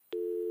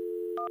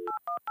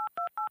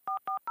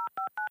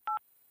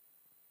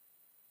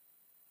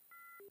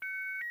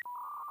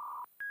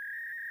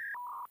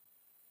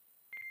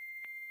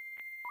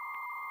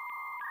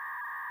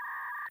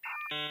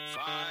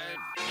Five,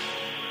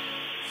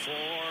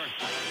 four,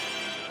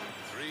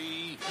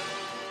 three,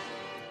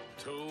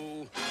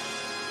 two,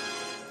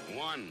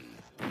 one.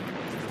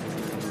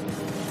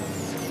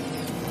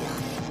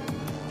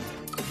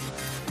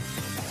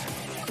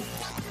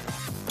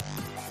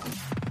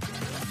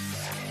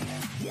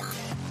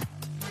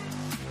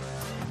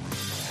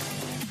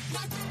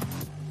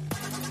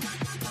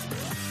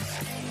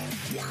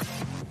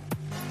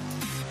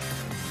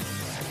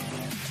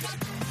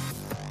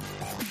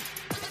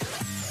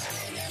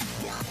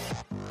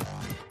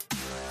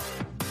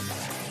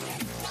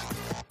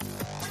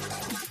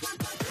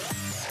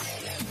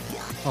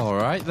 All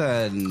right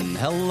then.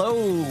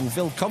 Hello,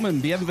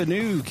 willkommen,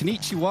 bienvenue,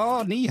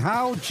 konnichiwa, ni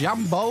hao,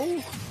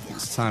 jambo.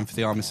 It's time for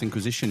the Armis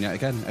Inquisition yet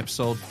again,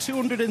 episode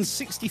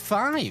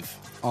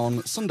 265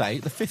 on Sunday,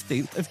 the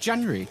 15th of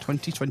January,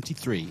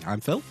 2023. I'm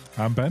Phil.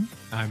 I'm Ben.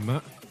 I'm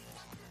Matt.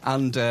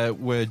 And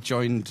we're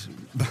joined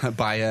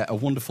by a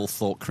wonderful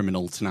thought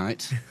criminal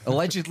tonight.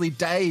 Allegedly,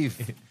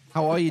 Dave.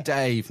 How are you,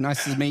 Dave?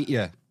 Nice to meet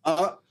you.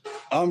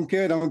 I'm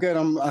good.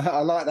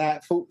 I like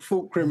that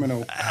thought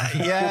criminal.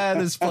 Yeah,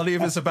 there's plenty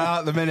of us about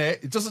at the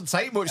minute. It doesn't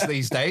take much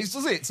these days,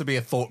 does it, to be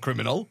a thought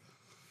criminal?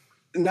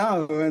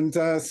 No, and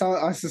so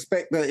I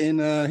suspect that in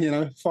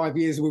 5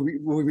 years we'll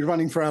be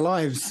running for our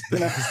lives.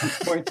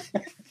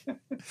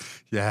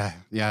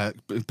 Yeah.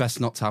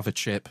 Best not to have a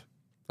chip.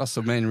 That's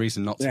the main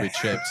reason not to be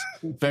chipped.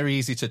 Very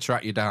easy to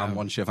track you down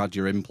once you've had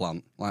your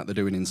implant, like they're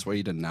doing in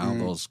Sweden now.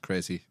 Those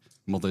crazy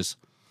mothers.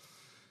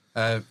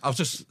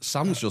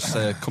 Sam's just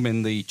come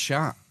in the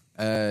chat.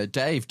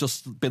 Dave,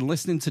 just been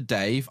listening to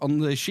Dave on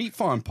the Sheep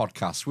Farm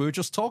podcast. We were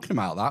just talking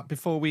about that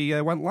before we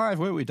went live,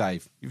 weren't we,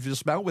 Dave? You've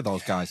just met with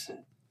those guys.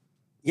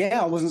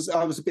 Yeah, I was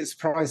a bit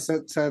surprised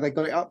that they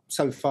got it up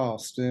so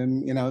fast.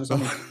 It was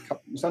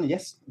only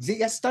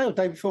yesterday or the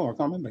day before. I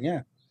can't remember.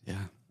 Yeah.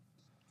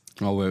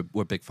 Well,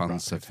 we're big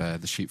fans of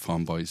the Sheep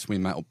Farm boys. We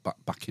met up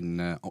back in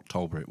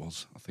October.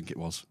 I think it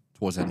was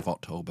towards the end of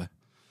October.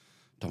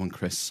 Dom and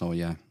Chris. So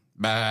yeah.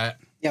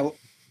 Yeah, well,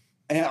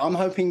 I'm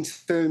hoping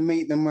to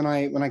meet them when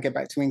I get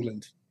back to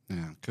England.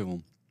 Yeah,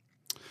 cool.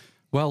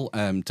 Well,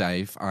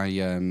 Dave,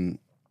 I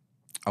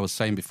was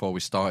saying before we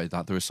started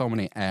that there are so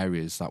many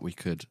areas that we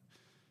could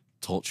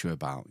talk to you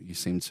about. You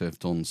seem to have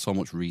done so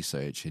much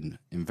research in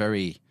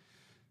very,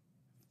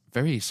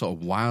 very sort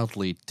of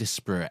wildly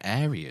disparate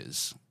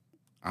areas.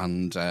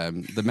 And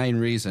the main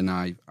reason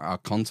I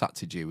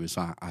contacted you was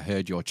I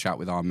heard your chat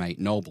with our mate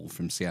Noble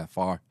from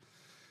CFR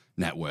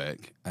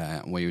Network,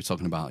 where you were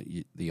talking about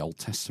the Old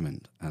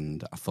Testament,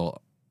 and I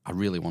thought I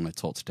really want to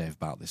talk to Dave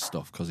about this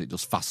stuff because it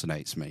just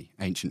fascinates me,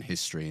 ancient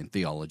history and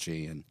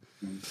theology and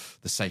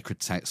the sacred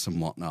texts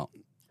and whatnot.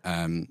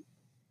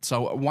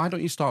 So why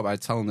don't you start by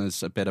telling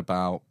us a bit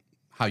about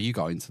how you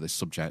got into this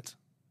subject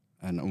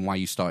and why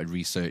you started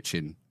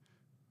researching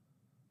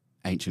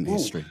ancient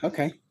history?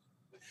 Okay.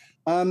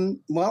 I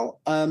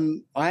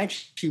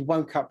actually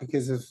woke up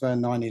because of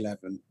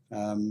 9/11.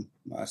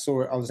 I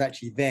saw it. I was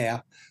actually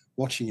there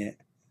watching it,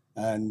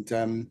 and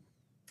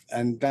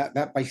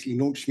that basically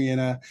launched me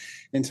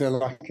into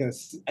like a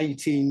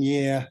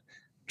 18-year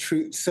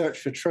search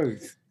for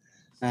truth.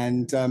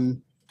 And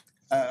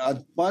I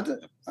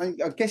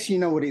guess you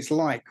know what it's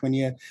like when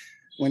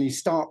you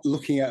start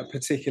looking at a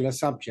particular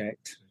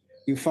subject,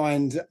 you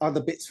find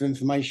other bits of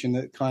information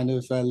that kind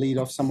of lead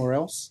off somewhere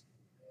else,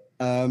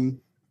 and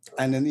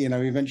then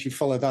eventually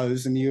follow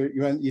those, and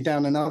you're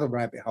down another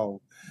rabbit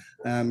hole,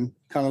 kind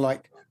of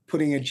like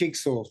putting a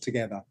jigsaw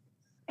together.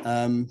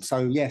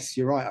 So yes,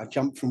 you're right. I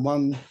jumped from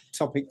one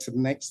topic to the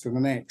next.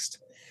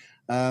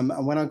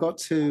 And when I got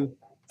to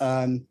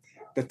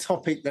the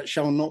topic that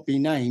shall not be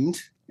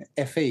named,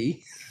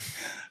 FE,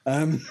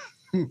 that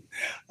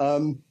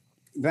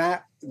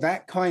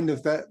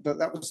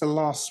was the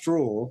last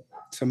straw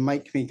to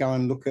make me go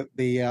and look at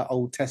the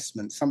Old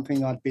Testament,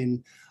 something I'd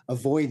been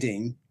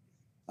avoiding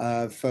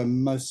for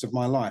most of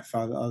my life.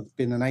 I've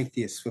been an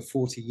atheist for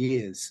 40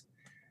 years.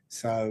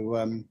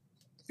 So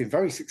been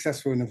very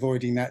successful in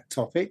avoiding that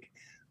topic,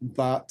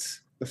 but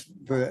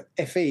the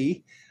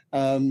FE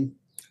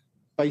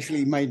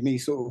basically made me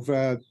sort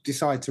of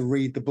decide to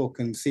read the book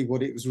and see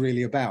what it was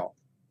really about.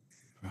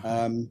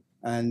 Right.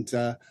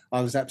 I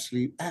was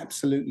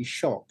absolutely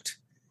shocked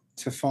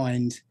to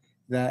find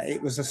that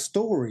it was a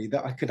story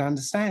that I could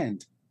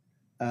understand,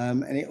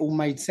 and it all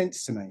made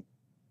sense to me.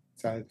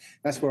 So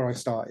that's where I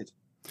started.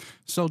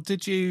 So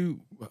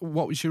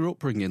what was your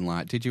upbringing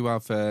like? Did you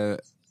have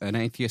an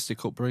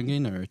atheistic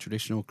upbringing or a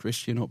traditional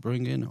Christian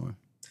upbringing? Or?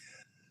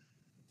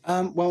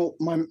 Well,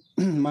 my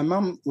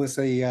mum was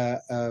a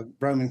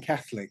Roman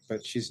Catholic,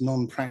 but she's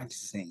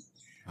non-practicing.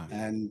 Right.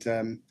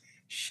 And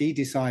she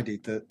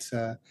decided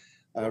that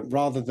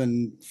rather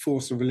than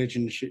force a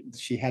religion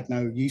she had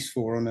no use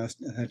for on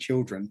her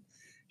children,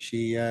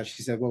 she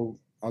said, well,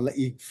 I'll let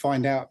you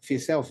find out for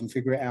yourself and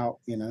figure it out,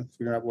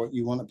 figure out what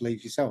you want to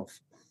believe yourself.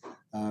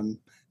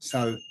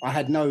 So I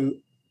had no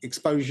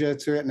exposure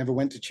to it, never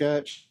went to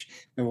church,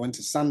 never went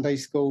to Sunday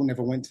school,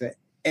 never went to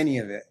any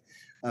of it.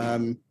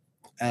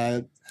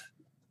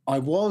 I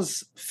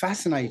was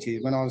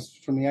fascinated when I was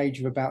from the age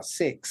of about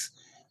 6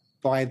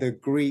 by the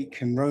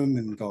Greek and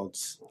Roman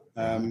gods.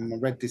 I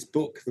read this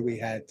book that we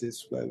had. It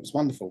was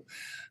wonderful.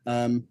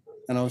 And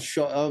I was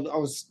shocked. I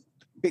was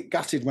a bit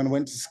gutted when I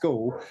went to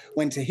school,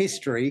 went to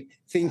history,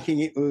 thinking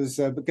it was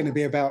going to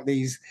be about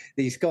these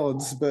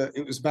gods, but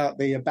it was about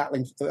the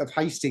battling of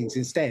Hastings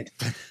instead.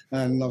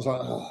 And I was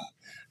like, oh.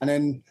 And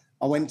then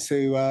I went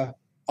to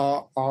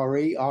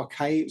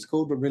RK, it was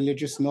called, but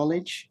religious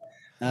knowledge,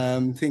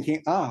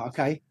 thinking,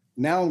 okay,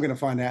 now I'm going to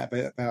find out a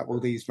bit about all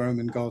these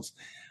Roman gods.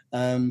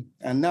 And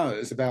no, it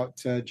was about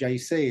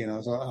JC, and I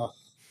was like, oh.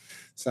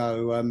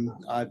 So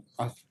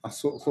I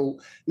sort of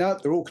thought, no,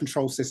 they're all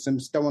control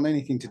systems, don't want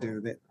anything to do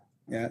with it.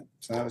 Yeah,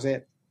 so that was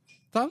it.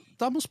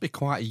 That must be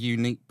quite a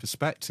unique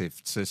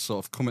perspective to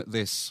sort of come at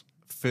this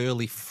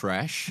fairly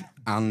fresh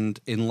and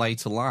in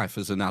later life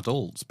as an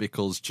adult,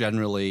 because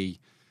generally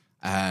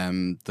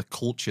the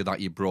culture that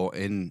you brought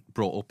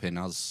up in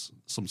has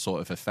some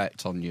sort of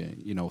effect on you,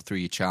 you know, through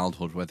your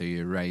childhood, whether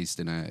you're raised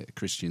in a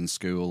Christian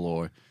school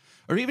or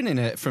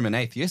even from an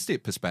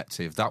atheistic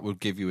perspective, that would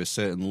give you a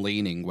certain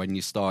leaning when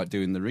you start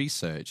doing the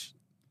research.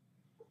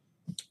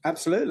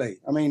 Absolutely.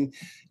 I mean,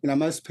 you know,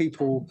 most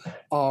people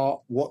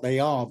are what they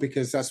are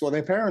because that's what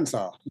their parents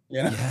are.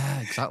 You know? Yeah,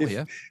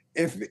 exactly.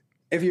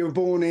 If you were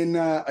born in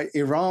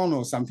Iran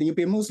or something, you'd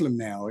be a Muslim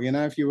now. You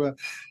know, if you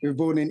were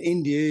born in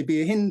India, you'd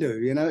be a Hindu.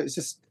 You know,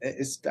 it's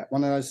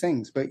one of those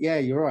things. But yeah,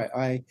 you're right.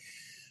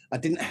 I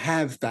didn't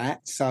have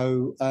that,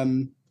 so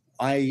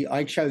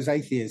I chose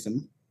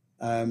atheism,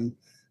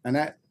 and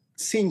that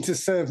seemed to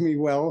serve me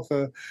well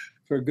for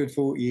a good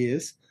 40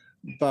 years.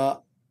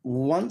 But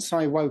once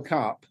I woke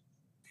up,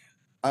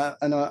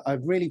 and I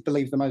really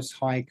believe the Most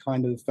High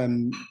kind of,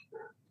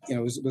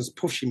 was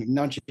pushing me,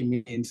 nudging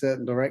me in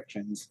certain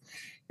directions,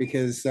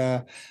 because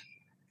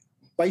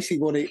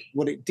basically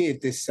what it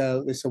did, this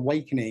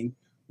awakening,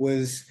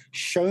 was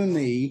show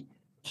me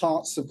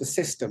parts of the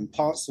system,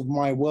 parts of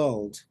my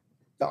world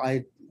that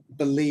I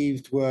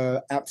believed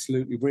were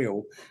absolutely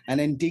real, and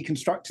then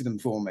deconstructed them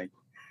for me.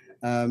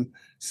 And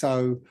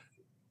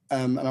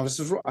I was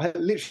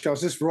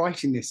just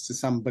writing this to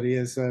somebody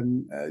as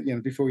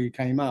before you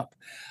came up.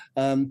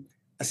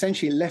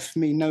 Essentially, it left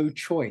me no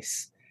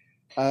choice.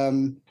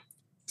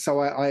 So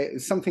I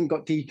something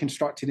got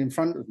deconstructed in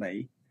front of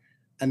me,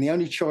 and the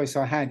only choice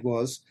I had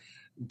was: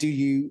 do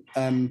you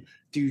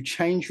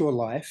change your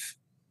life,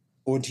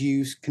 or do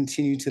you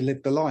continue to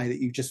live the lie that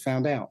you've just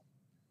found out?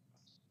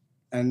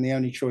 And the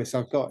only choice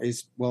I've got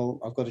is, well,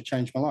 I've got to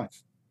change my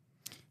life.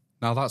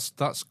 Now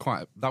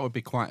that would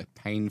be quite a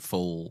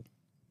painful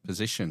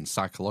position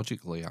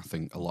psychologically. I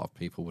think a lot of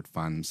people would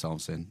find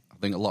themselves in. I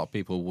think a lot of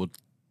people would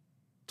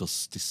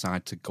just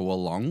decide to go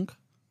along.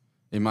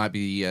 It might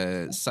be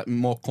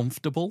more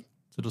comfortable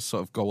to just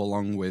sort of go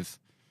along with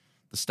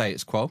the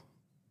status quo.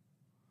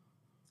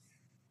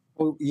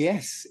 Well,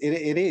 yes,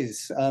 it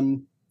is.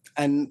 And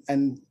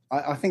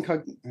I think I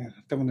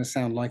don't want to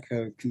sound like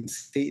a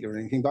conceit or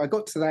anything, but I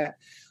got to that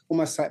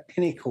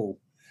pinnacle.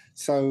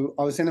 So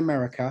I was in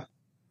America.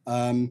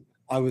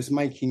 I was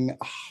making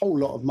a whole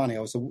lot of money.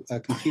 I was a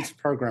computer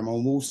programmer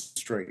on Wall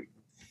Street,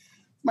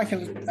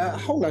 making a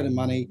whole load of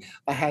money.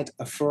 I had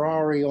a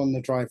Ferrari on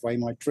the driveway,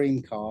 my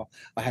dream car.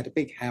 I had a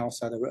big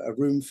house. I had a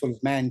room full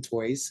of man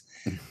toys.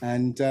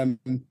 And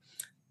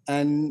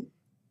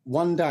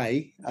one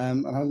day,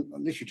 and I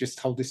literally just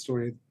told this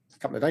story a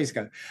couple of days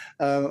ago.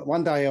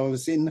 One day I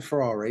was in the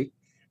Ferrari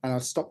and I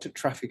stopped at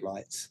traffic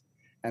lights,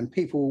 and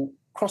people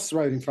crossed the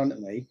road in front of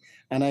me,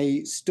 and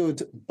they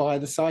stood by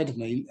the side of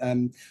me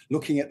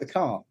looking at the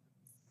car.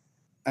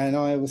 And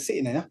I was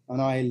sitting there, and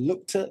I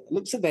looked at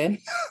them.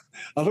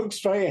 I looked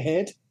straight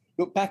ahead,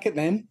 looked back at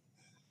them,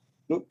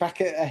 looked back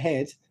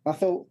ahead. I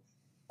thought,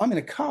 I'm in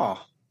a car.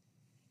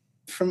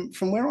 From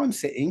where I'm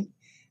sitting,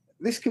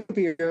 this could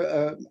be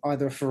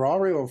either a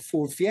Ferrari or a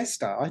Ford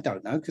Fiesta. I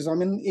don't know, because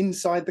I'm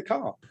inside the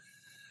car.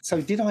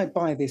 So did I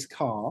buy this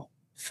car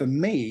for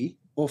me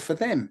or for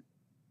them?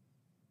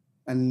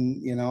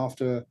 And,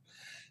 after,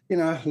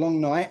 a long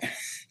night,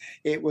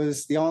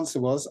 the answer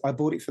was I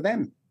bought it for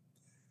them.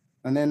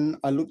 And then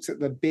I looked at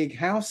the big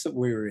house that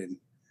we were in,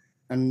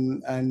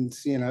 and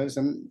it was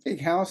a big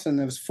house, and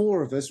there was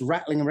 4 of us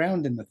rattling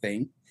around in the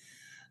thing.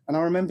 And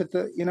I remembered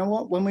that,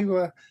 when we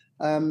were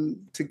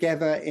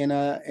together in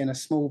a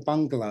small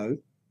bungalow,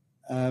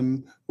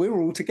 we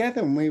were all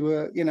together and we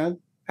were,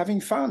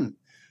 having fun.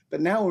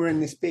 But now we're in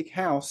this big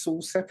house,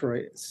 all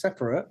separate.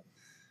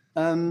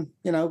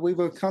 We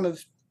were kind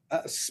of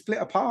split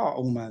apart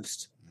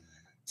almost.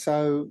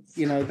 So,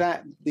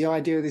 the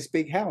idea of this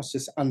big house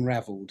just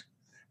unraveled,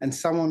 and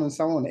so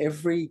on.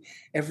 Every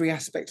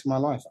aspect of my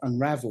life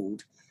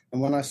unraveled. And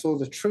when I saw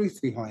the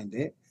truth behind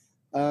it,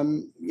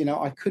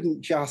 I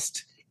couldn't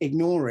just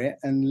ignore it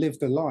and live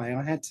the lie.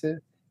 I had to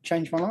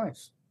change my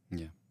life.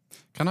 Yeah.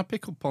 Can I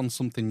pick up on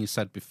something you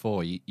said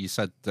before? You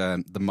said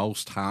the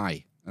Most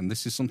High, and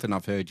this is something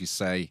I've heard you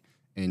say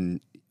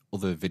in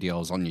other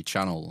videos on your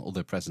channel,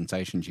 other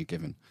presentations you've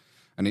given,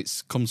 and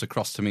it comes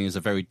across to me as a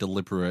very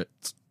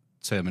deliberate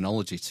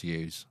terminology to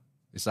use.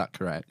 Is that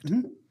correct?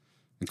 Mm-hmm.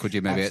 And could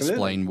you maybe Absolutely.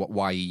 explain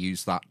why you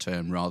use that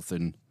term rather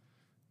than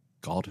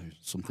God or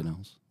something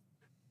else?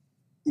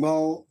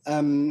 Well,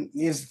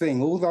 here's the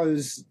thing: all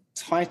those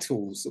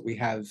titles that we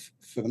have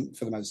for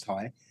the Most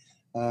High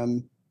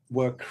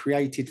were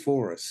created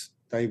for us.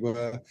 They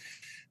were.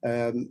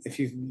 If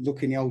you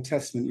look in the Old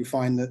Testament, you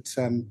find that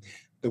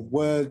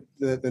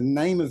the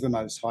name of the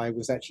Most High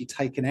was actually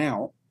taken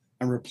out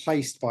and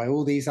replaced by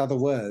all these other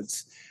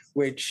words,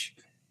 which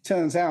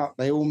turns out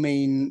they all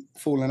mean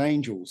fallen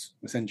angels,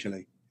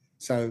 essentially.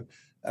 So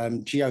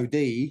God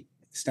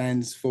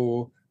stands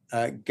for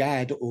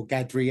Gad or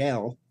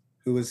Gadriel,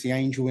 who was the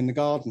angel in the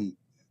garden,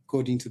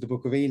 according to the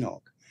book of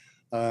Enoch.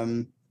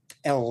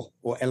 El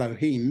or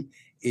Elohim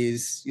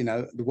is,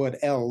 the word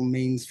El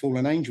means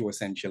fallen angel,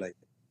 essentially.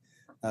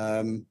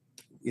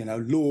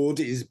 Lord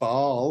is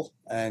Baal,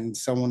 and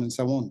so on and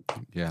so on.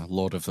 Yeah,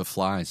 Lord of the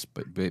Flies,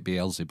 but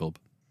Beelzebub.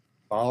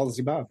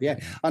 Beelzebub, yeah.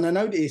 And I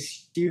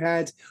noticed you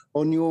had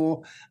on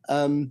your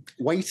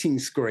waiting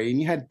screen,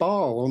 you had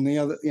Baal on the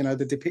other,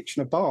 the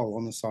depiction of Baal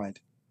on the side.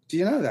 Do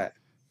you know that?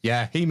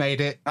 Yeah, he made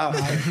it. Oh.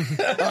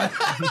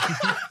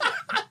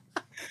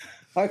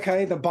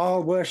 Okay, the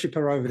Baal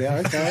worshipper over there.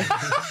 Okay.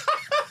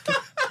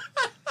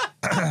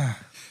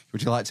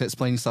 Would you like to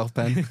explain yourself,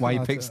 Ben? Why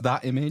you picked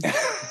that image?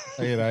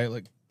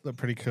 Look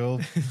pretty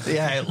cool.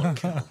 Yeah, it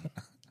looked cool.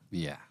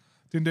 Yeah.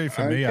 Didn't do it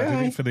for me. I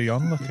did it for the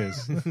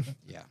onlookers.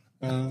 Yeah.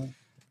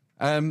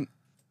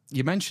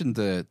 You mentioned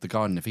the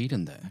Garden of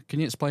Eden there. Can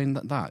you explain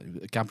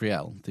that?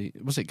 Gabriel.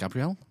 Was it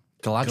Gabriel?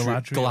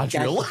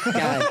 Galadriel.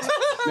 Gad.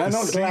 No,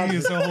 not C Gad.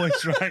 is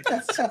always right.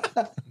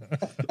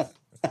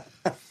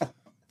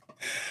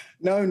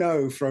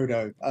 No,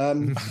 Frodo.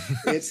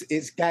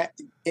 It's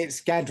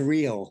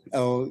Gadriel.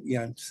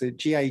 So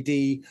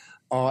Gadreel.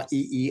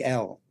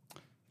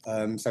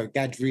 So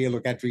Gadriel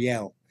or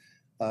Gadriel.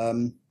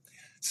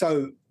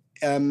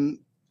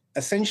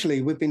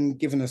 Essentially, we've been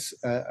given a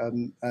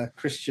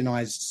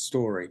Christianized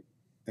story.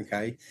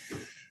 Okay.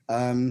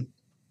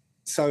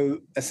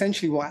 So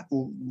essentially,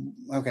 I'm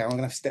going to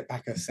have to step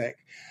back a sec.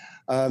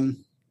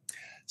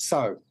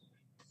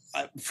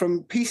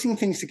 From piecing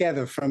things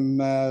together from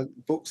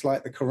books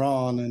like the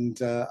Quran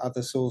and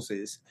other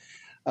sources,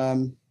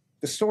 the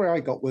story I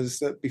got was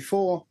that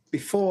before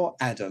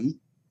Adam,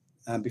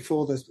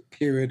 before the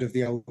period of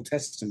the Old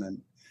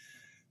Testament,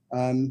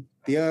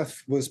 the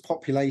earth was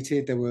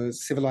populated, there were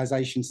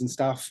civilizations and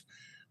stuff,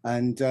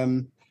 and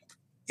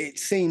it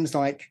seems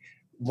like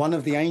one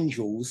of the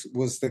angels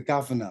was the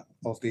governor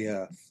of the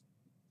earth.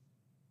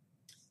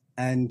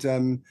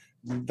 And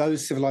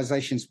those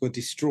civilizations were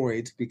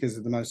destroyed because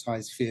of the Most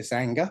High's fierce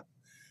anger,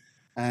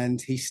 and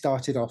he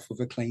started off with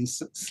a clean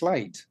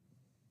slate.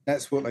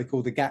 That's what they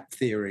call the gap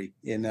theory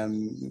in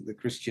the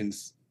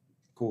Christians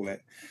call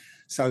it.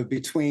 So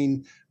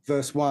between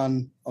verse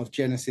 1 of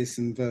Genesis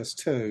and verse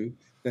 2,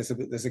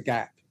 there's a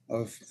gap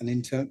of an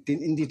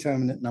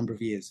indeterminate number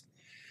of years.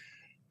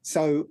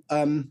 So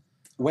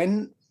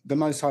when the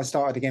Most High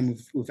started again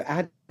with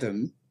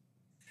Adam,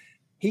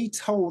 he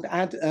told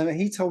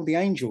the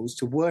angels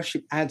to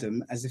worship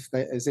Adam as if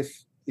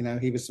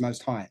he was the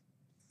Most High.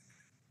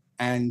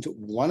 And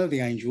one of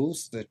the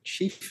angels, the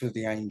chief of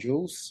the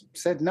angels,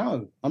 said,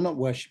 "No, I'm not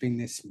worshiping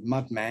this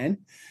mud man.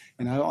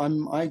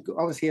 I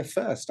was here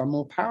first. I'm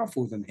more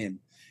powerful than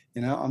him.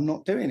 I'm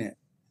not doing it."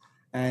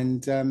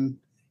 And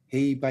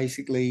he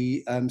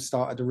basically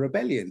started a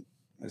rebellion,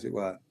 as it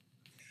were.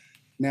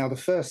 Now, the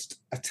first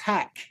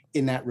attack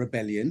in that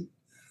rebellion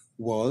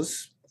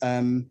was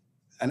an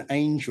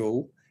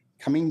angel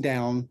coming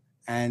down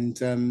and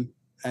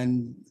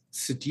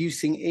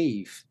seducing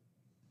Eve.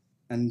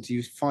 And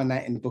you find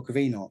that in the book of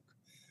Enoch.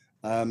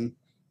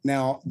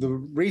 Now, the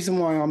reason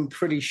why I'm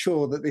pretty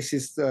sure that this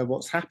is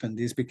what's happened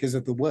is because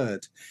of the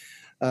word.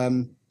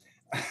 I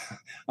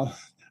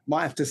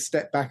might have to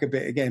step back a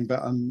bit again,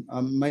 but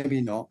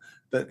maybe not.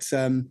 But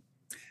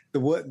the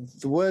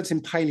words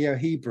in Paleo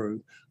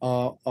Hebrew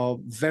are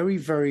very,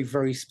 very,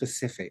 very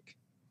specific.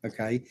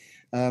 Okay.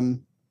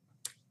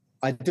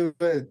 I do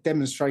a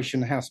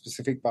demonstration how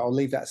specific, but I'll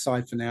leave that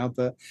aside for now.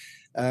 But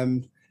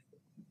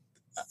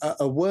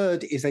a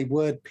word is a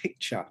word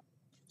picture.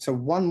 So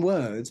one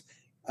word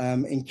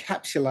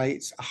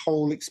encapsulates a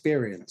whole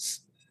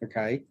experience,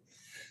 okay?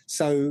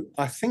 So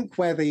I think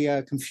where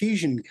the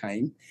confusion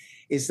came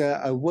is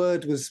that a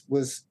word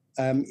was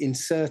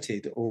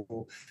inserted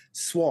or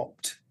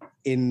swapped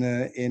in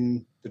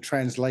the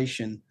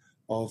translation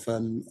of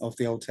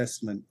the Old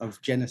Testament,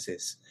 of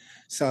Genesis.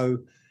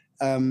 So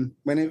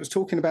when it was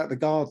talking about the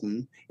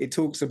garden, it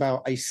talks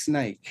about a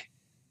snake.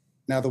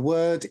 Now, the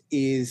word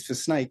for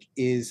snake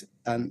is,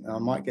 and I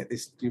might get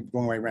this the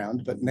wrong way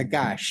around, but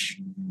nagash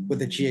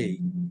with a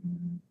G.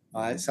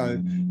 All right,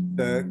 so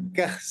the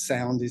g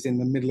sound is in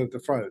the middle of the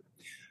throat.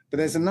 But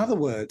there's another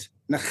word,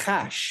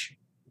 nachash,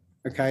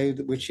 okay,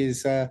 which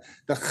is the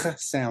ch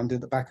sound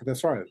at the back of the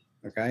throat,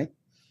 okay?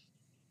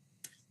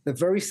 They're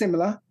very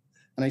similar,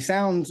 and they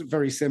sound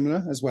very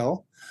similar as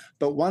well,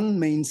 but one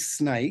means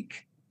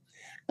snake,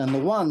 and the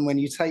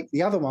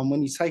other one,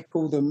 when you take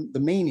all the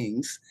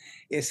meanings,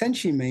 it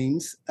essentially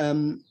means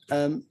an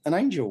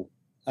angel,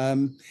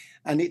 and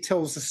it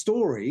tells the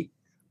story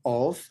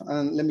of.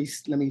 And let me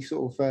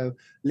sort of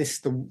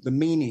list the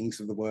meanings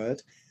of the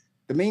word.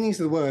 The meanings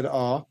of the word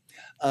are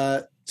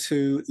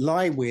to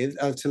lie with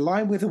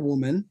a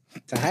woman,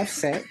 to have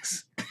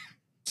sex,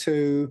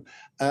 to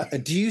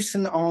adduce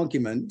an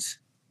argument,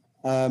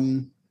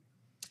 and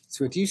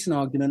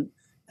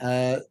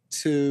I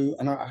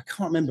can't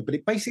remember, but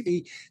it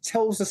basically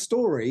tells the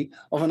story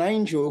of an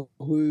angel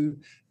who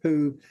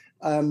to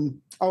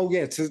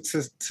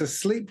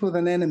sleep with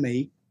an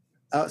enemy,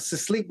 to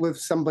sleep with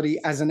somebody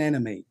as an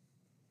enemy.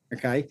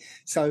 Okay,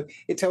 so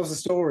it tells the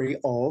story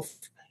of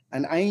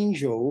an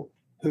angel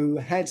who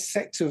had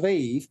sex with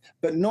Eve,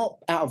 but not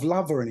out of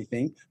love or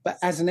anything, but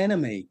as an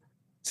enemy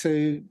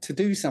to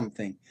do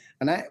something,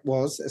 and that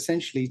was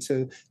essentially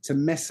to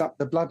mess up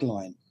the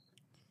bloodline.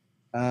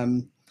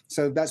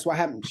 So that's what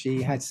happened.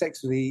 She had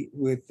sex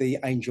with the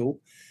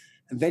angel,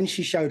 and then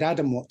she showed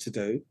Adam what to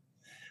do.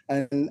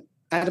 And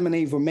Adam and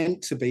Eve were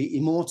meant to be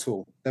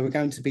immortal. They were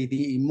going to be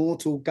the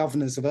immortal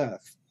governors of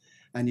earth.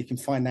 And you can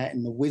find that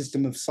in the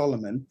Wisdom of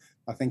Solomon.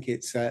 I think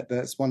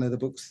that's one of the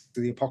books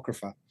of the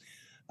Apocrypha.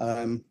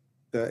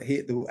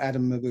 That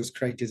Adam was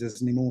created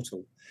as an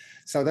immortal.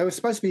 So they were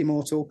supposed to be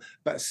immortal,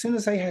 but as soon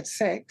as they had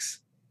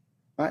sex,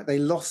 right, they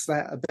lost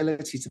that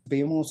ability to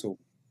be immortal.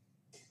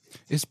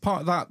 Is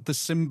part of that the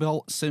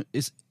symbol?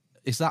 Is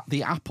that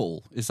the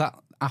apple? Is that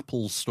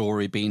apple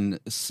story being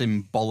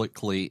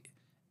symbolically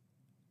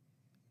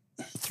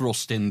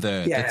thrust in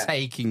there? Yeah. The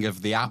taking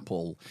of the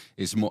apple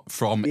is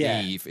from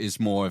Eve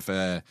is more of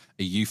a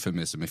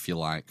euphemism, if you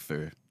like,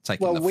 for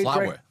taking the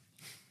flower.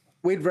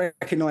 We'd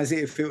recognise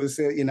it if it was,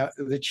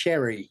 the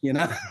cherry,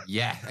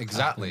 Yeah,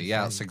 exactly.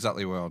 Yeah, that's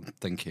exactly what I'm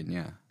thinking.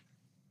 Yeah,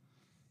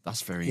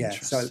 that's very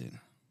interesting.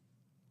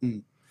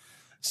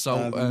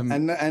 So,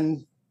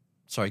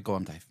 sorry, go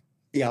on, Dave.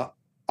 Yeah,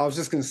 I was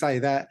just going to say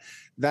that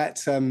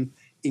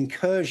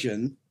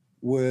incursion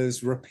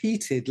was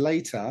repeated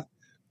later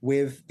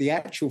with the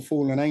actual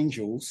fallen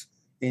angels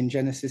in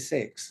Genesis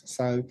 6.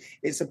 So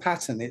it's a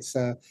pattern. It's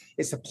a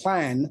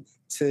plan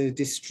to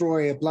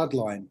destroy a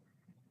bloodline.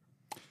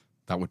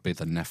 That would be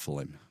the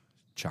Nephilim,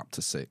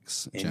 chapter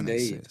 6, Indeed.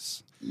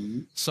 Genesis.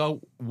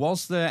 So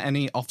was there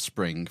any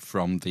offspring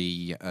from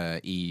the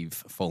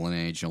Eve fallen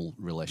angel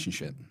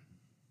relationship?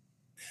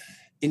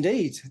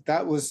 Indeed,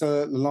 that was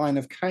the line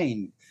of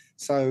Cain.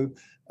 So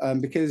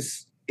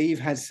because Eve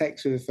had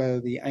sex with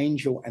the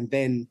angel and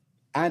then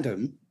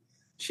Adam,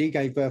 she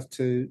gave birth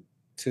to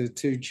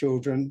two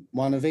children,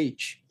 one of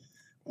each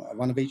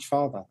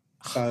father.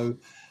 So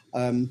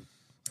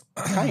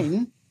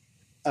Cain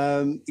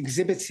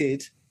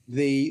exhibited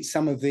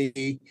some of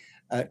the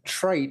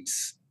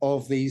traits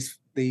of these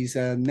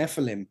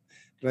Nephilim.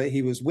 Right?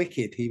 He was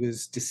wicked. He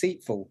was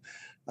deceitful.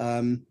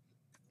 I'll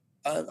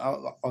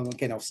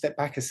step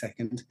back a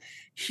second.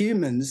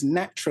 Humans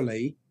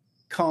naturally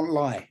can't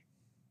lie.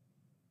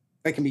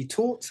 They can be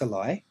taught to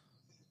lie,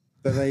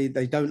 but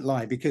they don't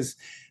lie because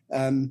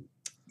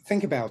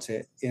think about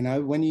it.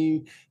 When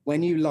you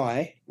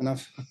lie, and I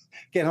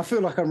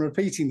feel like I'm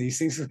repeating these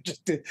things. I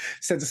just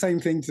said the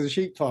same thing to the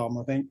sheep farm.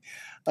 I think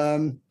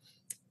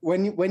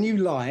when you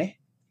lie,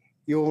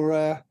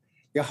 your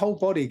whole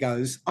body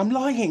goes, "I'm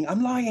lying."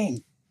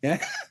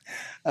 Yeah.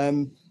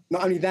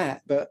 Not only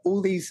that, but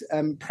all these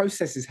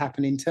processes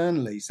happen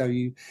internally. So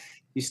you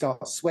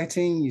start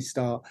sweating, you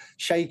start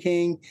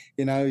shaking,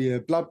 your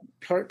blood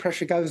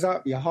pressure goes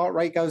up, your heart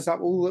rate goes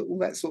up, all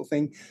that sort of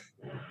thing,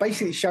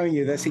 basically showing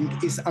you that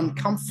it's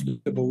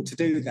uncomfortable to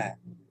do that.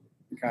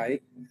 Okay.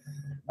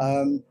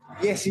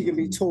 Yes, you can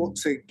be taught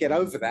to get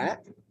over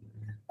that,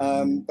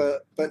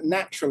 but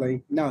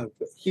naturally, no.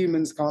 But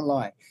humans can't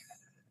lie.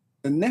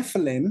 The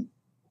Nephilim,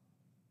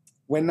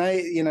 when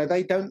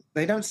they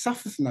don't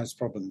suffer from those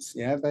problems.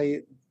 Yeah,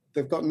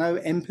 they've got no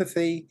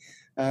empathy.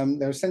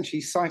 They're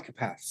essentially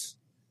psychopaths,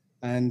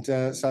 and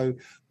so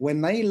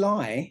when they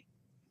lie,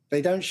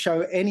 they don't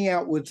show any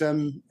outward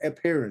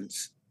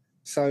appearance.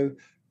 So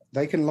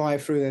they can lie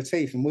through their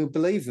teeth, and we'll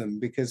believe them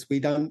because we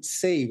don't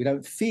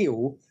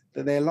feel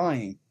that they're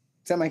lying.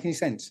 Does that make any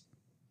sense?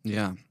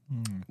 Yeah.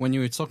 When you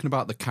were talking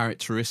about the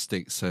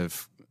characteristics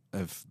of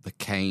the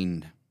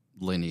Cain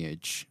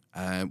lineage.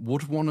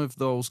 Would one of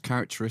those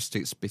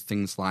characteristics be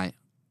things like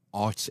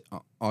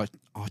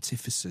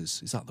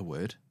artificers? Is that the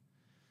word?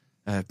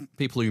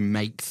 People who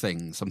make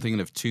things. I'm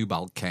thinking of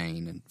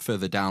Tubal-Cain and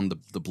further down the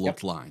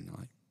bloodline. Yep.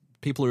 Like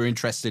people who are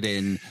interested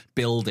in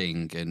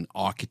building and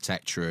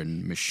architecture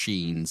and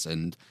machines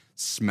and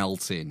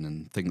smelting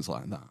and things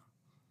like that.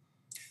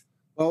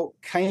 Well,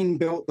 Cain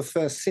built the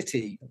first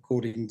city,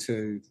 according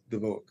to the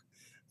book.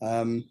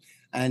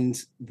 And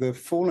the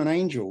fallen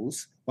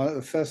angels,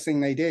 the first thing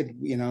they did,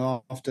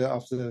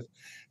 after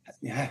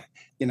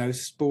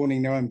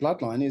spawning their own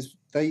bloodline, is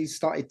they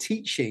started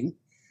teaching.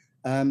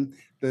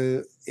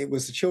 It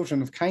was the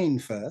children of Cain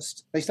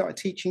first. They started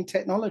teaching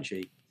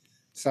technology.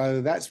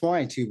 So that's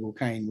why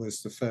Tubal-Cain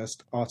was the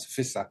first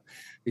artificer,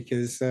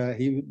 because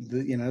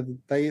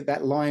that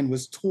line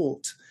was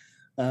taught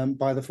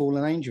by the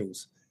fallen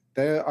angels.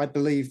 I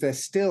believe they're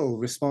still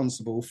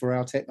responsible for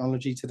our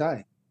technology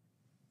today.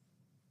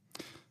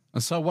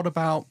 And so what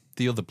about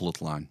the other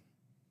bloodline?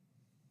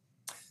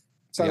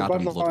 So the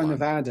Adam bloodline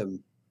of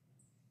Adam.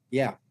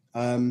 Yeah.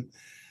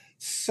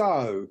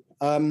 So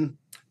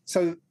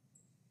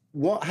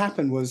what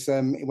happened was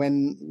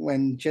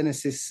when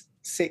Genesis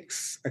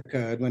 6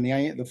 occurred, when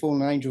the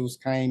fallen angels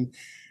came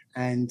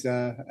and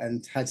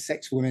had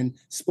sex with women,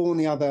 spawned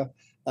the other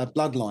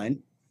bloodline.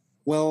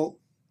 Well,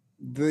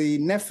 the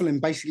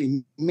Nephilim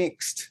basically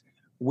mixed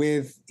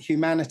with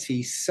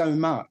humanity so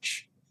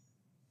much,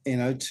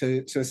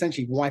 to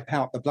essentially wipe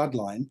out the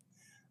bloodline,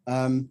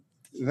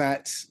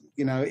 that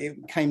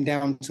it came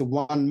down to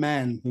one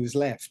man who was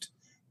left.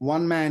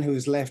 One man who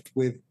was left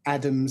with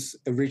Adam's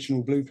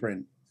original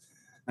blueprint,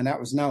 and that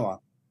was Noah.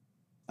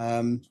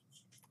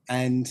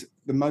 And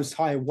the Most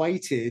High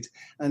waited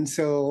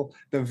until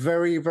the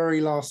very,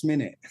 very last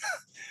minute.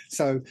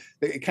 So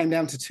it came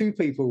down to two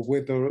people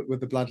with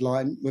the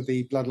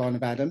bloodline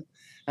of Adam.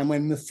 And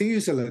when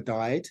Methuselah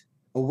died,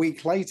 a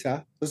week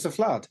later was the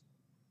flood.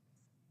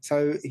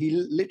 So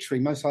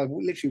Most High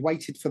literally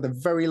waited for the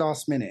very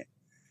last minute.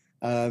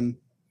 And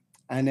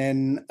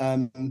then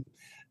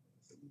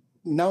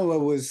Noah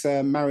was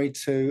married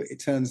to, it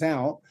turns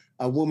out,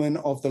 a woman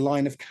of the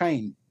line of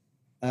Cain,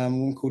 a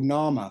woman called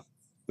Naamah,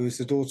 who was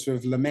the daughter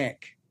of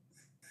Lamech.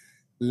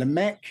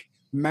 Lamech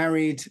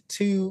married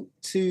two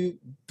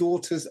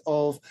daughters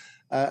of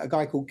a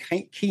guy called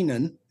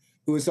Kenan,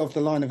 who was of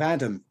the line of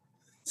Adam.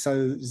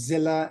 So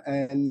Zillah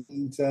and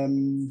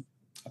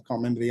I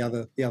can't remember the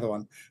other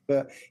one,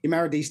 but he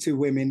married these two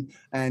women,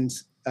 and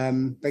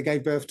they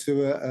gave birth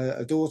to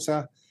a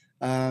daughter,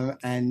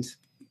 and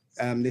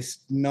this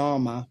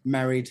Naamah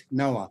married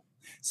Noah.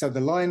 So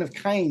the line of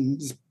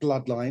Cain's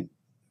bloodline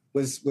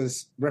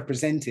was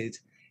represented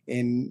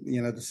in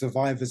the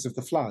survivors of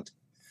the flood.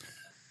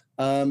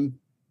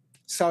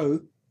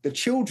 So the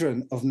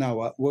children of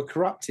Noah were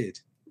corrupted,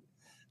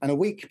 and a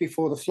week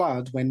before the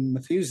flood, when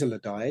Methuselah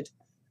died,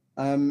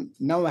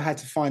 Noah had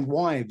to find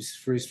wives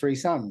for his 3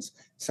 sons.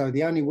 So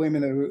the only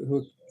women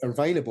who were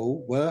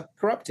available were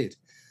corrupted.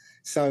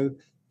 So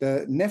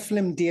the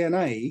Nephilim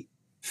DNA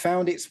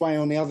found its way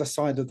on the other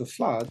side of the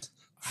flood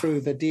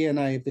through the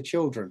DNA of the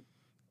children.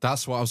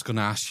 That's what I was going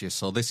to ask you.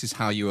 So this is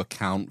how you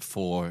account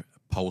for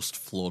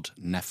post-flood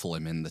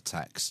Nephilim in the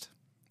text,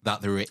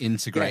 that they were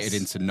integrated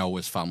into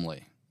Noah's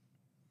family.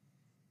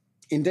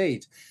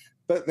 Indeed.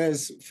 But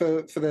there's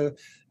for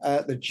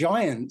the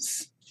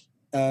giants,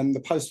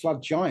 the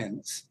post-flood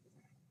giants,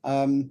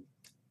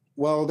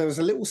 well, there was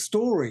a little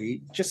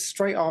story just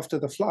straight after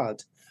the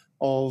flood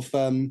of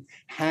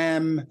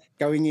Ham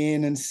going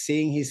in and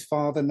seeing his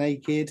father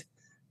naked,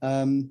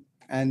 and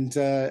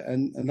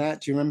that.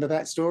 Do you remember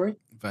that story?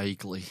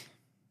 Vaguely.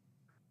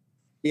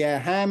 Yeah,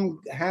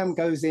 Ham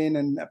goes in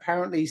and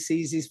apparently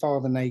sees his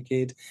father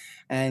naked,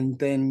 and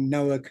then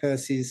Noah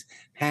curses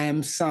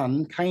Ham's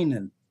son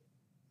Canaan.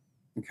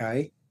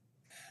 Okay,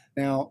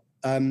 now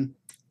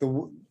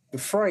the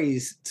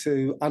phrase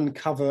 "to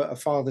uncover a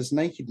father's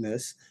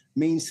nakedness"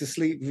 means to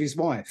sleep with his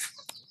wife.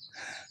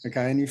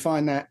 Okay, and you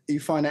find that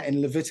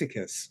in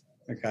Leviticus.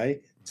 Okay,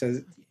 so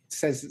it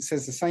says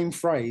the same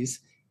phrase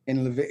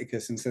in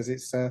Leviticus and says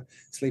it's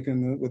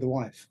sleeping with a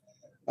wife.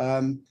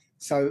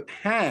 So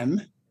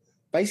Ham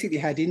basically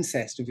had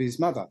incest with his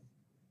mother,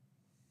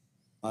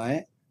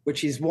 right?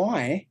 Which is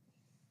why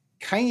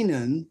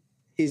Canaan,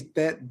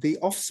 the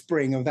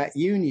offspring of that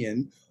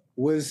union,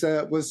 was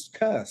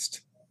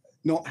cursed,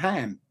 not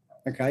Ham.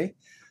 Okay,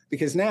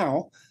 because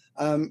now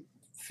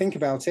think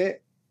about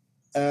it.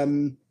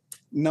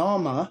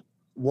 Naamah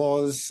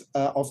was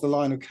of the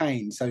line of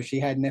Cain, so she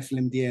had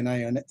Nephilim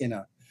DNA in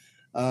her.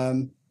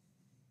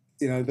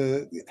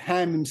 The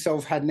Ham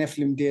himself had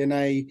Nephilim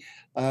DNA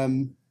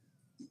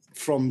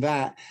from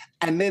that,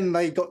 and then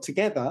they got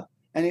together,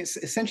 and it's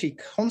essentially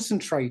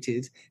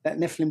concentrated that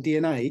Nephilim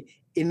DNA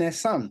in their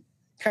son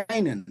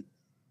Canaan,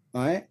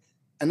 right?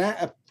 And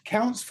that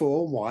accounts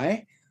for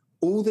why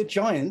all the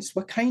giants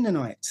were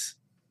Canaanites.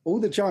 All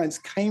the giants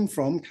came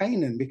from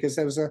Canaan because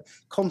there was a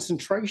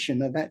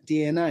concentration of that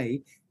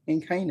DNA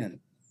in Canaan.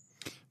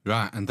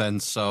 Right, and then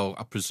so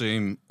I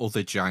presume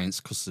other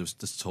giants, because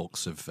there's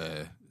talks of,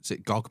 is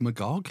it Gog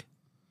Magog?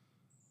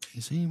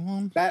 Is he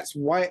one? That's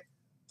way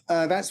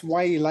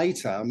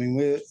later. I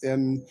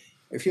mean,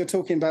 if you're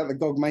talking about the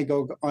Gog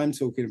Magog I'm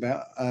talking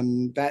about,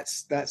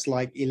 that's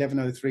like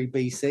 1103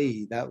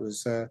 BC. That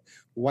was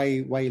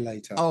way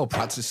later. Oh,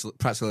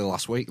 practically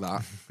last week.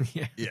 That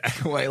yeah,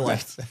 way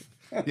later.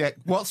 Yeah,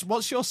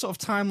 what's your sort of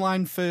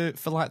timeline for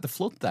like the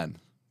flood then?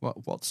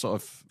 What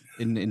sort of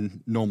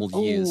in normal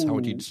years? How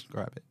would you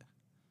describe it?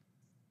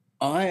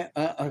 I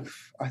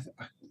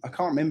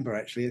can't remember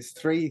actually. It's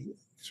 3.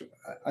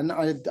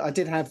 I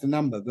did have the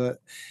number,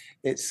 but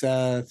it's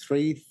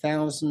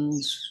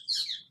 3,000.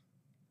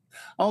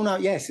 Oh no,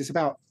 yes, it's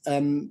about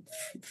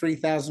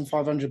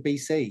 3,500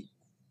 BC.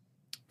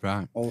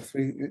 Right. or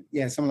 3,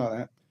 yeah, something like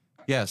that.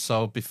 Yeah,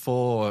 so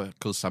before,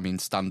 because I mean,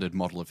 standard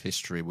model of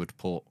history would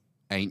put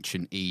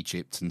ancient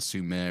Egypt and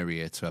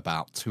Sumeria to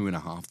about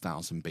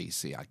 2,500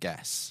 BC, I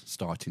guess,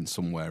 starting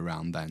somewhere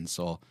around then.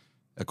 So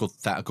a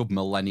good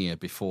millennia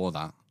before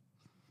that.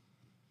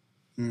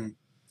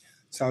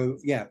 So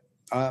yeah,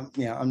 I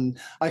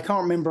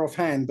can't remember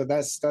offhand, but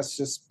that's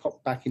just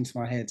popped back into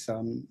my head.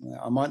 So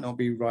I might not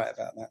be right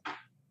about that.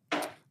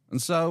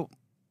 And so,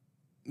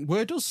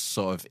 where does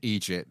sort of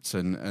Egypt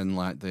and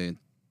like the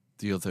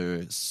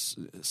other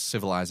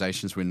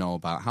civilizations we know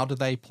about, how do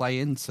they play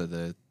into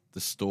the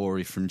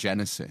story from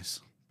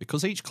Genesis?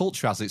 Because each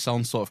culture has its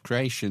own sort of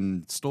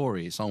creation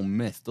story, its own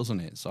myth, doesn't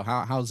it? So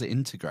how does it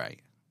integrate?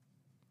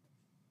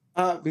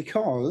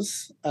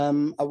 Because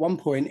at one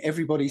point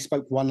everybody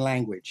spoke one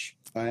language,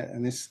 right?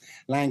 And this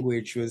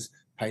language was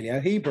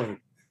Paleo-Hebrew.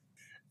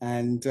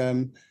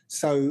 And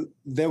so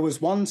there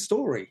was one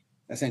story,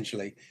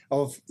 essentially,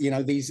 of,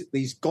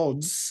 these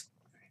gods,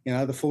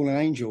 the fallen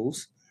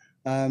angels,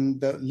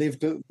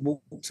 that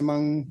walked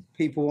among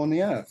people on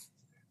the earth.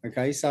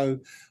 Okay, so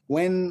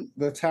when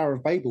the Tower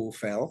of Babel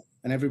fell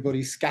and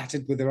everybody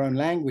scattered with their own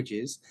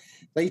languages,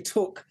 they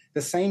took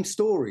the same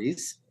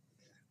stories,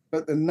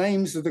 but the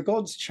names of the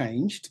gods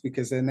changed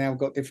because they've now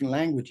got different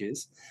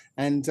languages.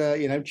 And,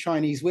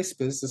 Chinese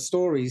whispers, the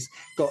stories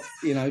got,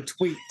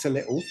 tweaked a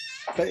little,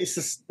 but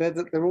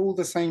they're all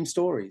the same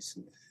stories.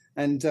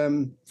 And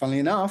funnily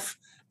enough,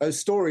 those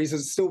stories are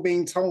still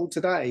being told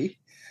today,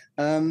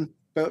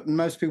 but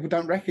most people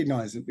don't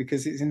recognize it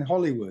because it's in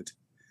Hollywood.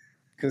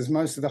 Because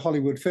most of the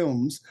Hollywood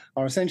films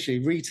are essentially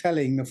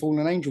retelling the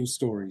fallen angel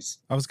stories.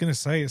 I was going to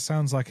say, it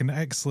sounds like an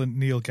excellent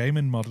Neil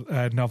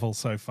Gaiman novel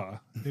so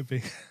far. It'd be,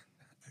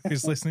 if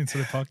he's listening to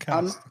the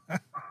podcast.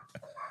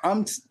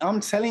 I'm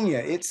telling you,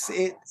 it's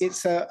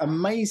an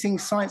amazing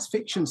science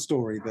fiction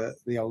story,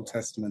 the Old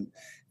Testament,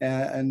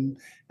 and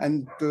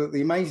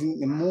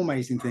the more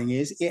amazing thing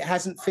is it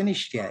hasn't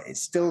finished yet.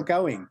 It's still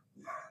going,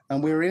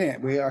 and we're in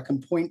it. I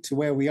can point to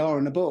where we are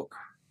in the book.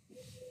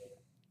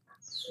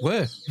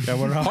 Where? Yeah,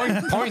 we're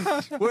on. Point.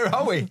 Where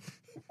are we?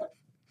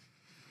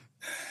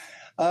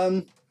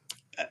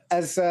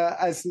 As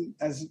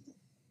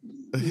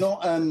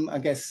not, I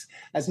guess,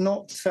 as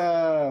not.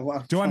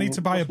 Well, do I need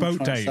to buy a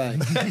boat, Dave?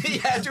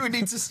 Yeah, do we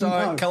need to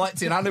start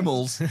collecting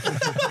animals?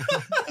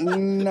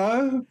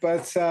 No,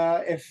 but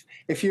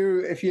if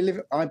you live,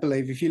 I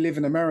believe if you live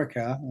in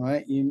America,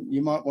 right,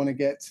 you might want to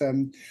get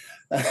some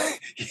I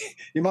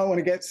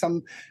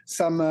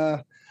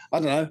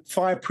don't know,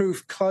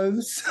 fireproof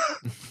clothes.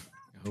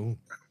 Oh,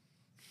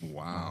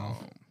 wow!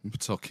 We're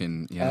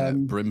talking,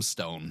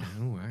 brimstone.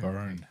 Oh, wow.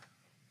 Burn.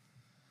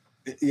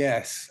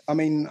 Yes, I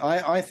mean,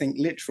 I think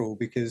literal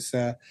because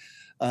I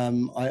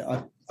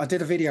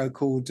did a video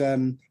called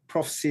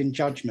Prophecy and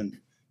Judgment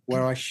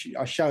where I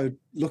showed,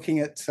 looking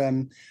at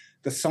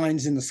the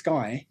signs in the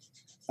sky,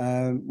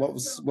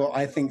 what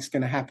I think is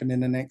going to happen in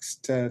the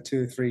next 2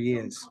 or 3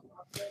 years.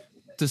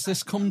 Does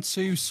this come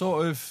to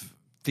sort of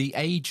the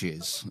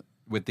ages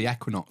with the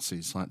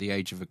equinoxes, like the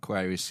age of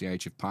Aquarius, the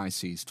age of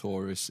Pisces,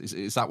 Taurus?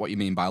 Is that what you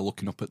mean by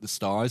looking up at the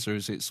stars, or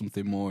is it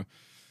something more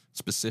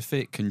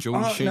specific,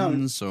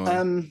 conjunctions? No.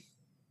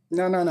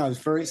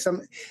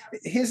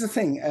 Here's the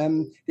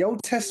thing. The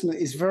Old Testament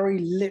is very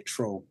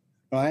literal,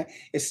 right?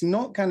 It's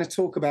not going to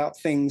talk about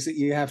things that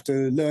you have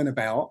to learn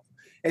about.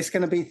 It's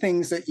going to be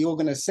things that you're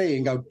going to see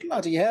and go,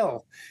 bloody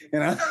hell,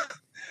 and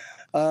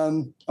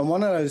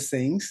one of those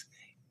things,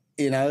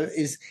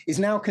 is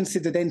now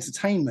considered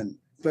entertainment.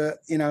 But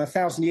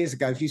 1,000 years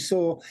ago, if you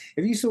saw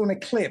an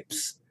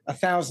eclipse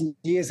 1,000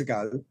 years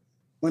ago,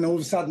 when all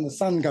of a sudden the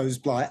sun goes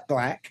black,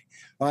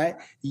 right,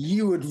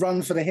 you would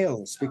run for the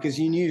hills because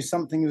you knew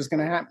something was going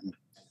to happen,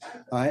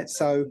 right?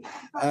 So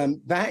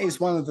that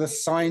is one of the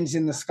signs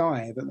in the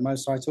sky that the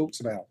Most High talks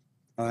about,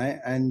 right?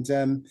 And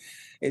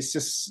it's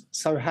just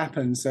so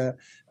happens that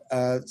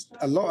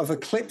a lot of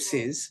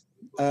eclipses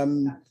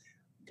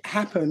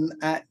happen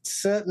at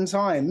certain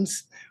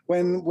times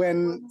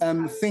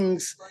when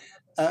things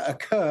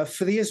occur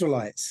for the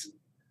Israelites.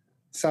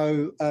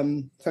 So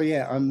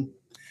yeah,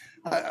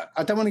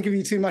 I don't want to give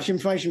you too much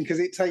information because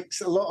it takes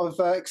a lot of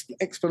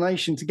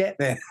explanation to get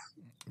there.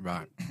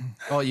 Right.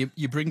 Well,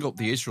 you bring up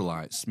the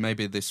Israelites.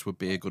 Maybe this would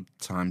be a good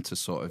time to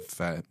sort of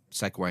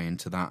segue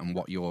into that and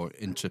what your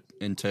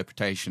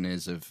interpretation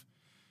is of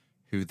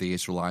who the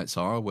Israelites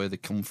are, where they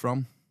come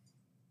from.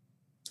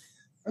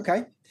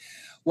 Okay.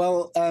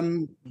 Well,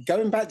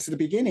 going back to the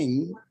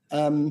beginning,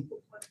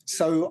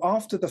 so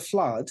after the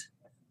flood,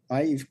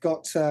 right, you've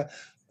got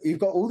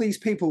all these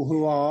people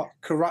who are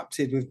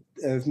corrupted with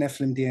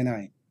Nephilim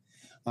DNA.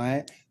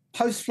 Right?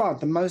 Post-flood,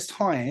 the Most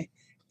High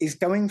is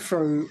going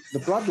through the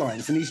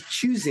bloodlines and he's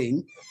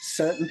choosing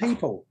certain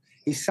people.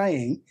 He's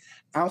saying,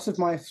 out of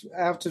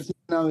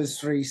Noah's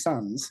 3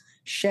 sons,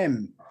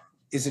 Shem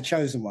is the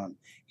chosen one.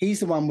 He's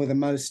the one with the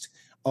most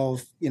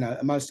of,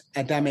 most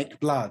Adamic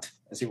blood,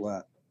 as it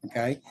were.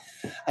 Okay.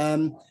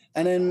 And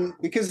then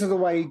because of the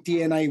way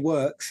DNA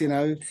works,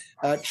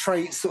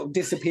 traits sort of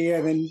disappear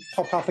and then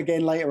pop up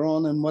again later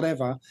on and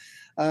whatever.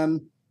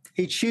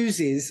 he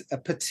chooses a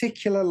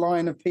particular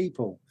line of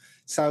people.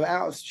 So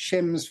out of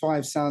Shem's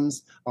 5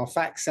 sons,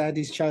 Arphaxad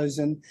is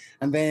chosen,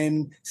 and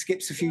then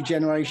skips a few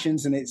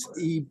generations, and it's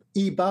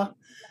Eber,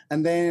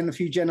 and then a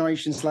few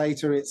generations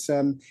later, it's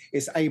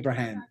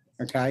Abraham,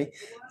 okay,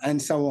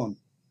 and so on.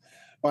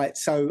 Right.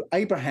 So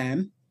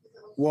Abraham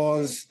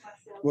was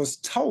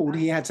told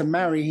he had to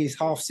marry his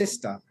half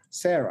sister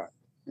Sarah.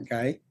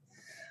 Okay.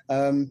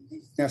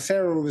 Now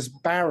Sarah was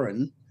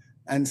barren,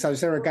 and so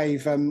Sarah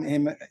gave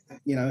him,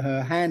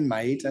 her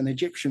handmaid, an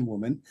Egyptian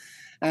woman.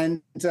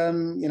 And,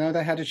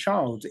 they had a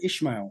child,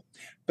 Ishmael.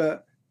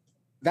 But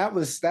that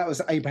was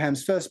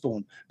Abraham's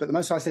firstborn. But the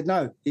Most High said,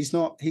 no, he's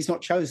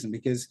not chosen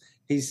because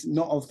he's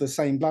not of the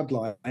same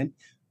bloodline,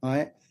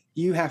 right?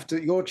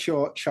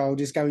 Your child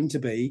is going to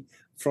be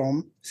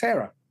from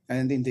Sarah.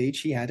 And indeed,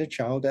 she had a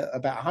child at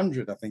about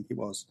 100, I think it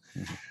was.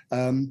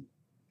 Mm-hmm.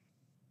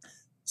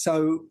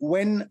 So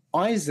when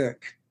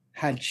Isaac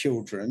had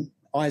children,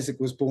 Isaac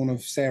was born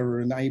of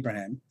Sarah and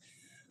Abraham.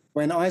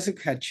 When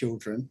Isaac had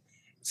children,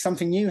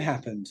 something new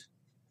happened.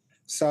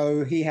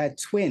 So he had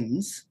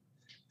twins,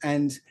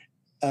 and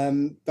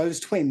those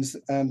twins,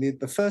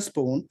 the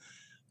firstborn,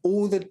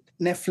 all the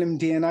Nephilim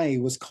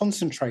DNA was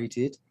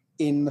concentrated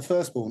in the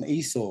firstborn,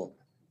 Esau.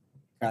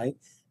 Okay,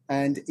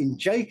 and in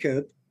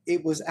Jacob,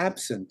 it was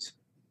absent.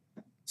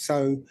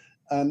 So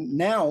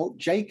now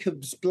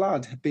Jacob's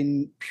blood had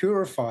been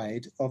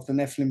purified of the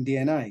Nephilim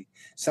DNA.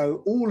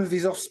 So all of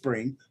his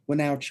offspring were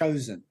now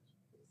chosen.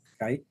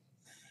 Okay.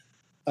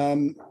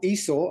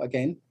 Esau,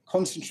 again,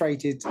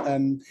 concentrated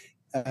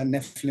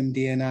Nephilim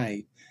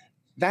DNA.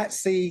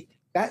 That's the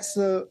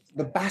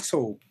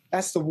battle.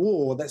 That's the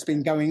war that's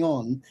been going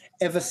on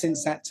ever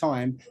since that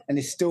time, and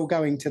is still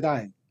going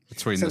today.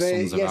 Between the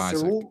sons of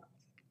Isaac.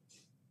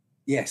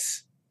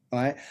 Yes,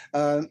 right.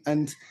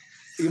 And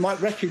you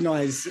might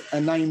recognise a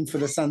name for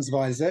the sons of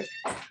Isaac,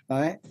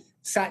 right?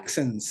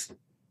 Saxons.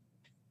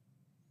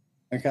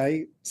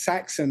 Okay,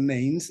 Saxon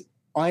means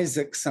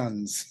Isaac's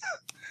sons.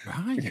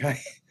 Right. Okay.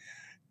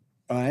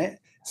 Right.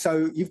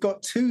 So you've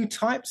got two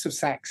types of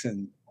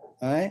Saxon,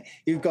 right?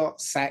 You've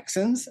got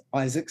Saxons,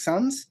 Isaac's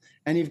sons,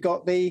 and you've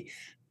got the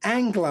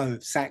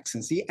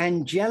Anglo-Saxons, the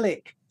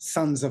angelic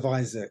sons of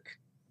Isaac.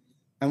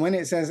 And when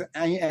it says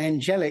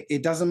angelic,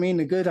 it doesn't mean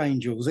the good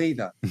angels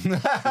either.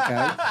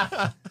 Okay.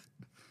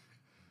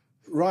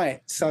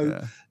 Right.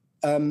 So,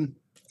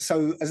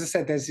 so as I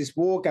said, there's this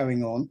war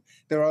going on.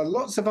 There are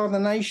lots of other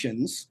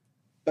nations,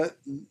 but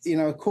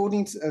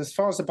according to, as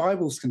far as the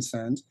Bible's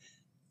concerned,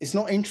 it's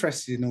not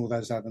interested in all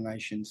those other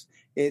nations.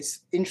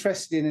 It's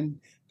interested in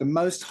the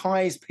Most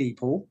High's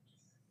people,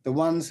 the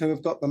ones who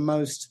have got the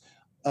most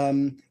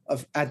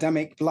of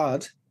Adamic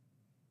blood,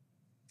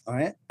 all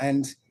right?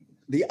 And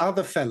the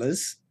other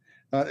fellas,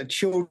 the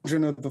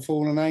children of the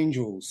fallen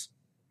angels.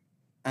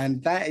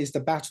 And that is the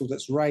battle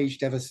that's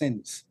raged ever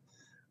since.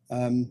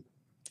 I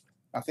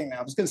think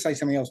I was going to say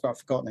something else, but I've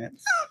forgotten it.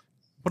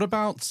 What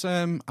about,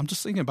 I'm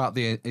just thinking about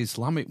the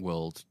Islamic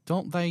world.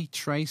 Don't they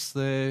trace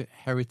their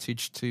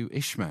heritage to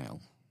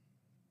Ishmael?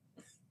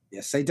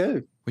 Yes, they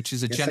do. Which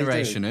is a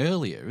generation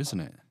earlier,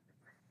 isn't it?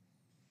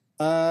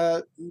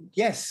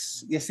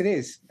 Yes, it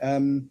is.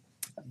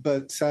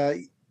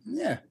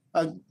 Yeah.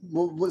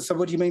 So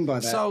what do you mean by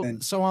that?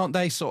 So aren't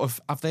they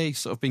have they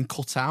been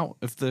cut out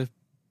of the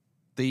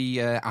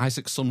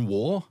Isaac son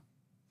war,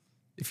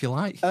 if you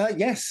like?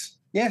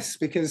 Yes,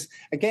 because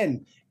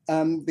again,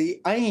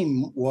 the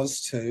aim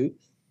was to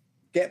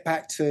get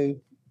back to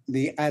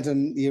the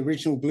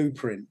original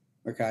blueprint.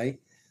 Okay,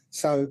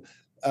 so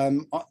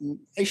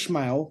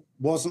Ishmael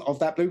wasn't of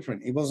that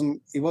blueprint. He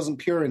wasn't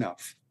pure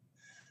enough.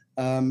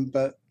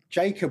 But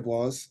Jacob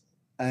was,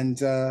 and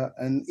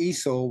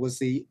Esau was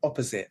the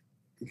opposite.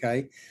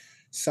 Okay,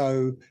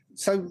 so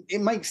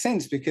it makes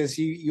sense because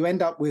you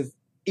end up with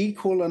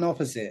equal and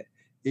opposite.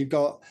 You've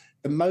got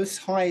the Most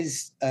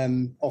High's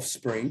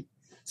offspring,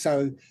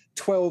 so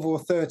 12 or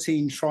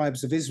 13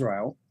 tribes of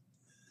Israel,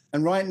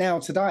 and right now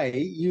today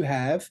you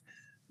have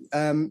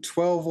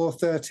 12 or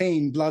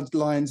 13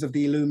 bloodlines of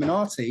the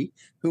Illuminati,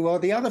 who are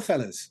the other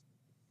fellas.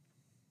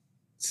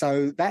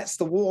 So that's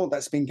the war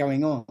that's been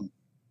going on.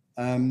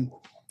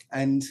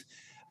 And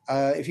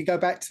if you go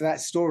back to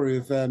that story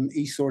of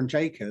Esau and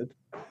Jacob,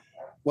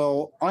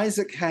 well,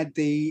 Isaac had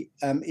the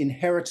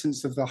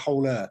inheritance of the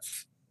whole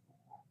earth,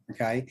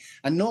 okay?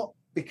 And not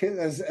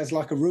because as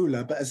like a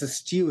ruler, but as a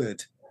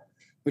steward,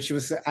 which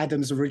was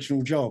Adam's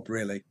original job,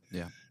 really.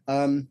 Yeah.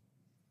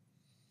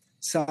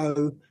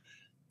 So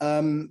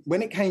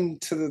when it came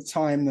to the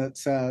time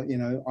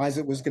that,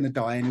 Isaac was going to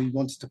die and he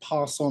wanted to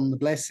pass on the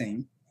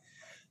blessing,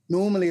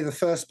 normally the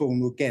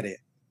firstborn will get it,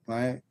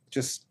 right?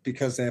 Just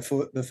because they're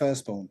the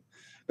firstborn.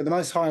 But the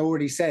Most High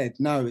already said,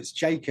 no, it's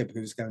Jacob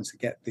who's going to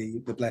get the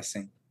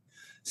blessing.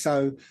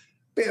 So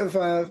bit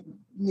of,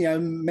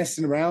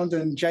 messing around,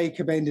 and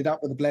Jacob ended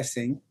up with a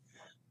blessing.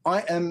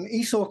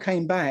 Esau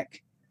came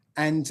back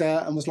and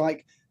was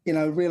like,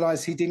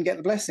 realized he didn't get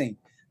the blessing.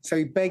 So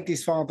he begged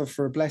his father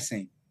for a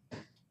blessing.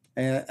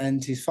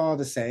 And his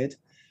father said,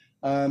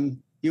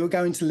 you're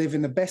going to live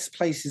in the best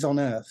places on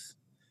earth.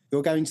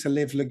 You're going to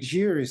live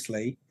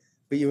luxuriously,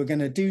 but you are going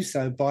to do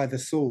so by the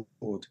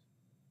sword,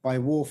 by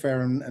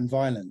warfare and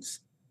violence.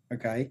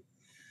 Okay.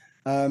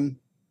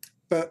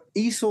 But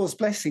Esau's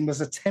blessing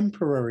was a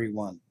temporary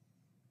one.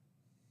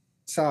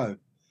 So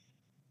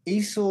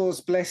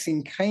Esau's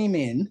blessing came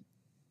in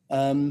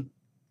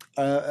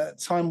a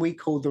time we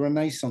call the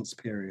Renaissance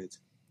period.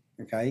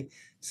 Okay.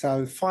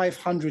 So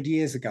 500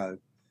 years ago,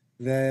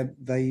 their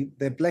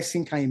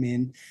blessing came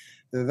in.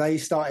 They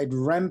started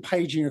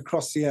rampaging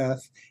across the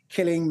earth,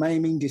 killing,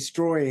 maiming,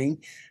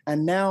 destroying,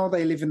 and now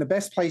they live in the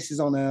best places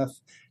on earth.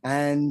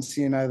 And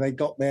they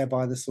got there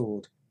by the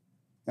sword,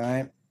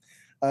 right?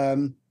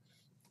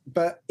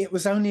 But it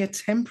was only a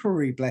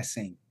temporary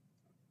blessing.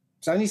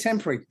 It's only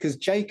temporary because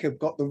Jacob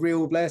got the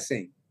real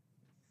blessing.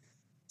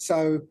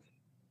 So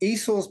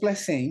Esau's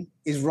blessing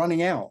is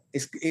running out.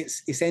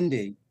 It's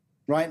ending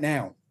right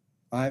now.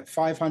 Right?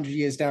 500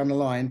 years down the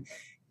line,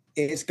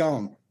 it's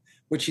gone,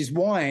 which is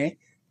why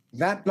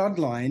that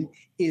bloodline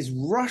is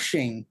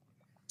rushing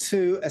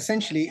to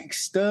essentially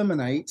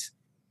exterminate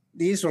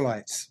the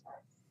Israelites,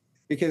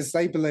 because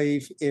they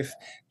believe if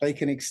they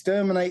can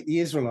exterminate the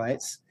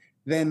Israelites,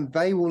 then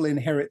they will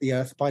inherit the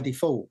earth by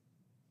default.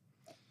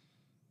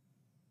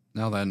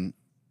 Now then,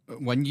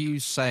 when you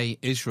say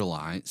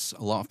Israelites,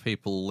 a lot of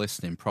people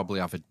listening probably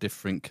have a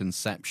different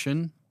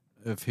conception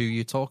of who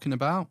you're talking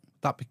about.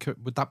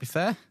 Would that be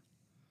fair?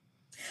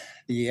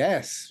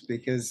 Yes,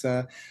 because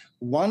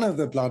one of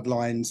the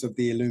bloodlines of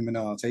the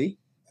Illuminati,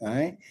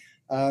 right,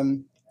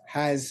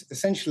 has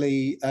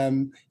essentially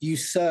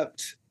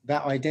usurped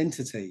that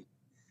identity.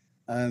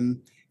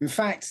 In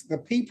fact, the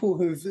people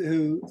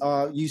who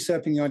are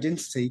usurping the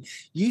identity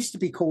used to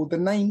be called the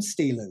name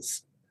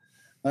stealers.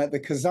 The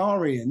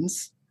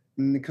Khazarians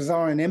in the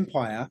Khazarian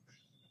Empire,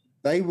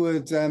 they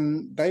would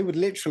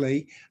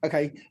literally,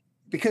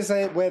 because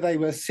where they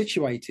were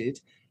situated,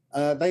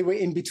 they were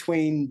in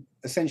between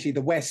essentially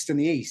the West and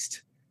the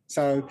East.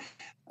 So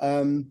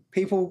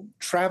people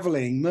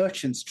traveling,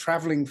 merchants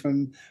traveling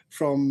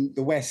from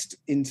the West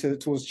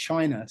towards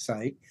China,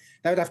 say,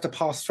 they would have to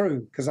pass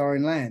through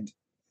Khazarian land.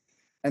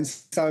 And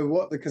so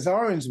what the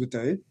Khazarians would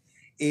do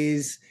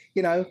is,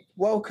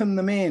 welcome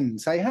them in,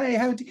 say,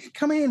 hey,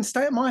 come in,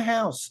 stay at my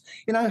house,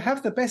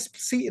 have the best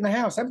seat in the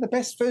house, have the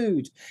best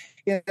food,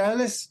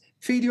 let's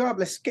feed you up,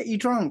 let's get you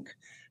drunk.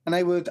 And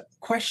they would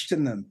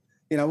question them,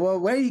 well,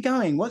 where are you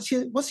going? What's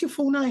your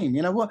full name?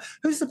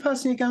 Who's the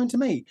person you're going to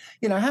meet?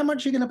 How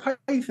much are you going to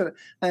pay for it?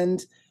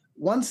 And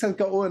once they've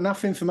got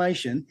enough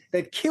information,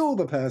 they'd kill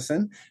the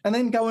person and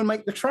then go and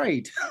make the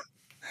trade.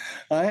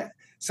 Right?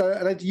 So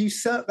they'd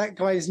usurp that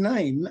guy's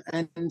name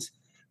and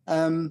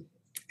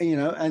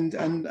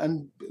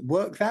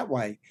work that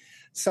way.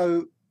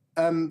 So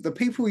the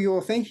people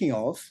you're thinking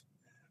of,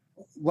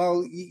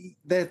 well,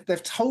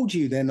 they've told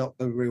you they're not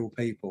the real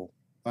people,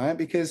 right?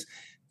 Because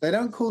they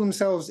don't call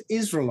themselves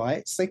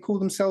Israelites; they call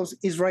themselves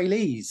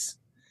Israelis.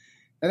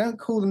 They don't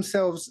call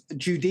themselves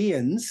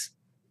Judeans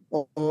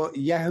or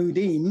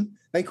Yahudim;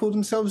 they call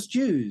themselves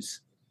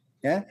Jews.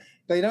 Yeah,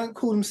 they don't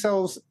call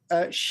themselves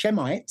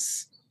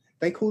Shemites;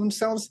 they call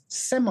themselves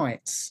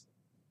Semites.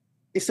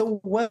 It's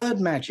all word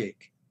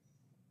magic.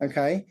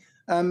 Okay,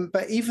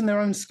 but even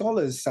their own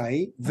scholars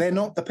say they're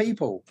not the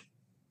people.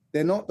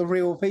 They're not the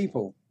real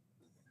people.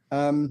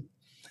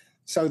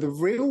 So the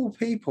real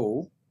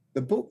people,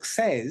 the book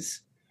says,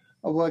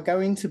 were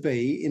going to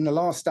be, in the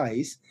last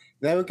days,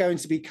 they were going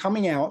to be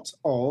coming out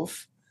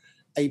of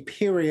a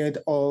period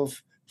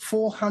of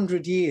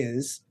 400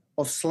 years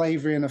of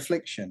slavery and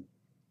affliction.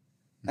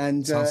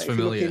 And sounds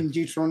familiar. If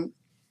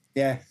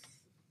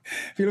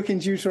you look in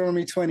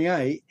Deuteronomy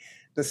 28,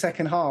 the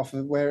second half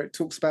of where it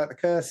talks about the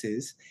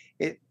curses,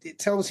 it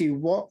tells you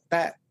what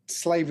that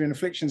slavery and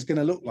affliction is going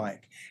to look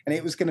like. And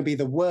it was going to be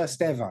the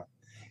worst ever.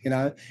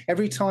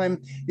 Every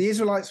time the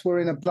Israelites were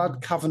in a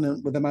blood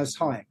covenant with the Most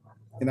High,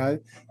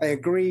 they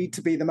agreed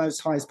to be the Most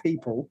High's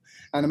people.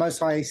 And the Most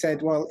High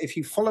said, well, if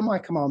you follow my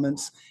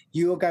commandments,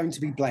 you are going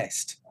to be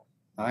blessed.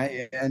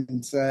 Right?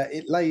 And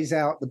it lays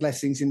out the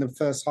blessings in the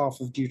first half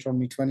of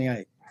Deuteronomy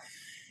 28.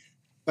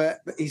 But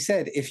he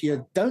said, if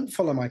you don't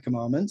follow my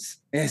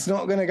commandments, it's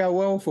not going to go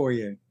well for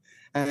you.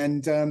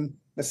 And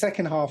the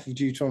second half of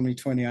Deuteronomy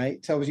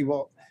 28 tells you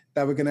what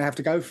they were going to have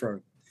to go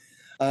through.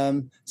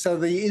 So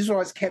the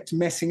Israelites kept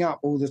messing up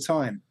all the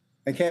time.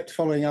 They kept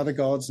following other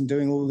gods and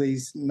doing all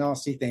these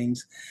nasty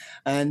things,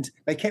 and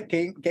they kept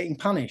getting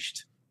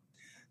punished.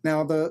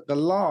 Now, the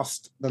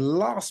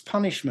last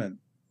punishment,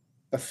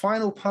 the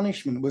final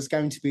punishment was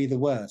going to be the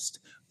worst.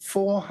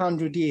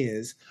 400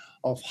 years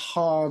of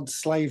hard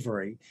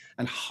slavery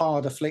and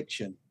hard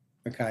affliction,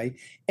 okay,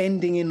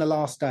 ending in the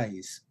last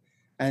days.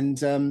 And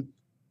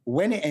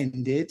when it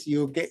ended,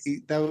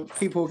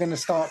 people were going to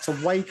start to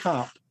wake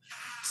up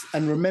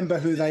and remember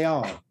who they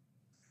are.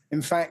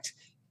 In fact,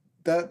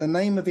 the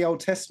name of the Old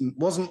Testament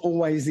wasn't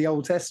always the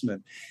Old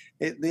Testament.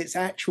 Its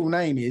actual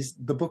name is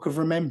the Book of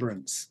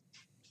Remembrance,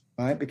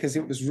 right? Because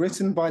it was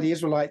written by the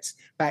Israelites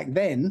back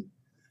then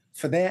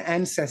for their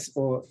ancestors,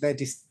 or their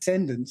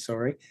descendants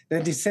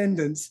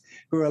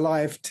who are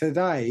alive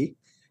today,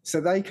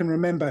 so they can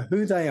remember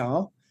who they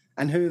are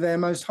and who their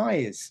Most High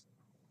is.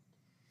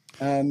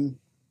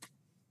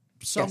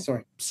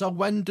 So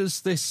when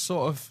does this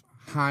sort of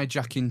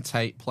hijacking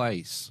take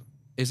place?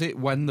 Is it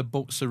when the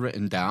books are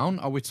written down?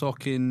 Are we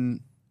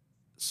talking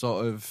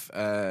sort of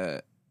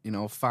 500-600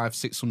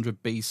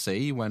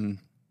 BC, when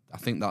I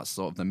think that's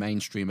sort of the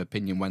mainstream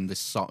opinion, when this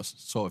sort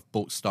of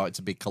book started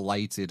to be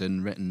collated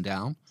and written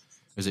down?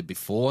 Is it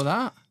before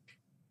that?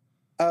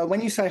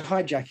 When you say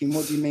hijacking,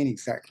 what do you mean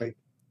exactly?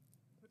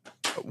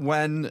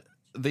 When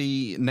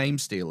the name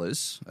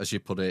stealers, as you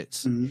put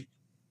it,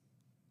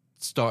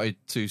 started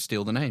to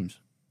steal the names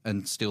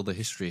and steal the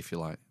history, if you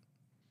like.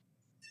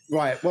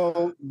 Right.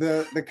 Well,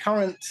 the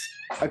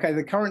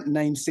current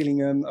name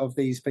stealing of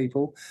these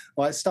people,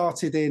 well, it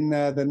started in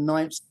the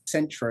 9th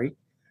century,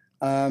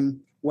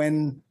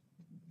 when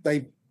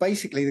the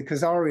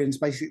Khazarians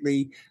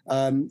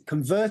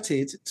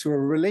converted to a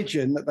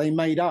religion that they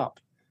made up.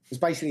 It was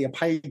basically a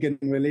pagan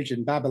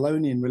religion,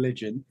 Babylonian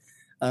religion,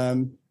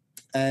 and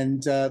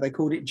they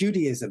called it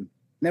Judaism.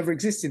 Never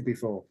existed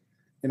before.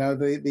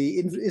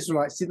 The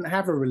Israelites didn't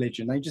have a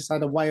religion; they just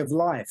had a way of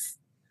life.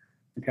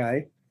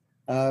 Okay.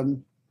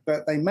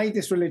 But they made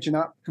this religion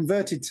up,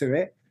 converted to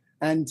it,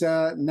 and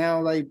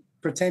now they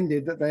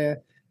pretended that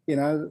they're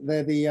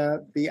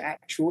the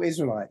actual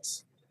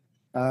Israelites.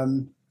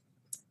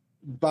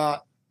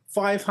 But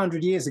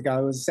 500 years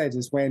ago, as I said,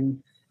 is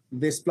when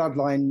this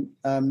bloodline,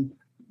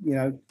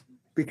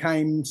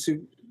 became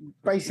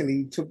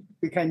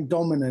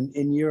dominant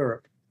in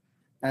Europe,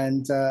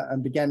 and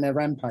began their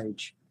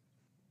rampage.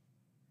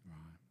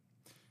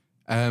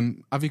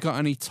 Have you got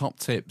any top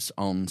tips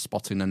on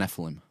spotting a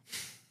Nephilim?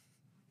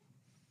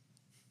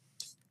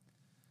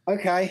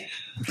 Okay,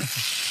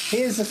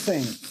 here's the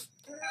thing.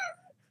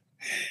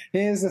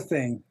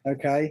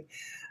 Okay,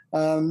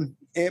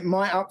 it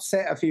might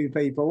upset a few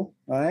people,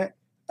 right?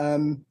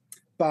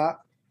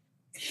 But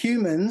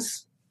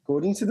humans,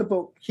 according to the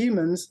book,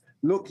 humans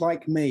look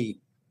like me.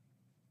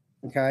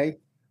 Okay,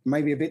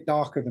 maybe a bit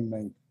darker than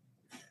me.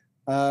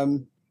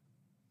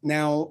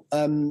 Now,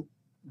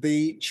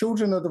 the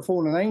children of the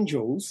fallen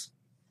angels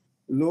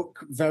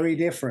look very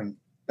different.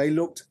 They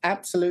looked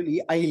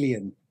absolutely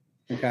alien.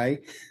 Okay,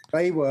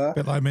 they were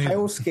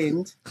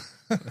pale-skinned.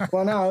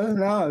 Well,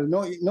 no,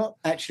 not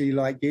actually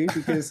like you,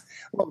 because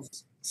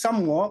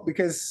somewhat,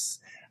 because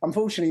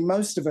unfortunately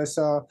most of us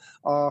are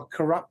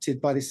corrupted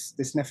by this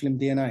Nephilim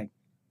DNA.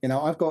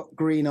 I've got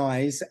green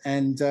eyes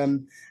and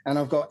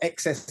I've got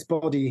excess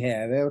body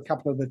hair. There are a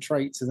couple of the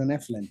traits of the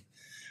Nephilim,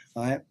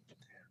 right?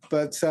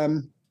 But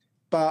the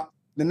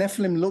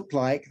Nephilim looked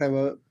like they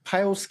were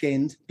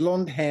pale-skinned,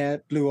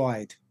 blonde-haired,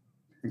 blue-eyed.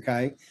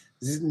 Okay.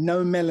 There's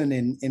no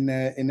melanin in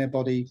their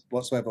body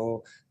whatsoever,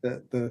 or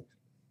the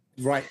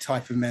right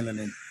type of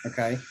melanin.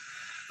 Okay,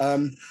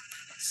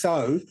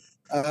 so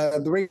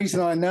the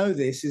reason I know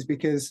this is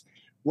because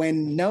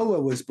when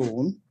Noah was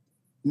born,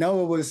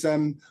 Noah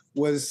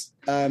was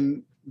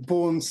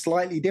born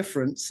slightly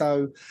different.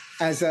 So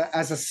as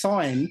a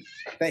sign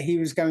that he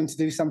was going to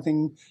do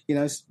something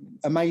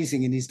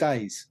amazing in his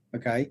days.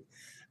 Okay,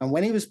 and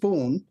when he was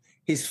born,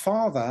 his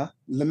father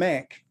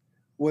Lamech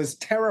was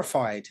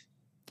terrified.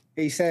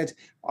 He said,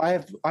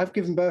 "I've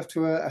given birth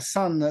to a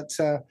son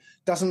that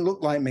doesn't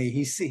look like me.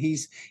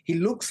 He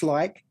looks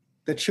like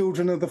the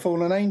children of the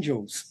fallen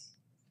angels."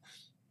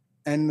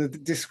 And the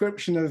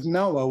description of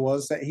Noah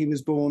was that he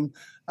was born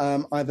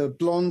either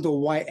blonde or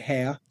white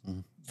hair,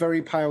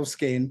 very pale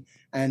skin,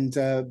 and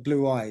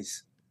blue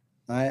eyes.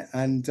 Right?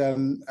 And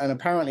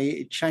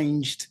apparently it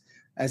changed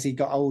as he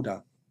got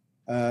older.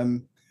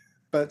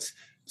 But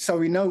so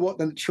we know what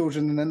the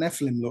children of the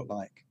Nephilim look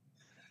like.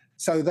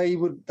 So they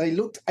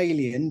looked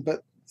alien,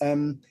 but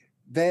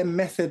their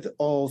method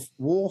of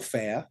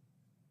warfare,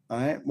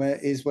 right,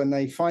 is when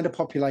they find a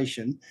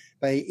population,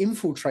 they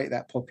infiltrate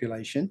that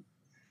population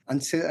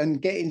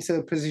and get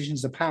into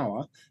positions of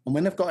power. And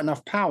when they've got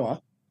enough power,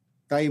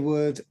 they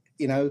would,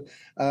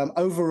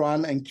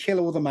 overrun and kill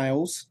all the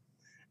males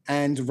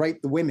and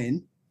rape the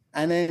women,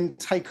 and then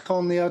take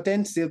on the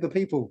identity of the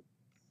people,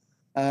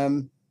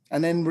 and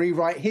then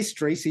rewrite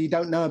history so you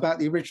don't know about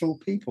the original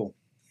people.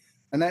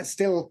 And that's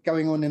still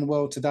going on in the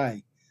world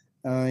today.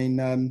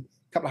 A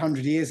couple of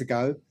hundred years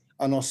ago,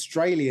 an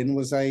Australian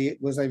was a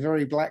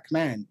very black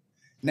man.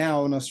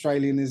 Now an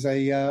Australian is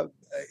a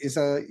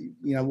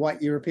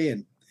white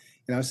European.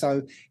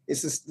 So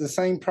it's the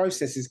same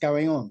process is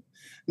going on.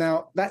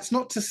 Now that's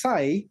not to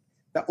say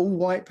that all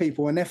white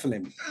people are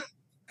Nephilim.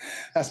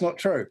 That's not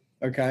true.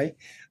 Okay,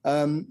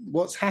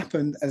 what's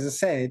happened, as I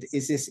said,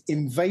 is this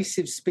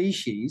invasive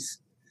species,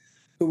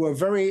 who were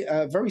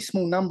very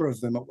small number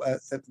of them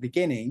at the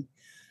beginning.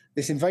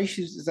 This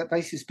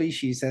invasive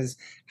species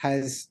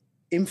has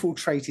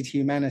infiltrated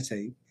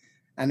humanity,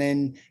 and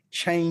then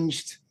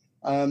changed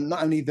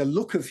not only the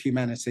look of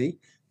humanity,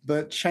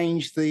 but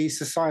changed the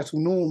societal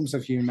norms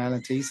of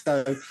humanity,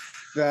 so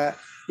that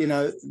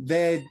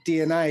their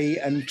DNA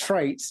and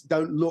traits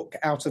don't look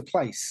out of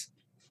place.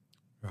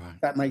 Right.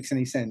 If that makes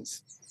any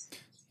sense.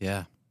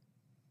 Yeah.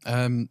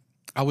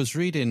 I was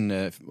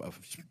reading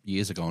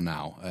years ago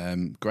now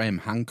Graham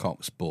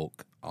Hancock's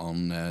book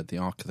on the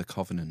Ark of the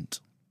Covenant,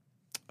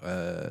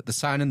 The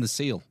Sign and the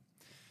Seal.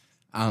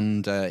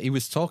 And he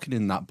was talking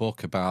in that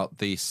book about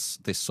this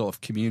sort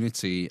of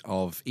community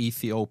of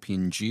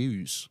Ethiopian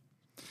Jews.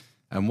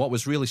 And what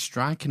was really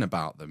striking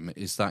about them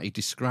is that he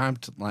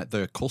described like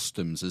their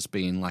customs as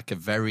being like a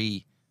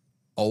very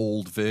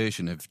old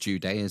version of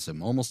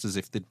Judaism, almost as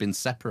if they'd been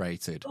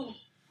separated.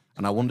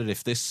 And I wondered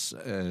if this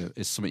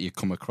is something you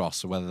come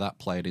across, or whether that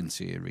played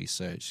into your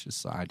research,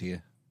 this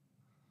idea.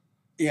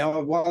 Yeah,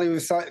 while he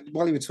was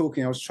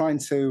talking, I was trying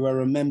to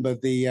remember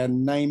the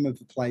name of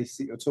the place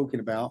that you're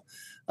talking about,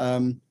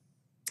 and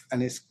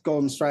it's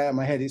gone straight out of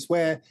my head. It's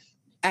where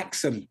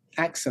Axum.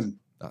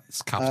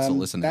 That's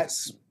capital, isn't it?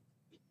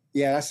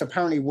 That's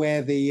apparently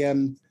where the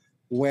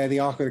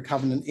Ark of the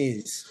Covenant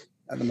is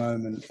at the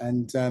moment.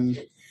 And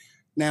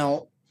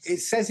now it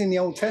says in the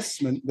Old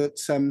Testament that.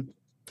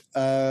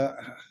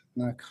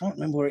 No, I can't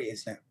remember where it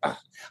is now.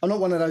 I'm not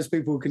one of those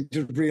people who can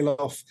just reel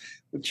off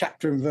the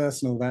chapter and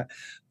verse and all that.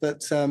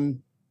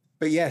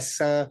 But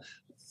yes, I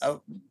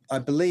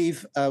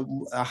believe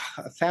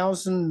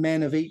 1,000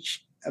 men of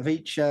each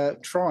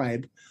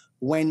tribe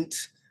went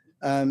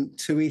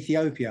to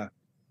Ethiopia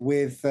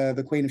with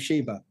the Queen of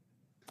Sheba.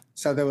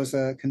 So there was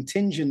a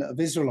contingent of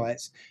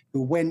Israelites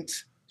who went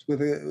with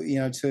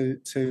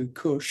to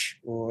Cush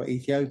or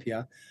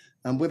Ethiopia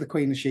with the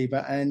Queen of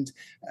Sheba, and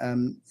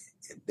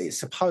it's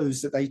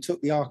supposed that they took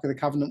the Ark of the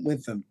Covenant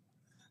with them.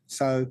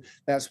 So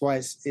that's why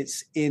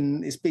it's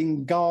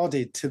being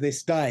guarded to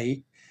this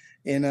day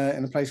in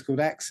a place called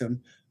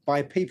Axum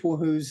by people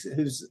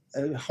whose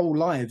whole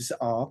lives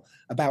are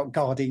about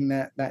guarding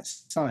that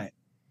site.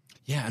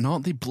 Yeah, and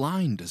aren't they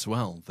blind as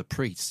well? The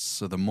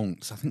priests or the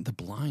monks, I think they're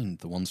blind,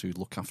 the ones who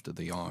look after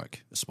the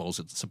Ark,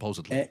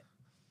 supposedly.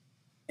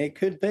 It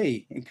could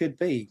be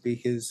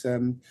because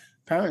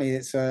apparently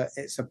it's a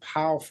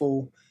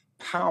powerful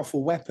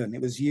weapon.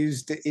 It was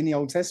used in the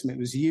Old Testament. It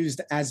was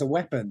used as a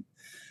weapon,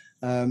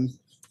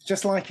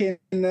 just like in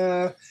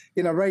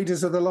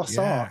Raiders of the Lost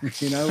Ark. When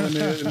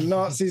the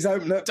Nazis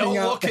open up. Don't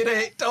look at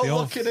it. Don't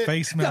look at it.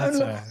 Face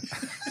melter.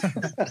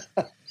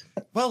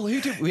 Well,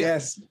 who did we?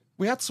 Yes.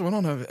 We had someone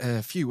on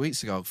a few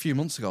months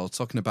ago,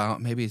 talking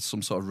about maybe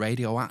some sort of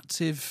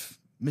radioactive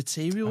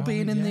material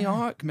being in the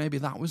Ark. Maybe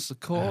that was the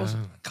cause. I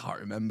can't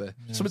remember.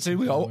 Something to do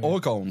with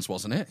organs,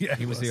 wasn't it? Yeah,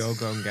 he was the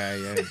organ guy,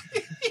 yeah.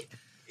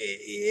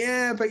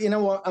 Yeah, but you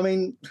know what? I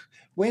mean,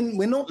 when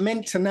we're not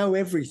meant to know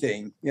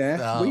everything, we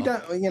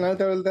don't.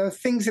 There are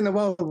things in the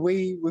world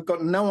we've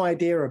got no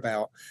idea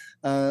about,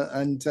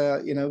 I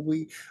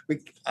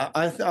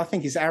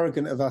think it's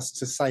arrogant of us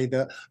to say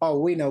that. Oh,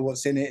 we know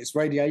what's in it. It's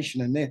radiation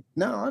and it.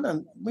 No, I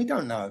don't. We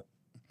don't know.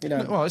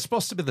 Well, it's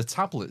supposed to be the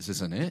tablets,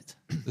 isn't it?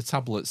 The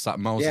tablets that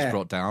Moses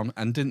brought down,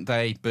 and didn't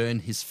they burn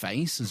his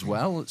face as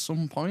well at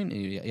some point?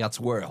 He had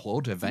to wear a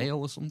hood, a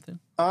veil, or something.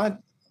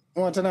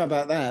 Well, I don't know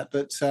about that,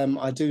 but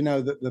I do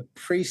know that the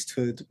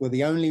priesthood were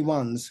the only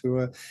ones who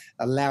were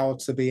allowed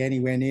to be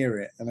anywhere near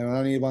it, and they were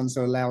only the ones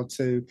who were allowed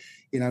to,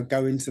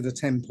 go into the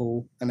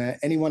temple, and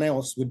anyone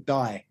else would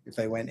die if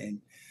they went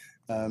in.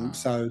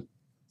 So,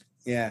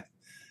 yeah,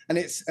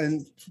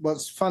 and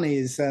what's funny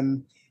is,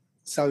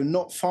 so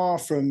not far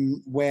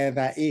from where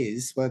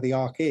the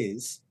Ark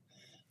is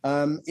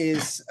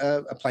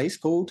a place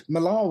called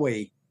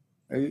Malawi.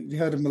 Have you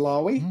heard of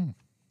Malawi? Mm.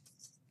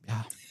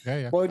 Yeah.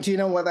 Yeah. Well, do you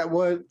know what that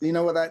word? You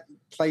know what that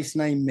place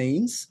name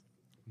means?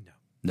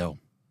 No.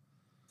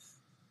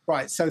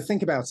 Right. So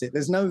think about it.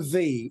 There's no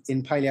V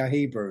in Paleo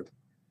Hebrew.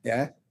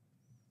 Yeah.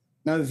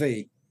 No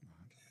V.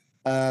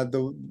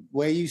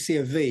 Where you see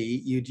a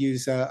V, you'd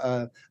use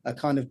a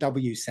kind of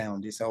W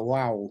sound. It's a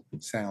wow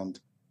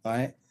sound,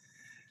 right?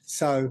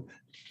 So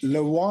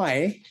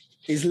Lawai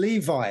is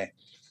Levi.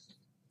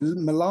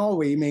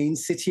 Malawi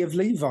means city of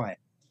Levi.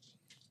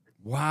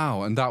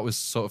 Wow, and that was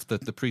sort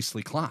of the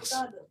priestly class.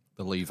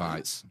 The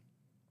Levites,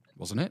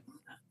 wasn't it?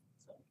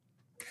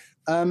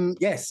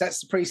 Yes, that's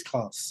the priest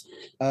class.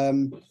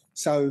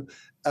 So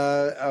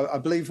I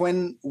believe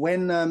when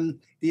the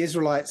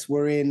Israelites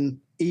were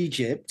in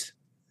Egypt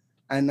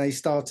and they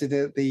started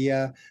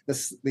the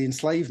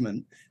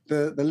enslavement,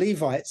 the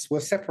Levites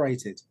were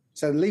separated.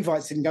 So the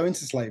Levites didn't go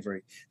into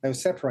slavery; they were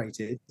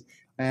separated,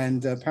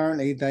 and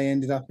apparently they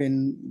ended up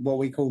in what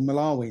we call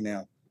Malawi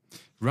now.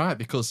 Right,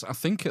 because I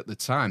think at the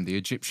time the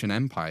Egyptian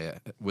Empire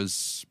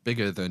was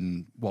bigger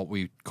than what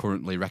we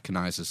currently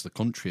recognise as the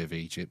country of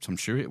Egypt. I'm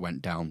sure it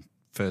went down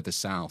further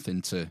south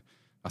into,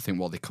 I think,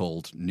 what they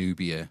called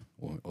Nubia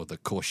or the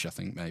Kush, I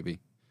think, maybe.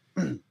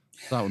 That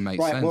would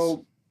make sense.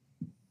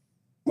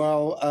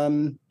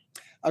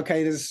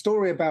 Okay, there's a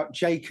story about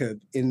Jacob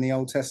in the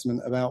Old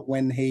Testament about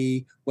when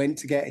he went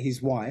to get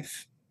his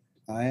wife.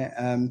 Right?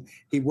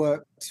 He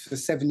worked for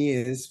 7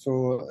 years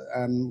for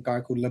a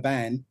guy called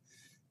Laban.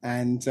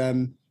 And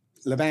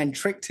Laban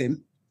tricked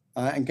him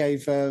and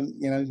gave,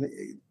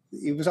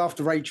 he was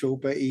after Rachel,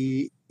 but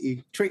he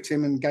tricked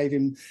him and gave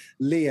him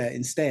Leah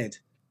instead.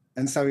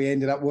 And so he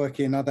ended up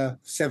working another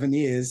 7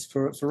 years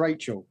for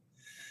Rachel.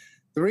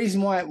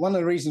 One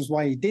of the reasons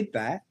why he did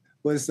that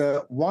was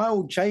that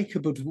while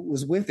Jacob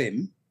was with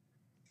him,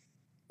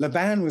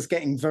 Laban was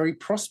getting very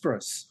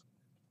prosperous.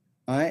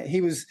 Right?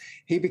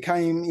 He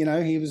became,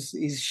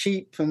 his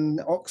sheep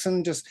and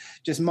oxen just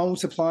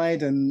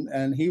multiplied,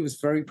 and he was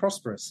very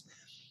prosperous.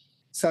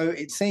 So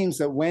it seems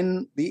that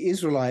when the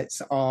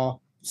Israelites are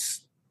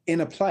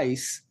in a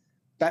place,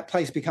 that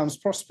place becomes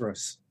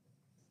prosperous.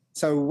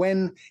 So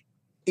when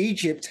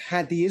Egypt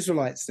had the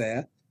Israelites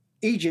there,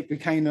 Egypt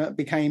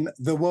became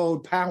the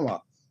world power.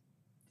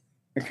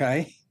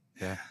 Okay.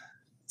 Yeah.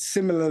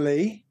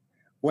 Similarly,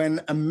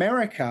 when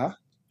America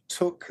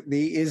took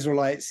the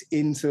Israelites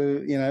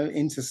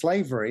into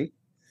slavery,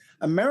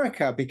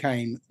 America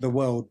became the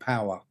world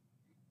power.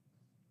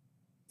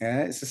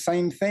 Yeah, it's the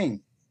same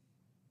thing.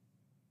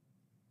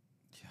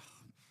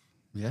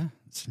 Yeah,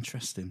 it's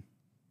interesting.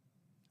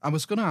 I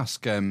was going to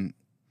ask,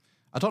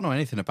 I don't know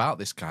anything about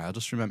this guy. I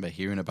just remember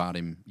hearing about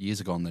him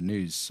years ago on the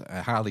news.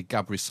 Haile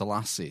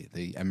Selassie,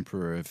 the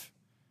Emperor of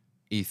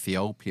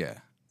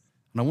Ethiopia.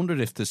 And I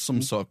wondered if there's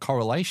some sort of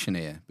correlation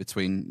here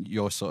between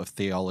your sort of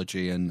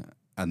theology and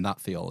that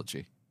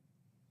theology.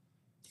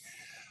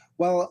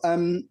 Well,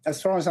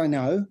 as far as I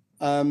know,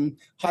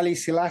 Haile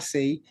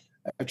Selassie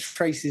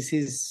traces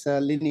his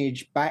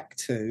lineage back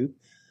to,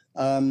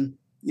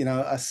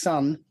 a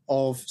son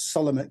of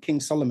Solomon,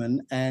 King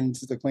Solomon, and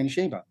the Queen of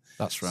Sheba.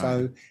 That's right.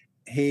 So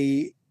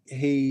he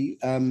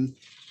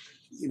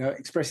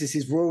expresses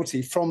his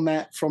royalty from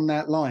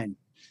that line.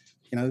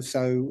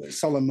 So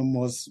Solomon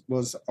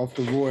was of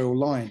the royal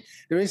line.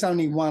 There is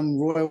only one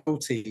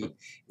royalty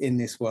in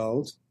this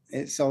world.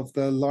 It's of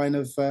the line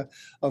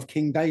of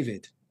King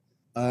David.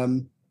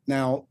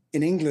 Now,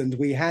 in England,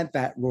 we had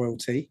that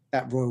royalty,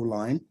 that royal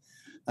line,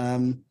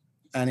 and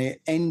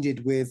it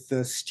ended with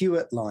the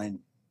Stuart line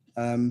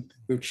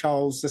with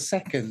Charles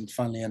II.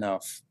 Funnily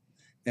enough,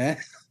 yeah.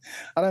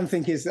 I don't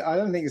think it's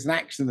an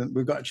accident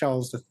we've got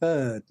Charles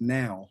III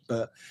now,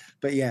 but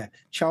yeah,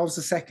 Charles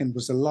II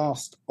was the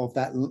last of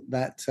that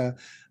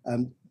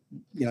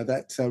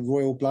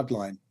royal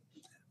bloodline.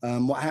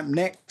 What happened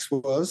next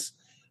was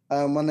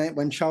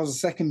when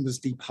Charles II was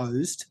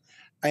deposed,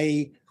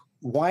 a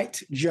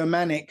white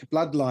Germanic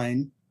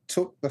bloodline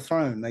took the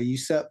throne. They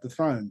usurped the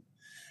throne,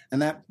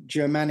 and that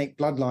Germanic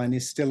bloodline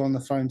is still on the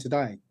throne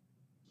today.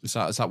 Is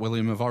that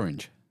William of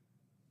Orange?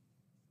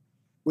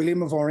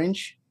 William of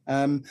Orange.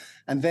 And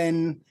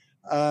then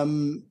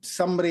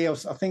somebody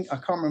else, I can't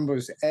remember,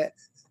 it was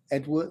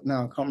Edward?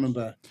 No, I can't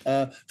remember.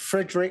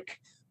 Frederick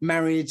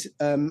married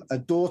a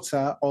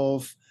daughter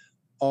of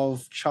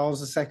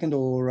Charles II,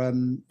 or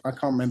I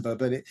can't remember,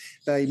 but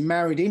they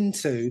married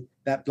into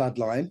that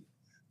bloodline,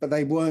 but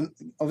they weren't,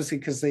 obviously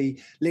because the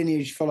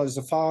lineage follows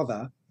the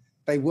father,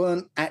 they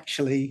weren't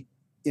actually,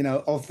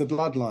 of the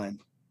bloodline.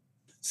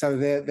 So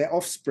their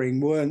offspring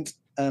weren't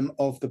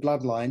of the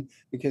bloodline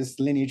because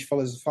the lineage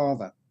follows the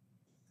father.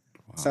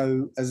 Wow.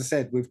 So, as I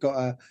said, we've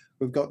got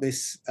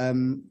this.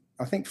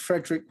 I think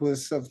Frederick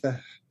was of the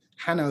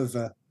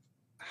Hanover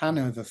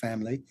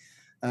family.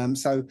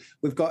 So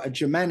we've got a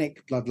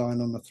Germanic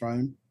bloodline on the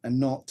throne, and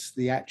not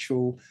the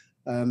actual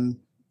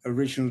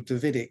original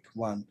Davidic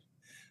one.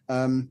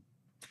 And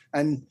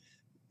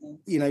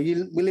we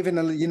live in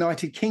a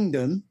United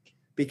Kingdom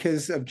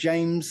because of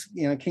James,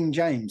 King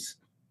James.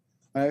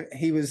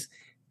 He was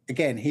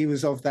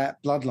of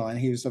that bloodline.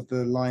 He was of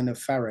the line of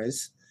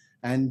Phares,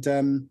 and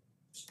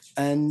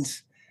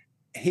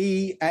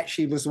he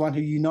actually was the one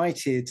who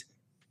united,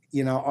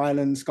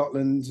 Ireland,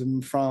 Scotland,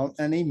 and France,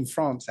 and even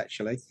France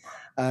actually,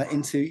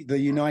 into the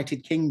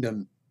United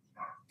Kingdom.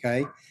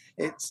 Okay,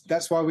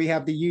 that's why we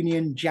have the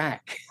Union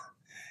Jack.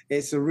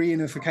 It's a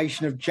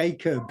reunification of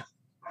Jacob.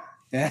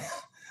 Yeah,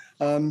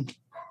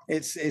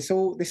 it's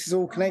all. This is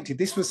all connected.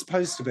 This was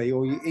supposed to be,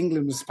 or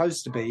England was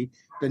supposed to be,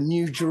 the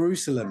New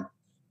Jerusalem,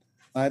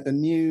 the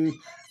new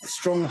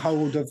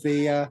stronghold of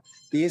the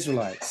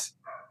Israelites.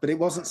 But it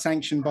wasn't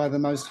sanctioned by the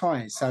Most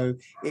High, so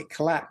it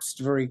collapsed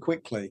very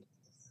quickly.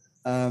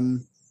 I've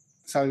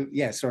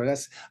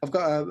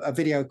got a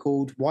video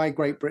called "Why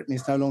Great Britain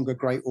is No Longer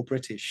Great or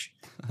British,"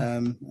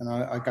 and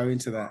I go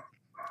into that.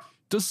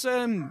 Does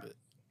I'm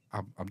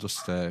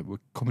just we're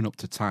coming up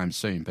to time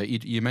soon, but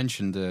you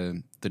mentioned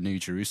the New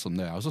Jerusalem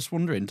there. I was just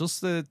wondering, does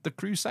the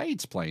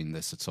Crusades play in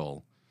this at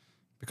all?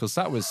 Because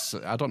that was,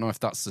 I don't know if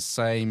that's the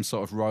same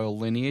sort of royal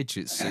lineage.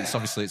 It's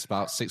obviously it's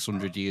about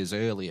 600 years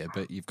earlier,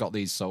 but you've got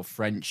these sort of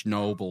French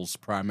nobles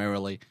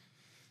primarily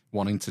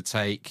wanting to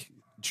take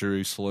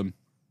Jerusalem.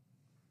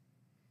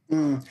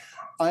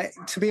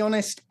 To be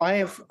honest,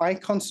 I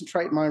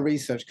concentrate my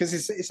research because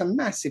it's a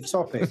massive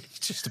topic.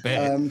 Just a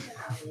bit.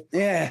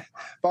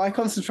 But I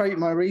concentrate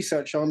my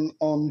research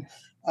on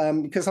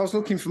because I was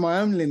looking for my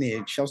own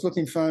lineage. I was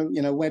looking for,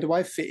 where do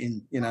I fit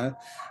in,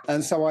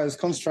 and so I was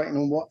concentrating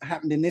on what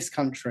happened in this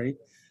country,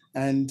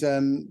 and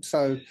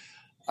so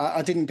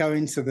I didn't go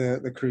into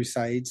the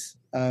Crusades,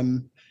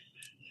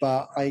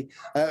 but I,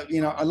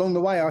 along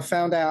the way I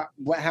found out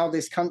how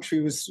this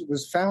country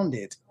was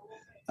founded.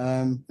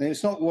 And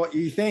it's not what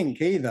you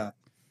think either.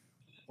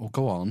 Oh,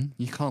 go on.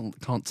 You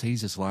can't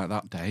tease us like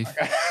that, Dave.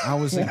 How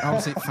was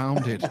it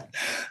founded?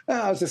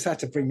 I just had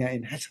to bring that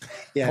in.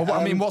 Yeah.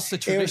 I mean, what's the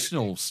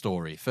traditional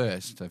story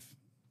first?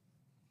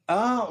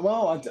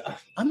 Well,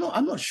 I'm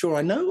not sure.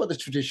 I know what the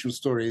traditional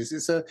story is.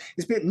 It's a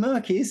bit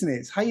murky, isn't it?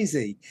 It's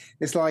hazy.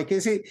 It's like,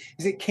 is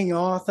it King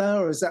Arthur,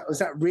 or is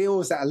that real?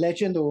 Is that a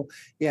legend? Or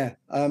yeah.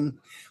 Well,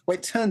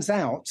 it turns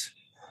out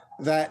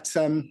that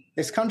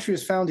this country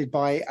was founded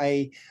by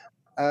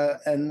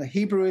an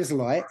Hebrew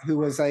Israelite who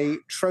was a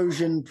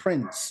Trojan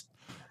prince.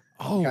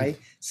 Oh, Okay,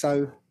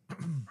 so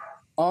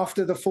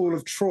after the fall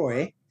of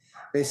Troy,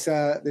 this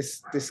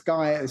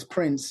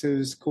prince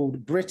who's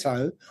called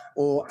Brito,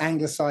 or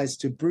anglicised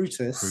to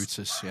Brutus.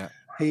 Brutus, yeah.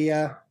 He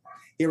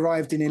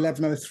arrived in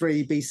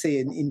 1103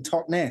 BC in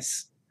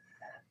Totnes,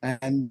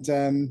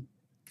 and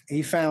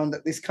he found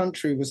that this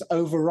country was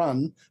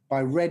overrun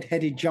by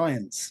red-headed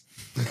giants.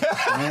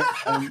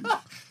 Right?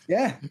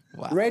 Yeah,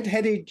 wow.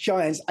 Red-headed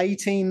giants,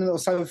 18 or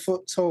so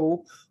foot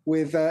tall,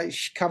 with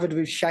covered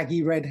with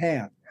shaggy red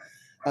hair.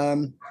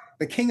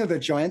 The king of the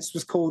giants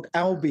was called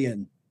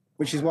Albion,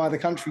 which is why the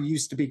country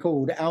used to be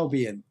called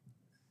Albion.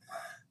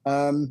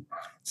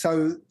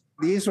 So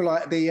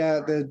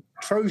the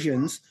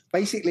Trojans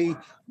basically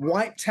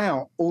wiped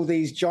out all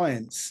these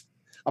giants,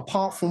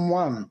 apart from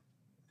one.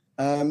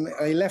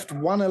 They left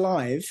one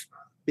alive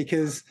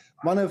because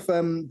one of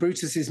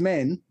Brutus's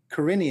men,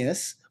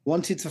 Quirinius,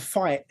 wanted to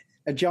fight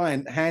a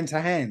giant hand to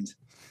hand.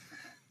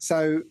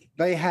 So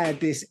they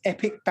had this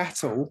epic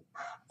battle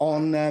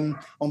on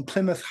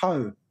Plymouth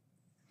Hoe,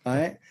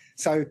 right?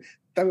 So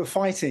they were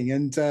fighting,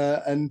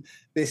 and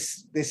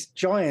this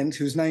giant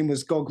whose name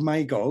was Gog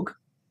Magog,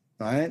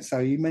 right? So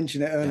you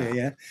mentioned it earlier,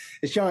 yeah.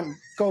 This giant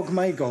Gog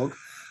Magog,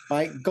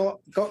 like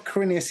got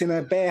Quirinius in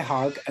a bear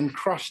hug and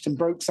crushed and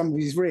broke some of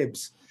his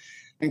ribs.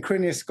 And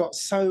Quirinius got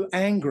so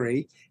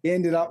angry, he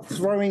ended up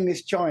throwing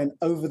this giant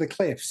over the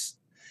cliffs.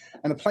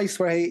 And the place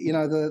where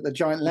the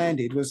giant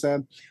landed was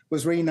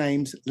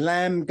renamed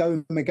Lam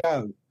Go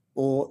Mago,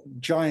 or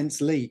Giant's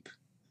Leap.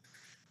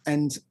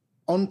 And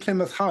on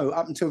Plymouth Hoe,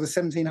 up until the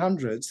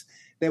 1700s,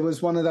 there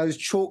was one of those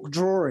chalk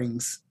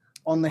drawings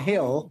on the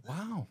hill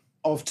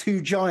of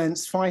two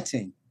giants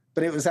fighting.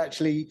 But it was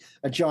actually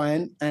a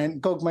giant,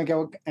 and Gog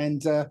Magog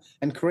and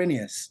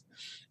Quirinius.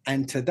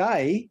 And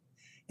today,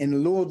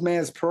 in Lord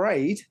Mayor's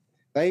Parade,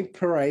 they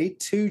parade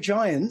two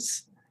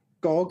giants,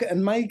 Gog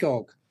and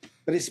Magog.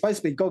 But it's supposed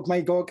to be Gog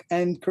Magog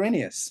and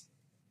Quirinius.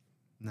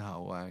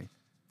 No way.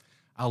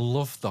 I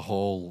love the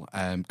whole,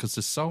 because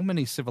there's so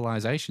many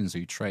civilizations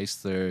who trace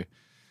their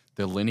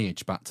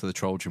lineage back to the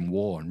Trojan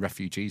War and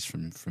refugees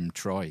from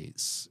Troy.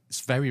 It's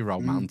very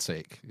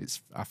romantic.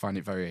 I find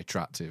it very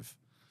attractive.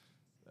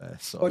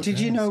 Did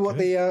you know what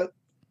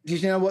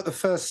the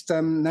first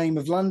name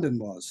of London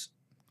was?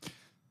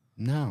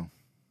 No.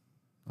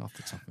 Off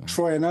the top of my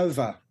head.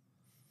 Troyanova.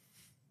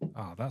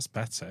 Oh, that's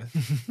better.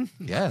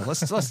 Yeah,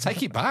 let's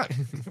take it back.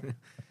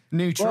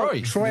 New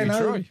Troy.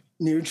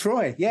 New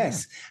Troy,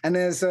 yes. Yeah. And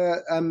there's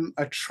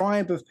a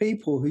tribe of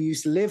people who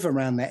used to live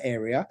around that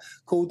area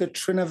called the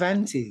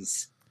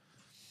Trinovantes.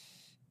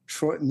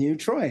 New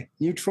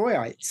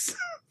Troyites.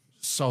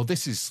 So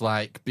this is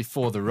like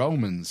before the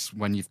Romans,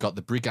 when you've got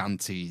the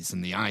Brigantes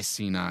and the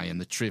Iceni and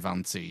the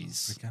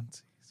Trivantes.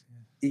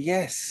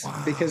 Yes,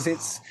 wow. Because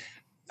it's...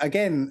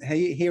 Again,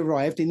 he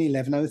arrived in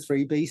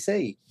 1103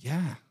 BC.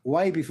 Yeah.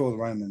 Way before the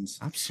Romans.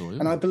 Absolutely.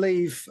 And I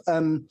believe,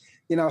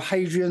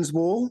 Hadrian's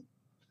Wall,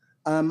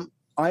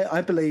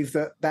 I believe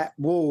that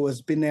wall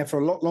has been there for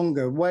a lot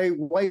longer,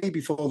 way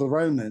before the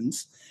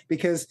Romans,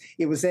 because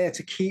it was there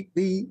to keep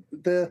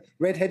the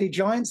red-headed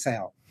giants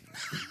out.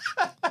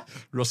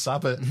 Russ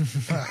Abbott.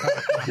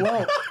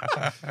 Well...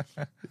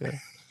 yeah.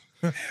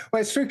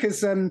 Well, it's true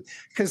because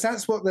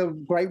that's what the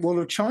Great Wall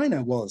of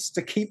China was,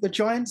 to keep the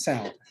giants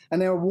out.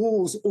 And there are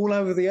walls all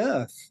over the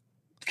earth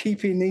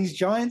keeping these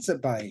giants at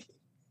bay.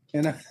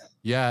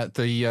 Yeah,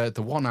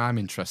 the one I'm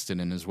interested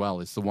in as well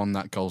is the one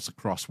that goes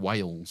across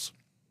Wales.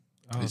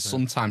 It's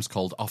sometimes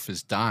called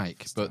Offa's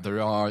Dyke, but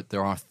there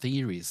are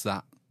theories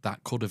that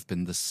could have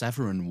been the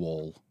Severn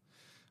Wall,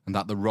 and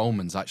that the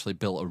Romans actually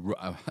built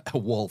a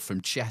wall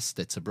from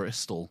Chester to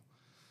Bristol.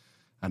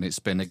 And it's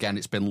been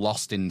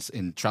lost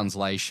in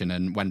translation.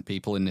 And when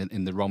people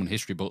in the Roman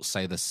history books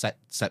say the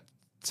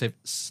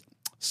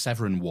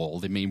Severn Wall,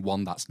 they mean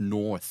one that's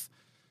north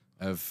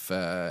of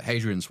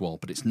Hadrian's Wall,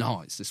 but it's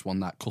not. It's this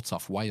one that cut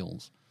off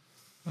Wales.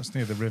 That's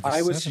near the River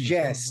I would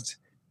Severn,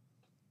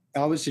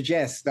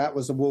 suggest that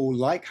was a wall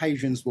like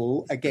Hadrian's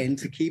Wall, again,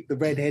 to keep the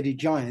red-headed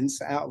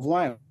giants out of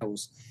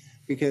Wales,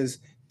 because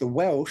the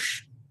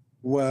Welsh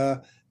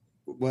were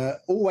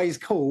always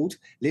called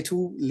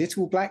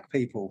little black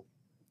people.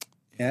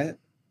 Yeah,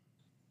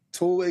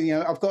 tall.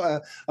 I've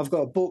got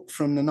a book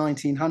from the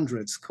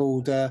 1900s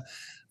called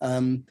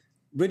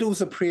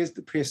 "Riddles of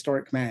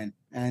Prehistoric Man,"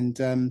 and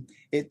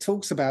it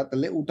talks about the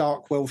little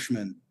dark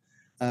Welshman,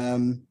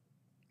 and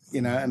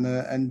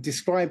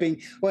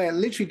describing. Well,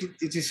 literally,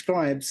 it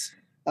describes.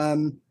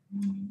 I'm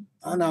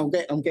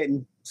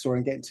getting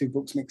two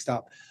books mixed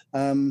up.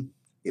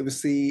 It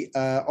was the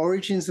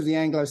Origins of the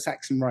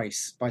Anglo-Saxon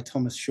Race by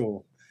Thomas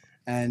Shaw,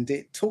 and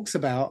it talks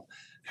about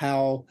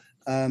how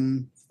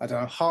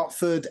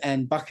Hertford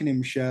and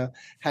Buckinghamshire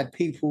had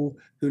people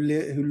who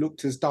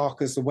looked as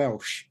dark as the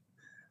Welsh,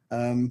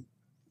 and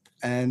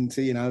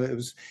it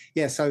was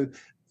So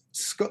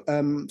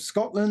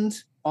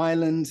Scotland,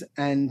 Ireland,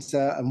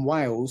 and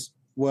Wales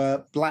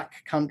were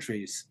black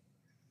countries.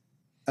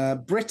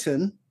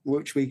 Britain,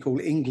 which we call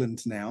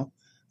England now,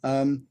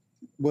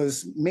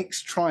 was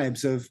mixed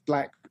tribes of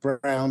black,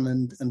 brown,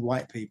 and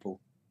white people.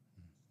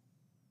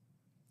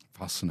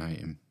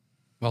 Fascinating.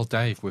 Well,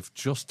 Dave, we've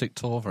just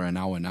ticked over an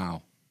hour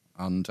now,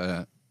 and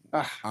I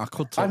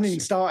could talk. I haven't even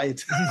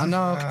started. I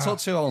know, I could talk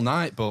to you all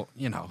night, but,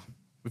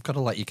 we've got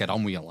to let you get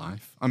on with your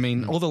life. I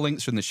mean, all the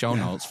links are in the show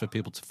notes for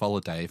people to follow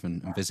Dave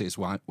and visit his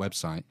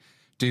website.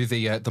 Do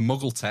the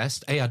Muggle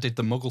test. Hey, I did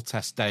the Muggle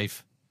test,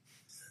 Dave.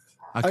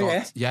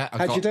 How'd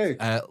you do?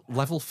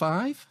 Level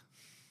 5.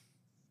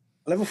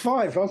 Level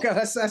 5. Okay,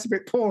 that's a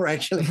bit poor,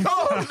 actually.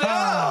 Oh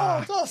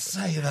no! Don't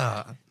say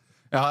that.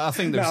 I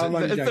think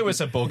there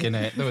was a bug in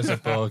it. There was a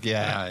bug.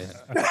 Yeah.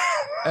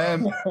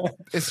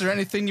 Is there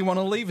anything you want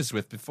to leave us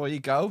with before you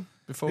go?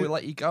 Before we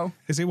let you go?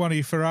 Is it one of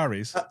your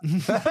Ferraris?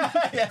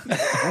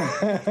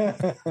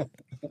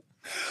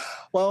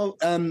 Well,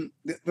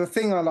 the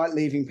thing I like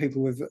leaving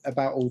people with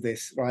about all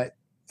this, right?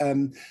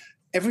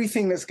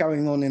 Everything that's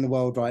going on in the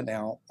world right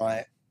now,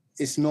 right,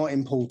 is not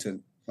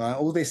important. Right?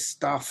 All this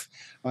stuff,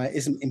 right,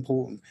 isn't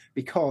important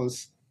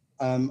because.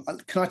 Can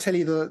I tell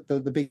you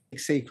the big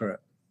secret?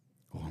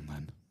 Go on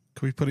then.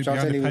 Can we put it Shall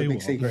behind I tell the you paywall?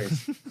 what the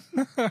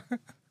big secret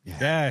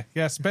is?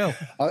 Yeah, Spill.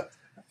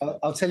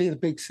 I'll tell you the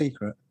big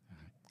secret.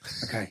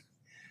 Okay.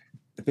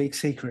 The big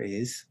secret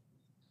is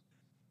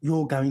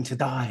you're going to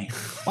die.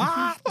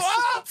 What?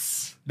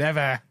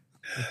 Never.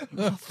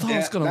 I thought I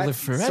was going to live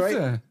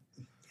forever.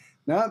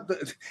 No,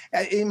 but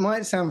it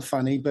might sound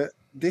funny, but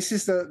this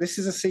is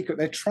a secret.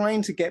 They're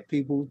trying to get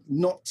people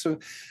not to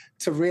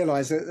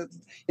realize that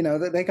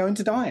that they're going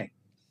to die,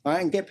 right?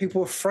 And get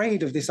people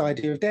afraid of this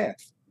idea of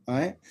death,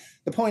 right?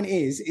 The point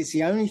is, it's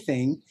the only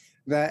thing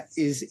that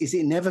is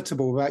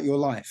inevitable about your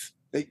life.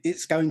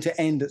 It's going to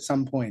end at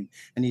some point,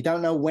 and you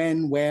don't know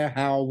when, where,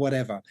 how,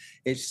 whatever.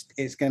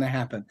 It's going to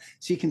happen.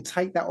 So you can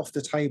take that off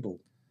the table,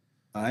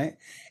 right?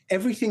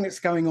 Everything that's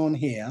going on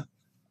here,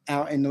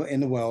 out in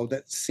the world,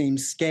 that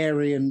seems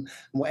scary and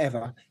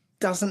whatever,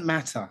 doesn't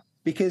matter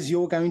because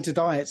you're going to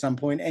die at some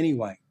point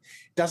anyway.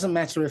 Doesn't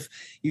matter if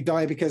you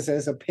die because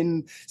there's a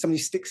pin, somebody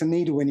sticks a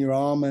needle in your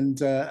arm and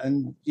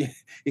you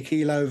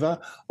keel over,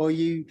 or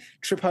you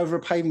trip over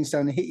a paving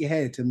stone and hit your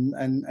head,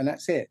 and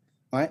that's it,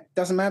 right?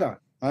 Doesn't matter.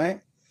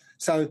 Right?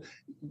 So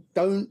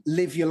don't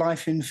live your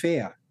life in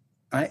fear.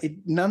 Right?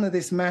 None of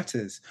this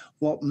matters.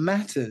 What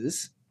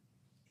matters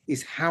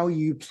is how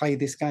you play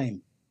this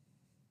game.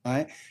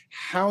 Right?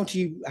 How do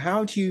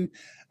you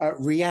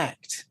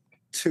react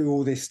to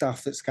all this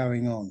stuff that's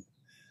going on?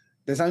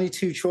 There's only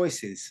two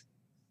choices.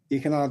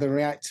 You can either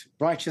react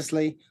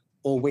righteously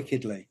or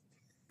wickedly,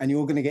 and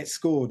you're going to get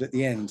scored at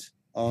the end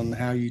on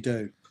how you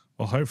do.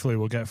 Well, hopefully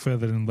we'll get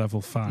further than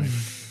level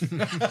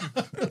 5.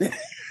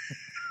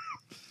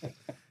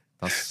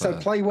 So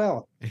play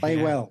well. Play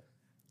well.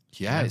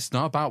 Yeah, it's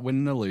not about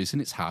winning or losing.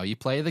 It's how you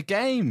play the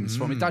game. It's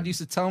what my dad used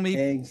to tell me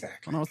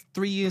when I was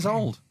 3 years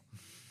old.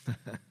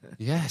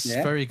 Yes,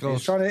 very good.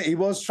 He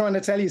was trying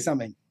to tell you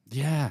something.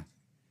 Yeah.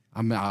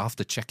 I mean, I have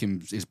to check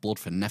his blood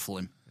for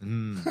Nephilim.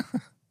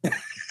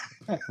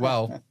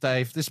 Well,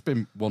 Dave, this has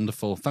been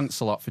wonderful. Thanks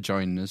a lot for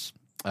joining us.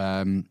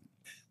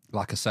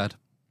 Like I said,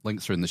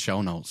 links are in the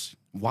show notes.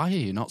 Why are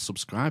you not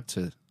subscribed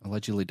to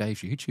Allegedly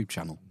Dave's YouTube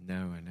channel?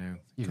 No, I know.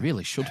 You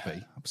really should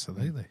be.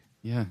 Absolutely.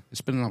 Yeah,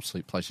 it's been an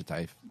absolute pleasure,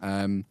 Dave.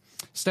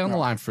 Stay on the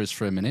line for us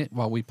for a minute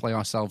while we play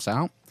ourselves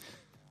out.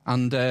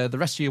 And the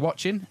rest of you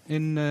watching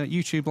in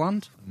YouTube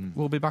land,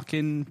 we'll be back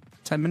in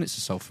 10 minutes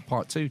or so for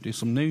part 2. Do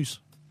some news.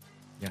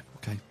 Yeah.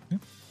 Okay. Yeah.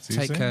 See you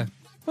Take soon. care.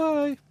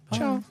 Bye.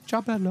 Ciao.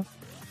 Ciao, Bella.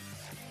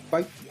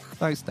 Bye.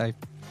 Thanks, Dave.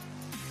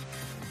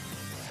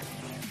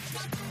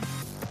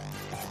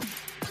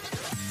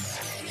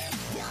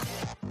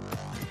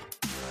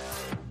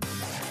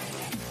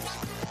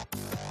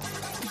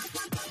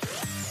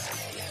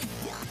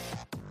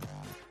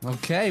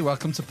 Okay,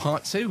 welcome to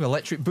part 2,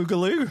 Electric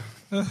Boogaloo.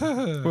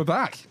 We're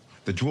back.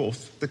 The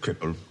dwarf, the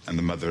cripple, and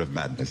the mother of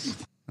madness.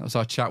 That was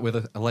our chat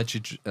with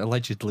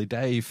allegedly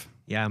Dave.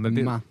 Yeah, I'm a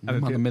bit.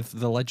 The myth,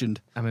 the legend.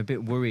 I'm a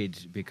bit worried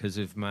because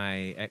of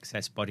my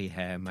excess body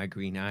hair, my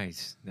green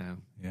eyes now.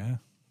 Yeah.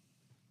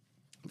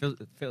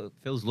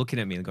 Phil's looking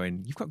at me and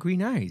going, "You've got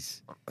green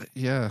eyes."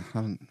 Yeah,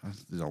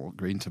 they don't look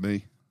green to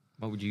me.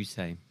 What would you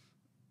say?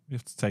 You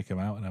have to take him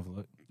out and have a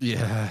look.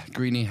 Yeah,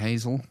 greeny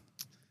hazel.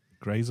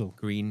 Grazel.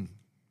 Green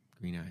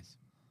eyes.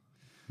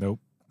 Nope.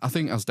 I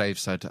think, as Dave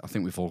said, I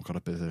think we've all got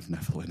a bit of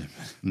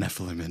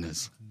Nephilim in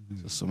us.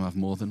 So some have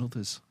more than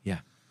others. Yeah.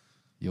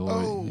 You're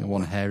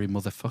one hairy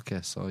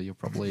motherfucker, so you're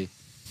probably,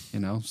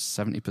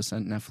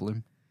 70%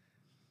 Nephilim.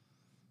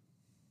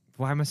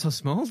 Why am I so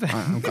small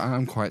then?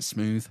 I'm quite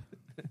smooth.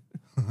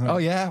 Oh,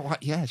 yeah.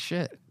 What? Yeah,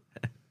 shit.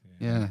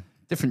 Yeah.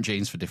 Different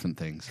genes for different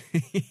things.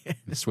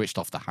 They switched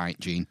off the height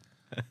gene.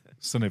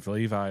 Son of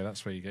Levi,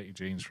 that's where you get your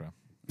genes from.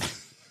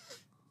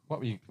 What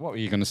were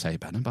you going to say,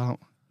 Ben? About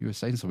you were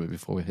saying something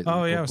before we hit.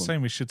 Oh the yeah, I bug was one.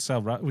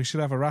 saying we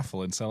should have a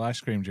raffle and sell ice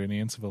cream during the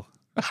interval,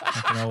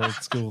 like an old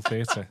school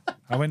theatre.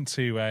 I went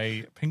to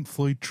a Pink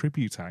Floyd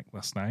tribute act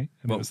last night,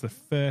 and it was the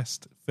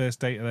first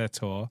date of their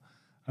tour,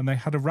 and they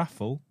had a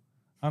raffle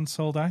and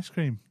sold ice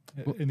cream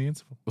in the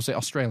interval. Was it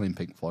Australian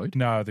Pink Floyd?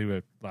 No, they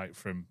were like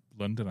from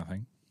London, I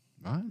think.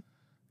 Right.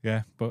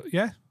 Yeah, but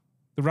yeah,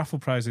 the raffle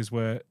prizes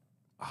were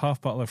a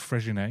half bottle of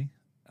Freixenet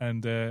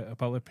and a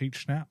bottle of peach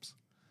schnapps.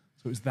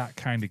 So it was that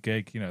kind of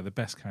gig, the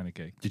best kind of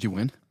gig. Did you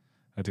win?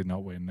 I did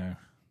not win,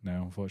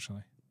 no,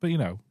 unfortunately. But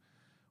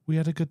we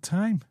had a good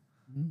time.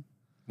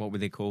 What were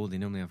they called? They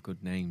normally have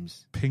good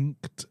names.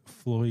 Pinked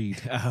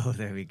Floyd. Oh,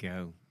 there we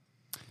go.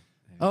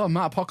 Oh,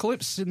 Matt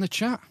Apocalypse in the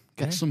chat.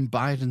 Get some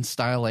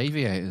Biden-style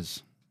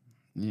aviators.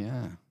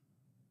 Yeah.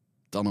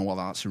 Don't know what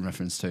that's in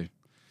reference to.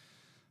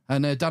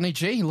 And Danny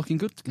G, looking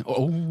good.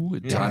 Oh,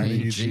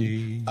 Danny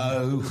G.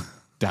 Oh,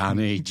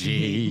 Danny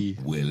G.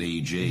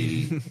 Willie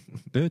G.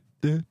 Da,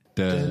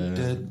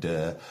 da,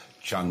 da.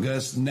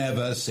 Chungus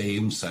never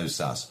seems so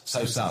sus.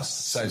 So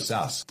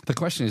sus. The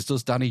question is,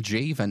 does Danny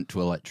G vent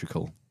to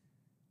electrical?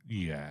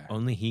 Yeah.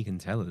 Only he can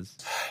tell us.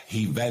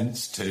 He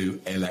vents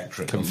to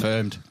electrical.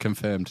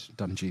 Confirmed.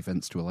 Danny G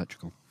vents to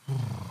electrical.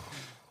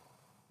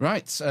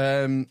 Right.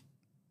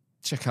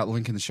 Check out the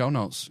link in the show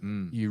notes.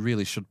 You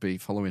really should be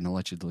following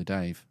Allegedly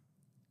Dave.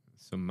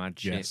 Some mad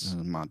shit. Yes.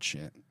 Mad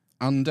shit.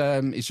 And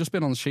he's just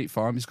been on the Sheep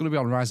Farm. He's going to be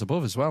on Rise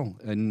Above as well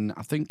in,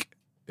 I think,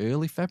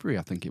 early February,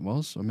 I think it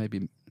was, or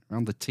maybe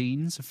around the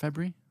teens of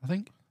February, I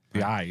think.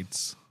 The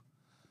Ides.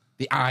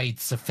 The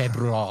Ides of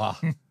February.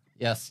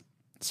 Yes.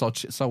 So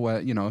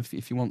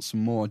if you want some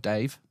more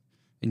Dave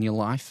in your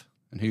life,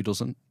 and who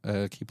doesn't,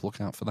 keep a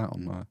look out for that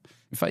on.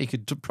 In fact, you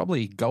could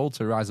probably go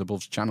to Rise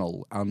Above's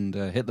channel and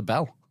hit the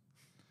bell.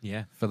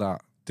 Yeah. For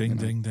that. Ding,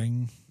 ding,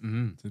 ding.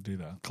 To do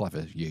that.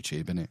 Clever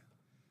YouTube, isn't it?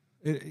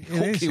 It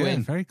Hook is, you yeah,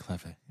 in. very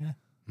clever. Yeah.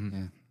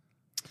 Yeah.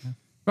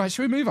 Right,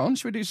 should we move on?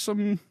 Should we do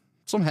some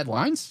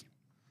headlines?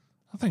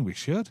 I think we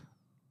should.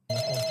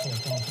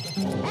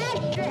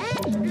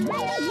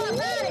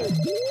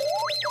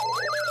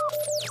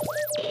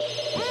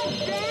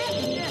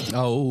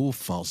 Oh,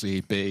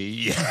 Fozzie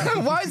B.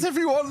 Why is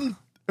everyone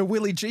a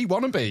Willie G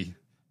wannabe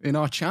in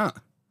our chat?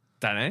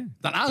 Dunno.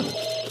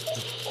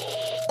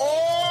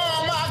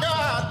 Oh my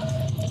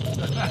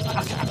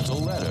God! Capital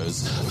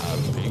letters. A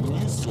big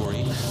news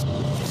story.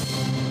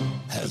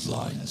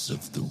 Headlines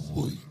of the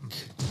week.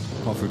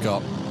 What have we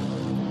got?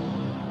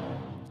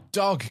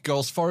 Dog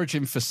goes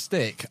foraging for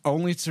stick,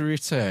 only to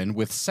return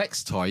with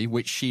sex toy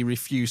which she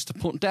refused to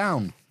put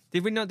down.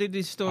 Did we not do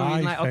this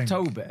story in I think-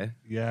 October?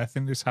 Yeah, I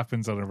think this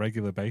happens on a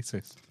regular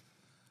basis.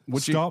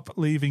 Would you- Stop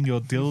leaving your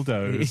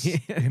dildos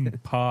in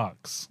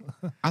parks.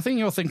 I think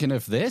you're thinking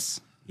of this.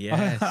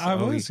 Yes. I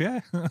oh, was,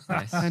 yeah.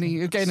 Yes. And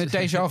you're getting a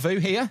deja vu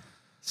here.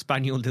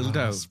 Spaniel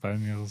dildo.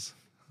 Spaniels.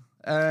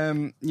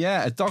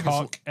 Yeah, a dog.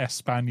 Cock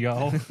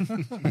Espanol.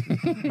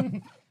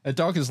 A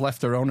dog has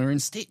left her owner in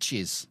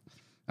stitches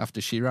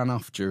after she ran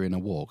off during a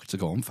walk to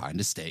go and find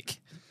a stick,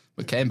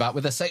 but came back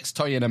with a sex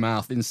toy in her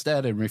mouth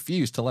instead and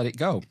refused to let it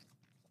go.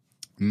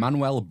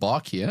 Manuel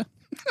Barkia.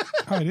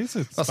 Oh, it is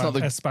That's not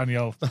the-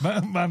 Espanol.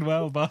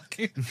 Manuel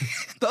Barking.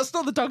 That's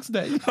not the dog's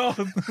name. Oh,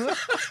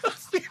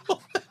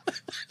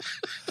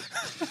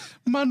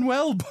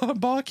 Manuel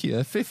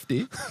Barkia,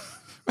 50,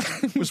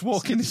 was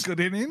walking. it's good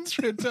in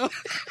intro.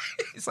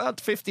 Is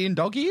that 50 in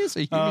dog years?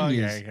 Or human Oh, yeah,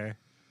 years? okay.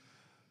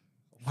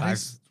 Why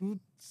is,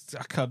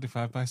 I can't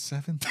divide by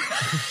 7.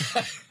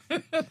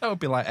 That would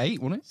be like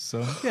 8, wouldn't it?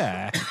 So,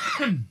 yeah.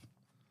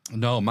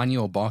 No,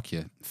 Manuel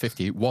Barkia,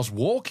 50, was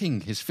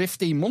walking his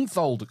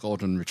 15-month-old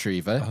golden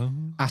retriever,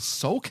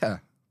 Ahsoka,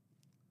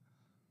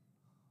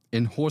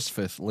 in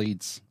Horsforth,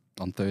 Leeds,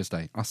 on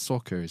Thursday.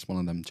 Ahsoka is one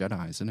of them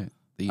Jedis, isn't it?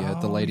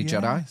 The Lady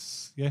Jedi.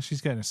 Jedi. Yeah, she's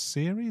getting a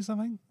series, I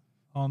think,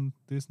 on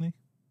Disney.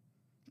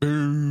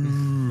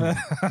 Good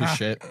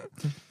shit.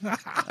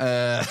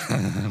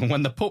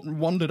 When the pup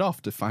wandered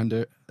off to find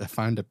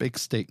a big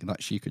stick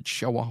that she could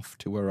show off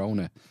to her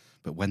owner,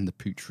 but when the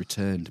pooch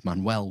returned,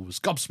 Manuel was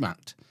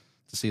gobsmacked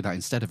to see that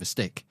instead of a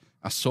stick,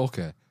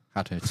 Ahsoka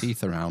had her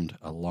teeth around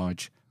a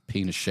large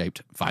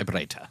penis-shaped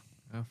vibrator.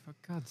 Oh, for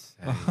God's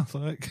sake.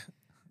 Look.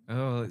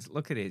 Oh,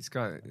 look at it. It's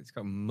got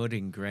mud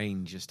and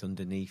grain just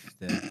underneath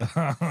the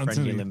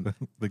Underneath frenulum.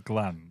 the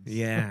glands.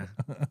 Yeah.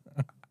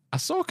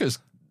 Ahsoka's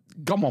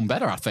gone one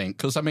better, I think,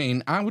 because, I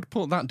mean, I would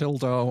put that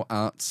dildo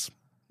at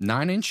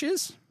 9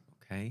 inches,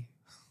 Okay.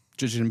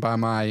 judging by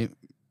my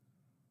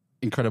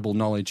incredible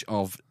knowledge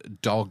of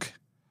dog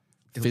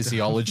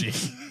physiology.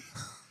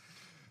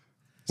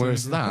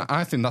 Whereas that,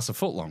 I think that's a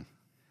foot long.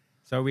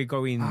 So we're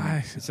going.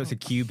 So it's a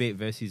cubit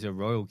versus a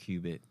royal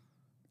cubit.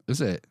 Is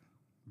it?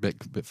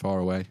 Bit far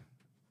away.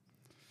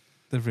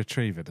 The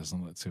retriever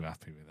doesn't look too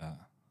happy with that.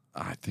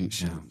 I think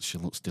she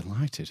looks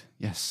delighted.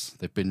 Yes,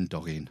 they've been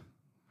dogging.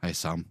 Hey,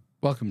 Sam.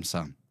 Welcome,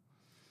 Sam.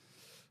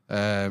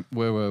 Where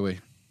were we?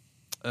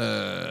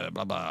 blah,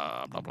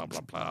 blah, blah, blah,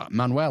 blah, blah.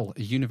 Manuel,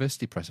 a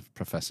university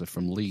professor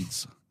from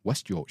Leeds,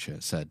 West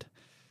Yorkshire, said,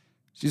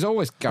 she's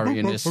always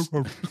carrying a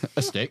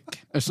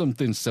stick or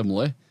something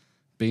similar.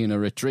 Being a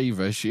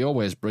retriever, she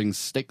always brings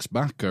sticks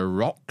back or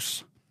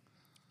rocks.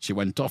 She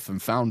went off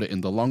and found it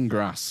in the long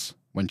grass.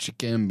 When she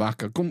came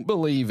back, I couldn't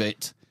believe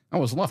it. I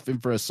was laughing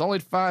for a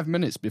solid 5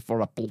 minutes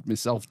before I pulled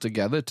myself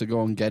together to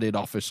go and get it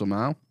off her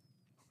somehow.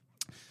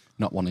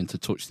 Not wanting to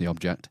touch the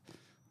object,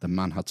 the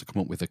man had to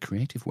come up with a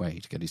creative way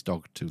to get his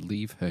dog to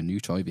leave her new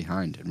toy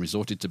behind and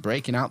resorted to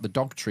breaking out the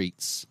dog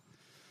treats.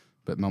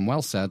 But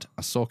Manuel said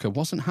Ahsoka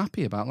wasn't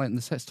happy about letting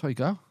the sex toy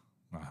go.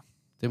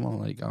 Didn't want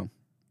to let it go.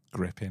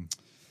 Gripping.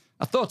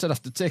 I thought I'd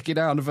have to take it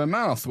out of her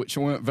mouth, which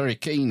I weren't very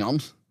keen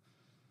on.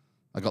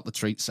 I got the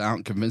treats out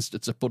and convinced her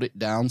to put it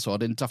down so I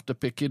didn't have to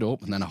pick it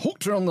up, and then I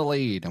hooked her on the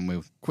lead and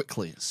we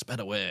quickly sped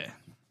away.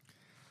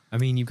 I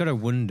mean, you've got to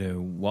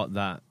wonder what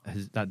that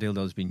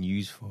dildo's been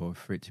used for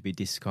it to be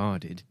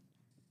discarded.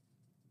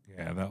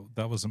 Yeah,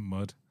 that wasn't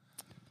mud.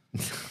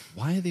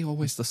 Why are they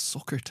always the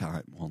sucker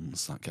type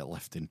ones that get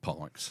left in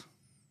parks?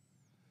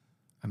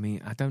 I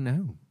mean, I don't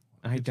know.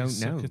 I don't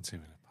know. Sucker to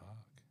in a park.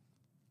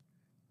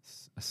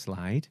 A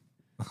slide?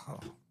 Oh,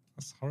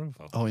 that's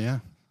horrible. Oh, yeah.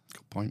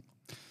 Good point.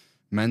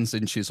 Men's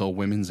inches or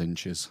women's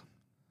inches?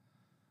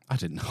 I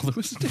didn't know there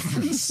was a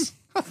difference.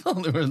 I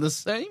thought they were the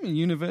same, a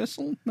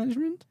universal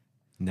measurement.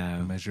 A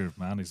No. measure of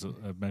man is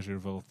a measure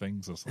of all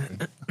things or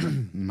something.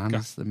 Man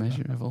is the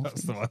measure of all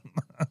That's things.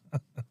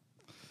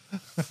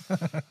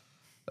 the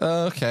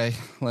one. Okay,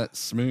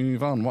 let's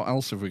move on. What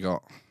else have we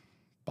got?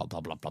 Blah,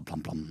 blah, blah, blah, blah,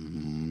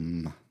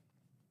 blah.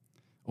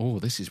 Oh,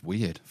 this is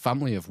weird.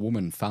 Family of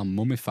woman found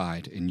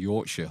mummified in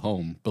Yorkshire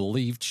home.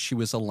 Believed she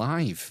was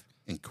alive.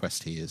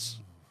 Inquest hears.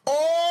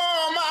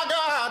 Oh my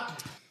God!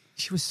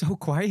 She was so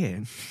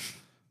quiet.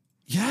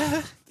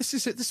 Yeah, this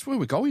is it. This is where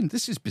we're going.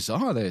 This is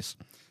bizarre, this.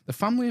 The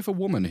family of a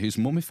woman whose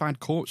mummified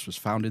corpse was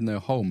found in their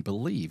home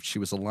believed she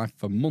was alive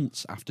for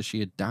months after she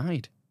had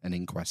died, an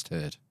inquest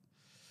heard.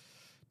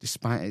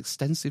 Despite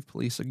extensive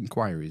police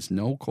inquiries,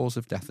 no cause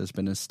of death has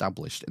been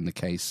established in the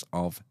case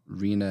of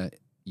Rina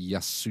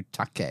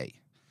Yasutake,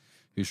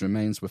 whose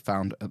remains were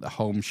found at the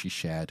home she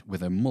shared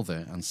with her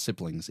mother and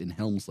siblings in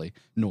Helmsley,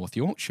 North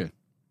Yorkshire.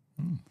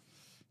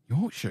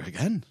 Yorkshire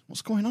again?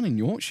 What's going on in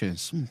Yorkshire?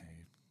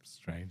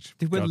 Strange.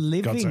 They were God's own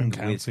living with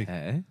county.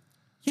 her.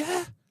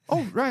 Yeah.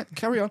 Oh, right.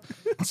 Carry on.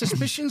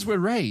 Suspicions were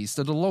raised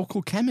at a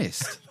local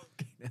chemist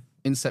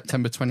in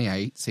September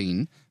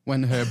 2018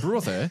 when her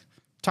brother,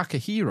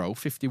 Takahiro,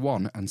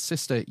 51, and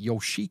sister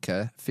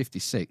Yoshika,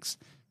 56,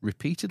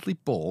 repeatedly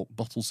bought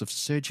bottles of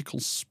surgical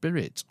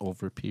spirit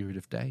over a period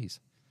of days.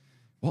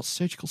 What's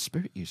surgical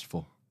spirit used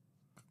for?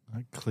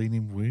 Like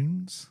cleaning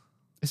wounds?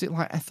 Is it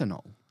like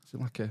ethanol? Is it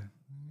like a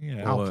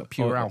Yeah.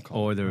 pure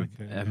alcohol? Or they're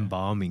Okay, yeah.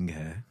 embalming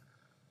her.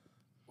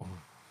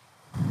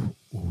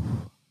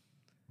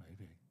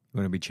 Maybe. We're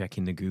going to be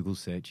checking the Google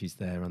searches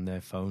there on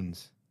their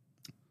phones.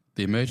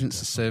 The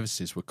emergency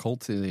services were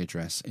called to the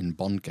address in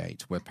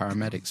Bondgate, where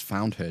paramedics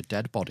found her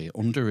dead body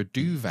under a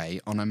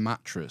duvet on a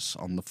mattress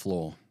on the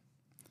floor.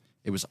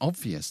 It was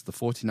obvious the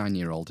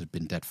 49-year-old had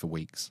been dead for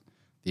weeks.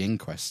 The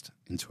inquest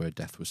into her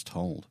death was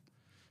told,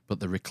 but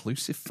the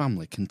reclusive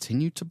family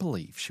continued to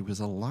believe she was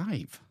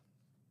alive.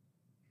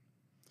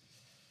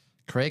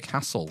 Craig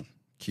Hassel,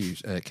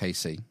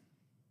 KC,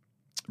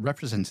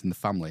 representing the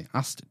family,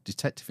 asked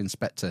Detective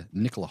Inspector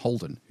Nicola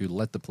Holden, who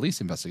led the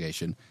police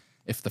investigation,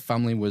 if the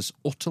family was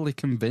utterly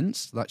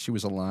convinced that she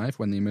was alive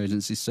when the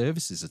emergency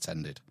services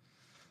attended.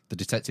 The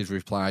detective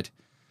replied,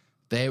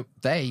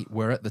 they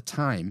were at the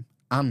time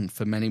and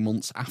for many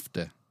months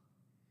after.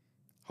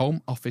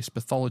 Home Office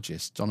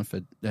pathologist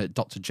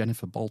Dr.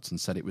 Jennifer Bolton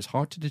said it was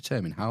hard to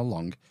determine how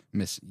long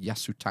Miss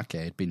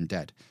Yasutake had been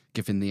dead,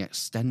 given the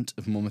extent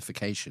of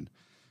mummification,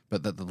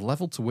 but that the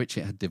level to which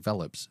it had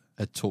developed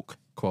had took,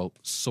 quote,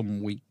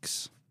 some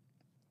weeks.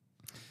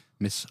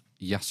 Miss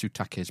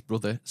Yasutake's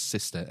brother,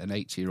 sister, and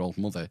 8-year-old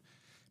mother,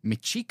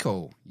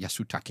 Michiko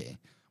Yasutake,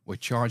 were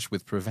charged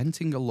with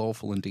preventing a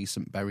lawful and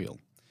decent burial,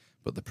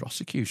 but the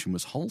prosecution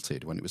was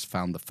halted when it was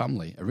found the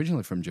family,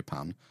 originally from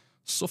Japan,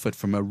 suffered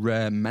from a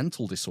rare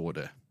mental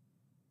disorder.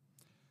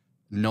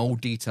 No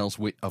details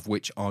of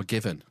which are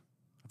given.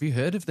 Have you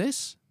heard of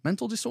this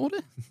mental disorder?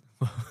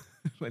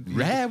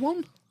 Rare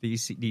one?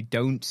 You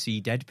don't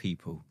see dead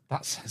people.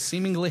 That's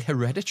seemingly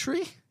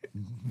hereditary?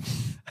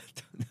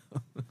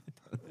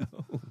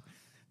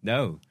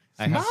 No,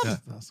 I have not.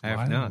 That's I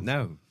have not. wild.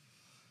 No.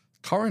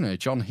 Coroner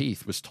John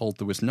Heath was told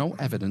there was no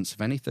evidence of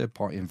any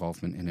third-party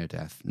involvement in her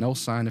death, no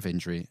sign of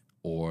injury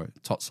or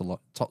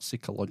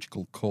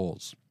toxicological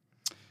cause.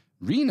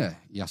 Rina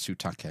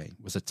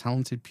Yasutake was a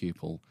talented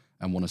pupil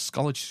and won a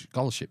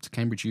scholarship to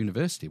Cambridge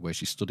University, where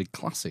she studied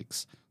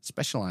classics,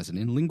 specialising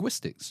in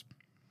linguistics.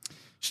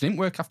 She didn't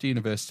work after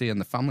university,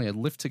 and the family had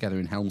lived together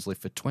in Helmsley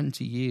for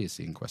 20 years,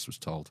 the inquest was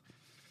told.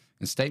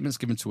 In statements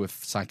given to a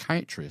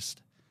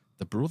psychiatrist,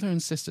 the brother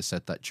and sister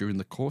said that during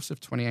the course of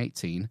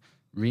 2018,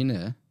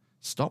 Rina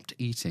stopped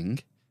eating,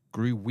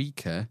 grew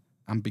weaker,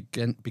 and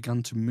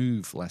began to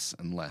move less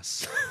and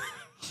less.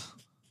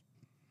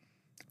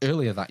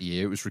 Earlier that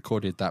year, it was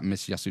recorded that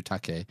Miss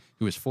Yasutake,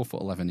 who was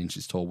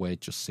 4'11" tall,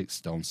 weighed just 6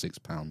 stone 6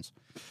 pounds.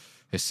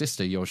 Her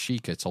sister,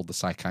 Yoshika, told the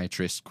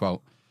psychiatrist,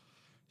 quote,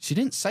 "She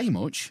didn't say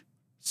much,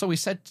 so we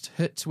said to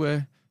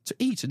her to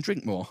eat and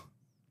drink more.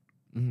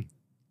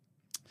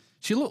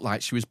 She looked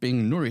like she was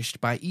being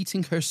nourished by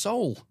eating her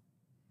soul.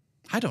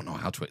 I don't know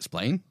how to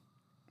explain."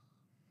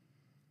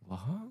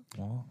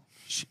 What?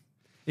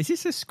 Is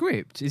this a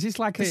script? Is this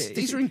like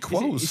These are in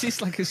quotes. Is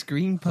this like a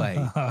screenplay?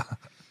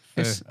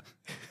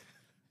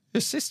 Her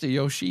sister,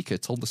 Yoshika,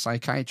 told the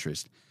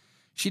psychiatrist,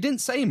 "She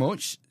didn't say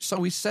much, so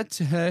we said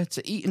to her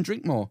to eat and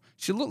drink more.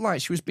 She looked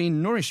like she was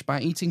being nourished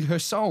by eating her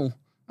soul.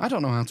 I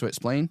don't know how to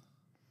explain.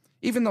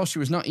 Even though she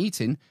was not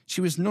eating, she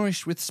was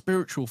nourished with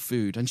spiritual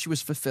food and she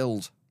was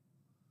fulfilled."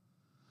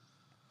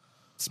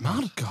 It's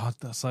mad. Oh, God,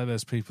 that's like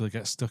those people who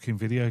get stuck in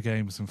video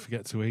games and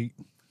forget to eat.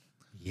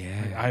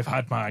 Yeah. I've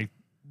had my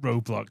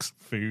Roblox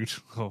food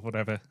or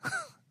whatever.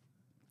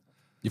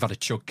 You've had a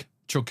chug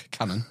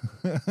cannon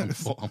on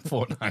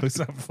Fortnite. Was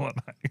that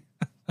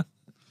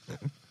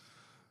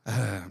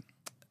Fortnite?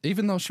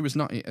 Even though she was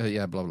not,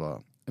 blah, blah.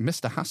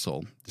 Mr.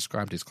 Hassel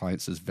described his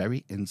clients as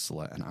very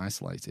insular and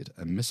isolated,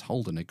 and Miss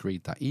Holden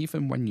agreed that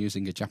even when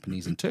using a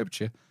Japanese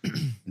interpreter,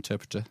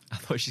 I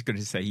thought she was going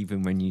to say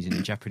even when using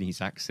a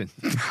Japanese accent.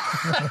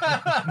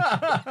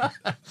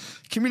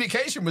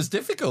 communication was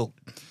difficult,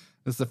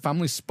 as the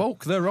family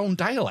spoke their own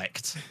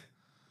dialect.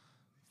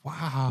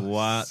 Wow.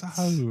 What?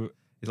 So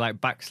It's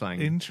like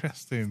backslang.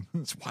 interesting.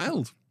 It's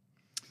wild.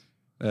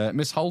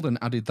 Miss Holden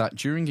added that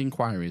during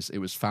inquiries, it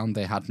was found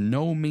they had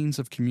no means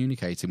of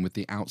communicating with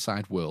the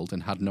outside world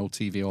and had no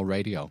TV or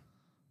radio.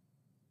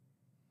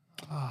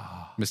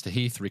 Mr.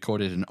 Heath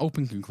recorded an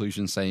open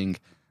conclusion saying,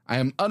 "I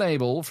am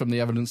unable, from the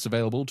evidence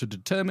available, to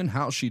determine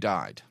how she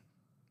died."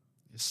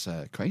 It's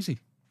crazy.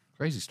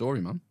 Crazy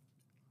story, man.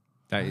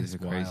 That is a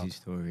crazy wild.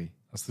 story.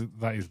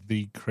 That is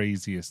the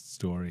craziest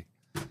story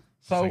I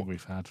think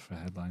we've had for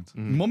headlines.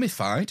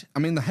 Mummified. I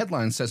mean, the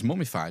headline says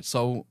mummified.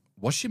 So,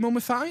 was she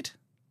mummified?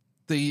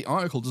 The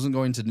article doesn't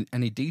go into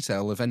any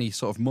detail of any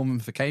sort of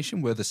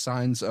mummification. Were the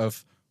signs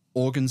of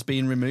organs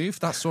being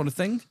removed, that sort of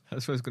thing?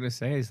 That's what I was going to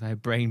say. Is her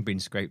brain been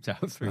scraped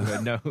out through her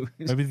nose?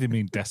 Maybe they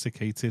mean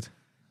desiccated.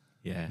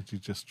 Yeah. She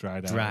just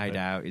dried out. Dried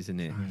out, isn't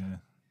it? Yeah.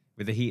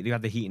 With the heat, they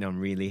had the heating on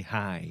really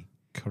high.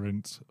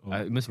 Current. Or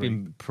It must have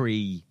been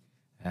pre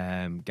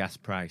gas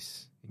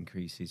price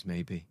increases,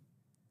 maybe.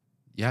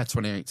 Yeah,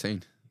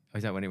 2018. Oh,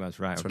 is that when it was?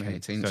 Right,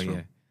 2018 okay. So, is yeah.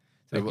 from-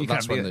 So Well, you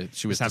that's can't when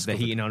she was have the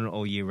discovered. heating on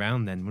all year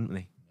round then, wouldn't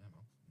they?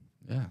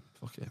 Yeah,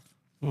 fuck it.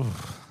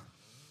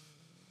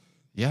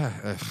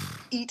 Yeah,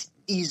 It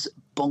is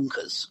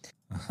bonkers.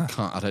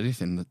 can't add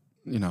anything that,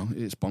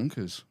 it's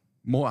bonkers.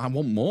 More. I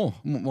want more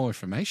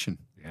information.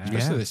 Yeah.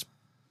 Especially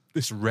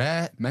this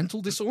rare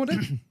mental disorder.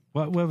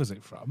 Where was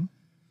it from?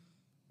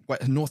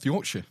 North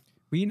Yorkshire.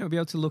 Will you not be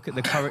able to look at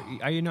the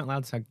are you not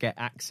allowed to get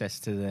access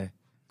to the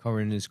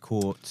coroner's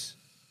court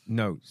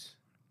notes?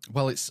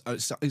 Well, it's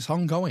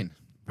ongoing.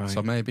 Right.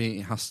 So maybe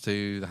there has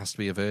to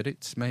be a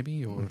verdict,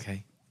 maybe, or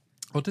Okay.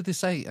 Or did they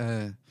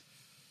say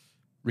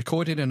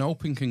recorded an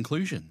open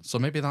conclusion? So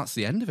maybe that's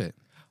the end of it.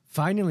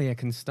 Finally, I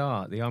can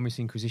start the Armis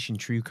Inquisition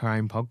True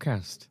Crime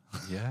podcast.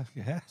 Yeah.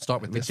 Yeah.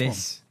 Start with With this one.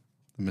 this.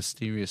 The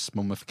mysterious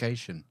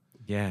mummification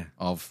Yeah.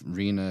 of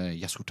Rina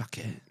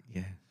Yasutake.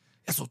 Yeah.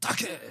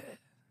 Yasutake!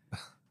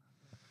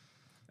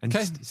 And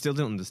Okay. still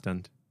don't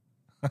understand.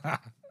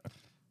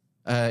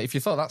 If you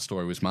thought that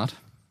story was mad,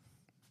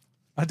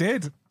 I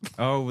did.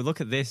 Oh, well,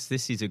 look at this.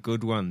 This is a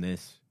good one,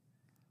 this.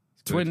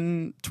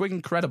 Twin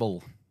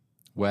Credible,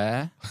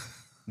 where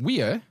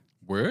where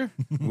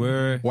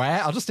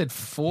I just did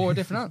 4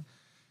 different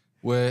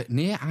were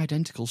near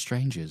identical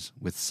strangers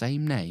with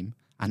same name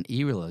and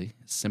eerily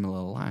similar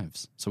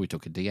lives. So we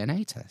took a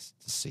DNA test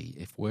to see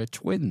if we're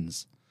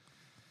twins.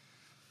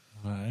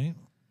 Right.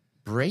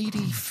 Brady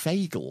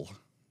Fagel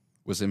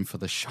was in for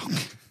the shock.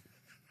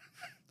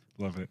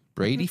 Love it.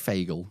 Brady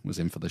Fagel was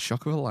in for the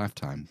shock of a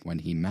lifetime when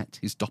he met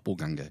his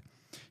doppelganger,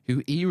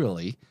 who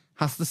eerily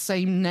has the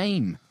same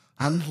name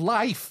and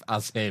life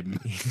as him.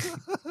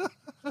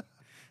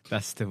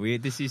 That's the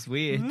weird. This is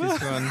weird,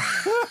 this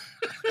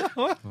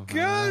one.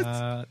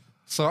 Good.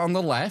 So on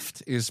the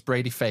left is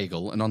Brady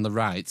Fagel, and on the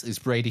right is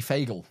Brady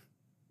Fagel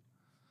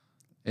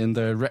in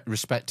their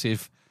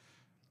respective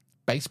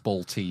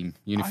baseball team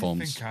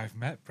uniforms. I think I've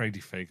met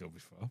Brady Fagel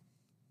before.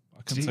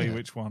 I can Did tell you you?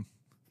 which one.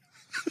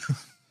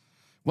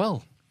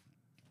 Well,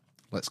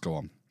 let's go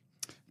on.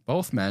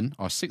 Both men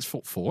are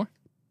 6'4",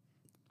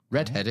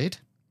 red-headed,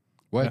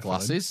 wear Nephilim.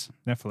 glasses.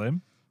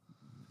 Nephilim.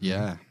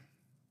 Yeah.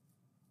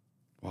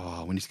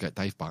 Wow, we need to get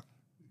Dave back.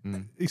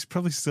 He's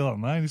probably still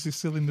online. Is he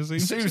still in the Zoom?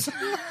 Sue's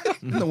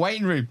in the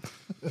waiting room.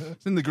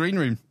 It's in the green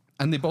room.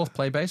 And they both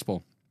play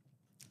baseball.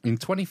 In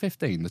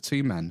 2015, the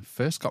two men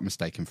first got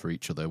mistaken for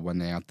each other when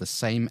they had the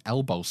same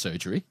elbow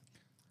surgery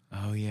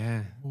Oh,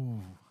 yeah.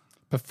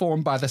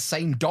 performed by the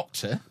same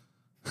doctor,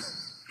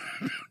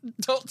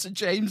 Dr.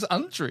 James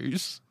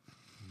Andrews.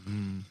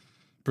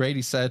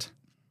 Brady said,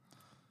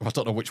 I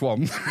don't know which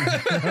one.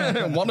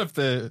 One of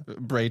the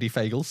Brady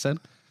Fagels said,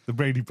 The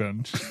Brady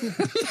Bunch.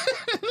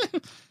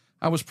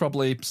 I was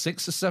probably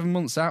 6 or 7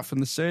 months out from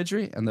the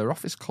surgery, and their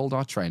office called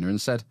our trainer and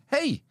said,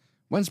 "Hey,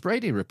 when's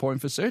Brady reporting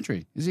for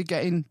surgery? Is he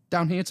getting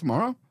down here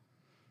tomorrow?"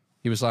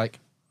 He was like,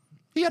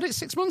 "He had it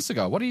 6 months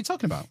ago. What are you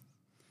talking about?"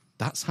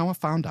 That's how I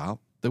found out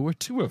there were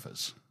two of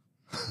us.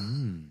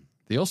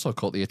 They also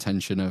caught the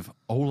attention of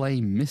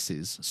Ole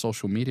Mrs.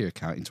 social media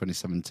account in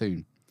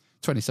 2017,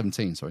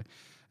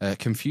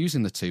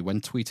 confusing the two when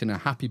tweeting a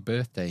happy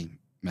birthday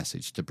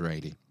message to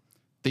Brady.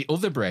 The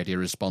other Brady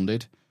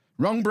responded,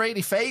 "Wrong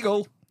Brady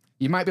Fagel.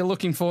 You might be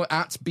looking for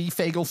at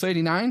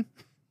bfagel39.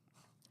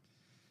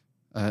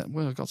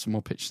 Well, I've got some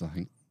more pictures, I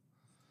think.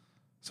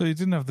 So you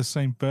didn't have the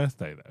same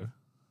birthday, though?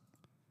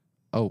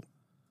 Oh,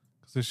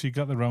 Because she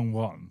got the wrong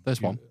one.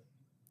 there's one.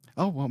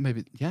 Oh, well,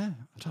 maybe, yeah,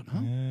 I don't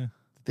know. Yeah.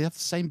 They have the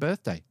same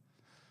birthday.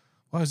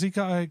 Well, has he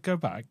got to go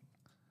back?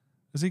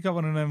 Has he got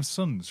one of them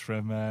sons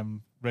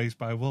from Raised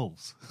by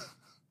Wolves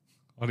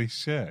on his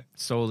shirt?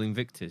 Soul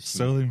Invictus.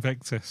 Soul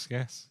Invictus,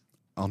 yes.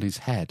 On his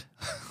head.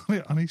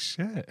 On his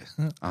shirt.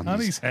 On On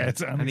his his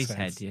head. On his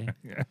head, yeah.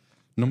 Yeah.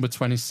 Number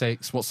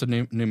 26. What's the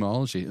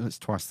numerology? It's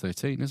twice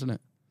 13, isn't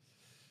it?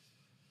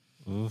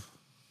 Oof.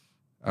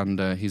 And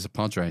he's a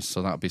Padres,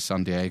 so that would be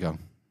San Diego.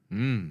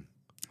 Mm.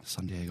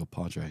 San Diego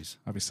Padres.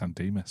 That'd be San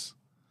Dimas.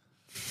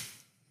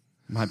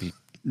 Might be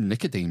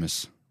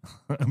Nicodemus.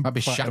 Might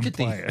be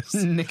Shakademus.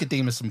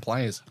 Nicodemus and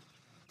Players.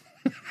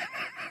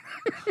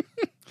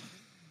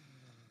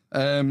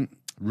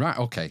 Right,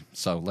 okay,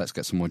 so let's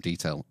get some more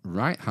detail.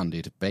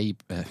 Right-handed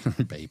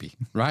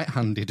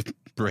Right-handed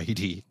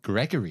Brady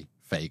Gregory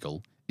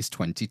Fagel is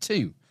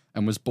 22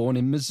 and was born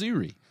in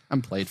Missouri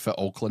and played for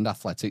Oakland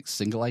Athletics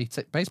single A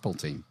baseball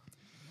team.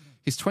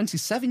 His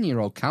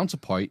 27-year-old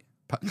counterpart,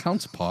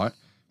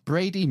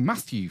 Brady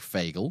Matthew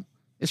Fagel,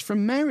 is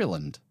from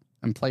Maryland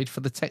and played for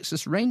the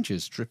Texas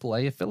Rangers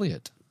AAA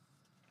affiliate.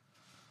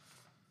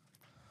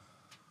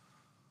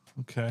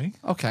 Okay.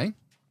 Okay,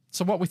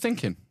 so what are we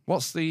thinking?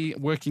 What's the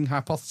working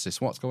hypothesis?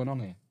 What's going on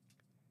here?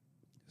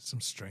 Some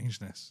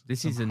strangeness.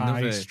 This Some is high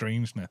another-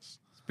 strangeness.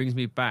 This brings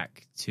me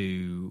back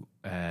to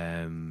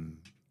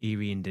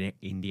Erie,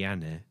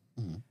 Indiana,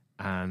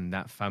 and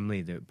that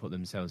family that put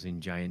themselves in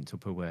giant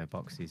Tupperware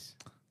boxes.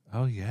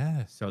 Oh,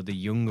 yeah. So the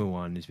younger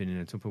one has been in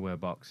a Tupperware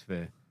box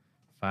for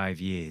 5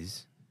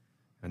 years,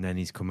 and then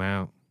he's come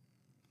out.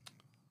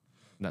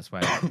 That's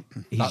why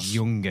he's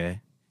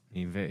younger,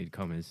 in inverted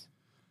commas.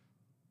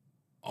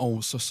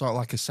 Oh, so sort of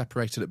like a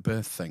separated at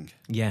birth thing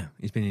Yeah,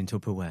 he's been in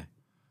Tupperware.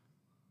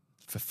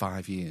 for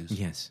 5 years.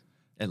 Yes,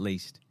 at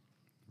least.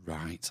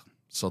 Right.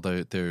 So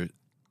they're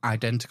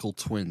identical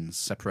twins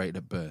separated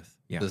at birth.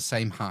 Yeah. They're the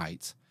same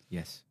height.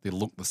 Yes. They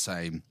look the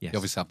same. Yes. They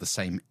obviously have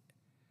the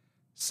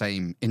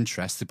same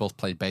interests. They both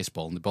played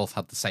baseball and they both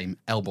had the same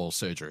elbow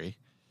surgery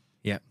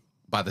Yeah.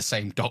 by the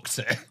same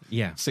doctor.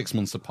 Yeah. 6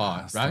 months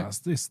apart, right? That's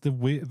the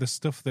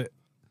stuff that,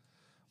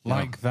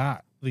 like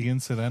that, the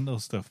incidental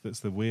stuff that's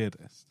the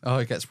weirdest. Oh,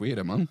 it gets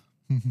weirder, man.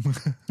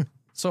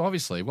 So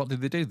obviously, what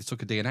did they do? They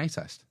took a DNA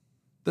test.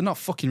 They're not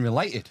fucking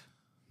related.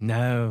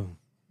 No.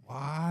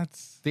 What?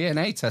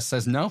 DNA test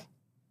says no.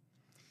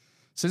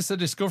 Since the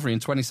discovery in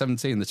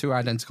 2017, the two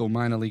identical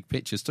minor league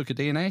pitchers took a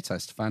DNA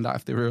test to find out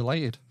if they were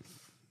related.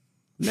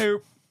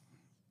 Nope.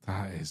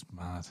 That is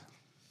mad.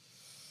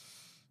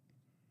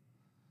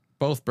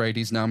 Both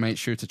Bradys now make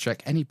sure to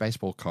check any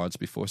baseball cards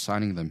before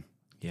signing them.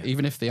 Yeah.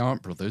 Even if they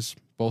aren't brothers,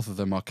 both of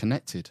them are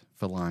connected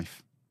for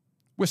life.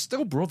 We're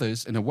still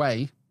brothers in a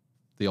way,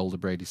 the older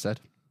Brady said.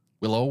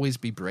 We'll always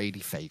be Brady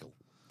Fagel.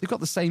 They've got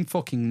the same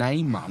fucking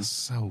name, man. That's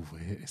so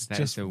weird. It's That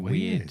just is a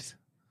weird.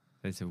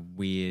 That's a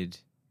weird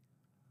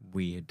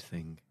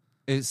thing.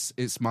 It's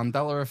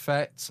Mandela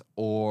effect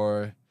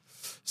or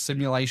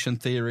simulation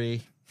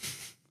theory.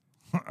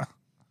 Well,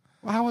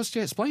 how else do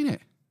you explain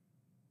it?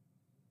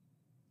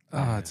 Oh,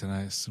 I don't know.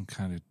 It's some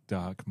kind of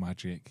dark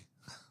magic.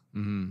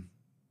 Mm.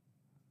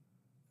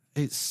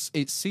 It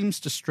seems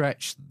to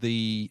stretch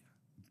the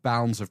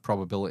bounds of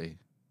probability.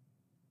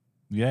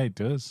 Yeah, it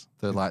does.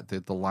 The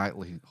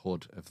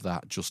likelihood of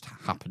that just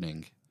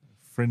happening.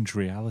 Fringe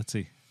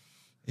reality.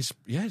 It's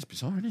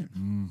bizarre, isn't it?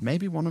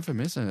 Maybe one of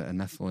them is a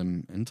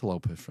Nephilim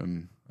interloper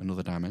from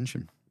another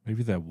dimension.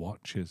 Maybe they're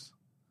watchers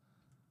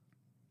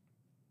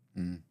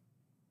Mm.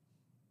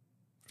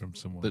 from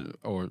someone.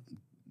 Or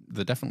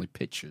they're definitely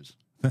pitchers.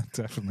 They're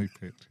definitely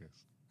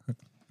pictures.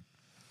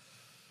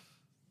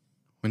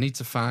 We need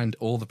to find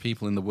all the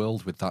people in the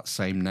world with that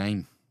same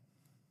name.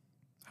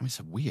 I mean,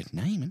 it's a weird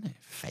name, isn't it?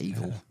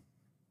 Fagel. Yeah.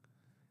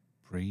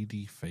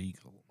 Brady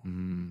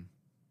Fagel.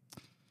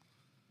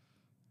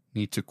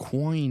 Need to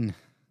coin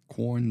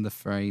the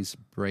phrase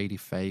Brady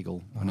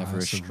Fagel whenever a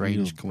That's strange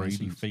real Brady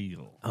coincidence.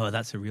 Fagel. Oh,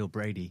 that's a real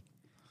Brady.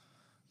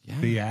 Yeah.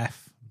 BF.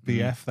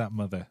 BF that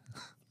mother.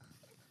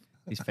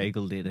 He's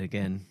fagled it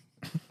again.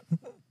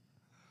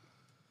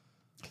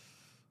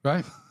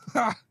 Right.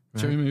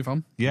 Shall we move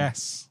on?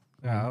 Yes.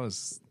 Yeah, that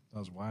was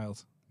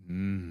wild.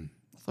 I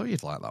thought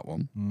you'd like that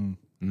one.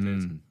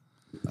 Mm.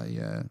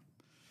 For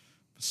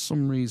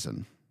some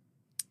reason,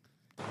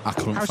 I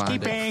couldn't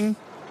find it.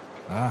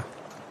 Ah.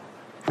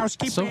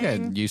 Still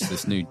getting used to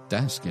this new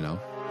desk, you know.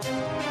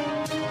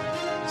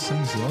 Same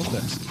as the old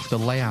desk. The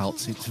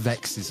layout, it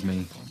vexes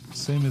me.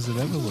 Same as it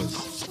ever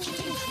was.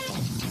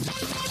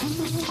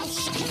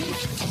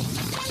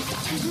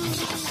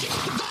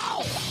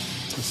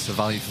 This is a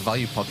Value for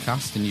Value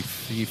podcast, and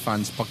if you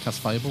find this podcast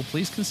valuable,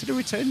 please consider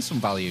returning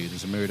some value.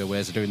 There's a myriad of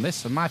ways of doing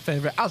this, and my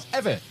favourite, as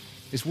ever,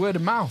 is word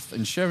of mouth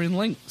and sharing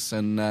links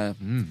and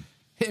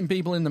hitting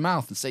people in the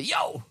mouth and say,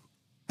 yo,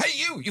 hey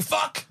you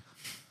fuck,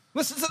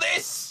 listen to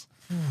this.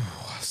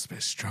 That's a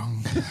bit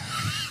strong.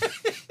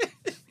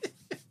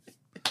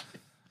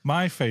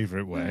 My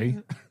favourite way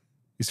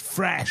is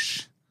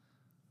fresh.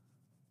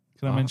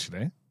 Can I mention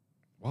it?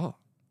 What?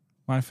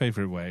 My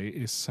favourite way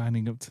is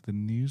signing up to the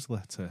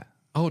newsletter.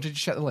 Oh, did you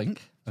check the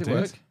link? Did it I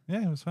work?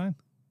 Yeah, it was fine.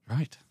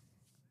 Right.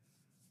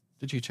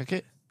 Did you check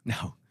it?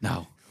 No.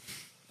 No.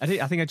 I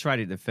think I tried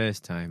it the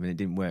first time and it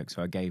didn't work,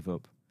 so I gave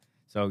up.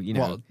 So, you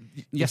know, What,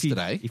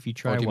 yesterday? If you Or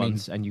try do you mean-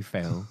 once and you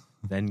fail,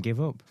 then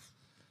give up.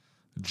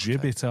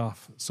 Jib it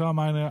off. So am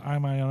I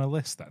on a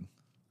list then?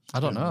 I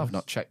don't know. I've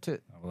not checked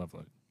it. I will have a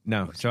look.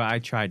 No, so I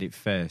tried it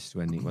first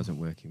when it wasn't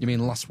working. You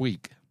mean last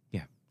week?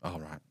 Yeah. All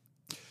right.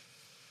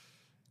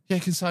 Yeah, you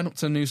can sign up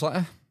to the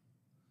newsletter.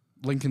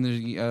 Link in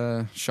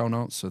the show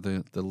notes, so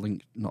the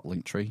link, not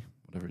Linktree,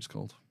 whatever it's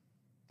called.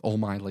 All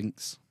my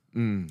links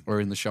are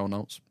in the show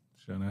notes.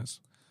 Show notes.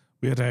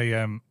 We had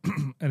an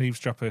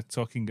eavesdropper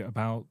talking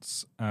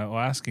about or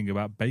asking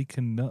about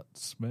Bacon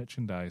Nuts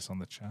merchandise on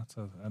the chat.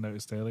 I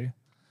noticed earlier.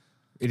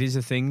 It is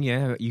a thing,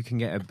 yeah. You can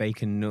get a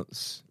Bacon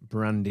Nuts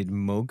branded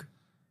mug,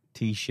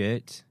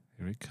 T-shirt,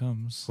 Here it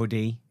comes.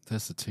 hoodie.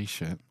 There's the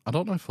T-shirt. I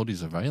don't know if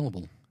hoodies are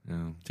available.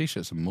 No.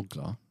 T-shirts and mugs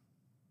are.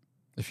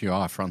 If you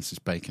are Francis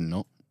Bacon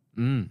Nut.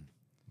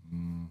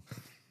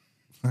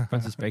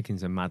 Francis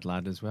Bacon's a mad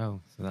lad as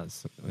well, so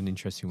that's an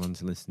interesting one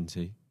to listen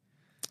to.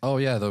 Oh,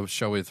 yeah, the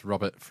show with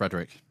Robert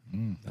Frederick.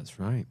 That's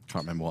right.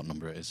 Can't remember what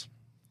number it is.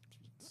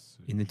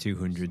 In the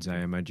 200s, I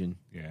imagine.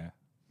 Yeah.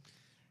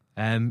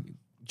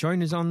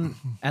 Join us on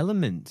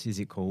Element, is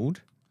it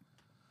called?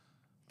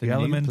 The new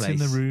element in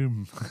the place.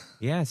 room.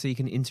 Yeah, so you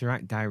can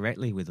interact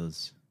directly with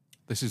us.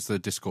 This is the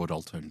Discord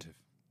alternative.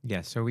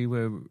 Yeah, so we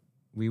were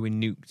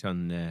nuked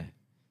on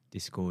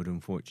Discord,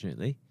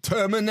 unfortunately.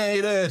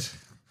 Terminated!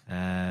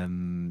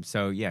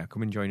 So yeah,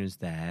 come and join us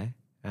there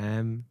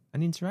and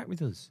interact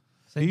with us.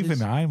 Send Even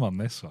us- I'm on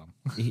this one.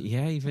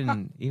 yeah,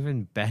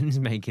 even Ben's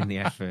making the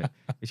effort,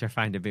 which I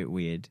find a bit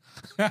weird.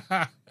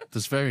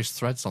 There's various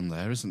threads on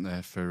there, isn't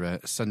there, for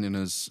sending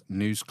us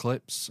news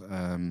clips,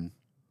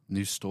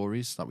 news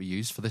stories that we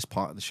use for this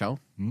part of the show.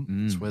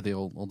 It's where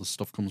all the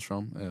stuff comes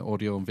from.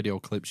 Audio and video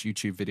clips,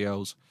 YouTube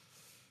videos.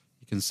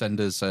 You can send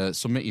us,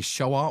 submit your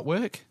show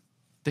artwork.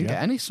 Didn't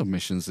get any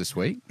submissions this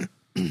week,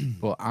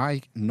 but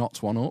I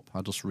knocked one up.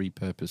 I just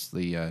repurposed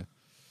the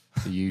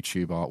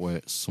YouTube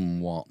artwork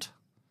somewhat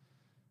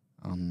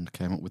and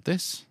came up with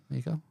this. There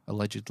you go.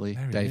 Allegedly,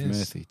 There it Dave is.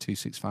 Murphy,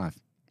 265.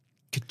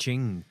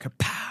 Ka-ching,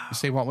 kapow. You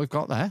see what we've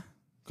got there?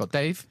 Got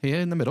Dave here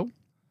in the middle.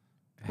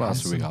 What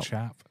else have we Handsome got?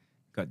 chap.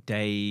 Got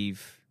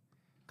Dave.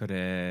 Got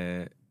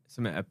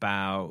something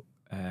about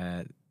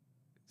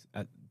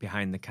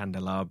behind the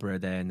candelabra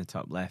there in the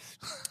top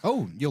left.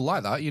 Oh, you'll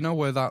like that. You know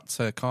where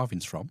that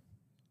carving's from?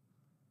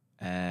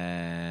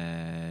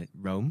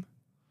 Rome.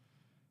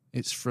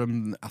 It's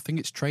from, I think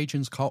it's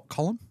Trajan's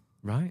column.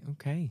 Right.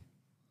 Okay.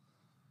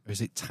 Or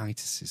is it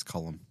Titus's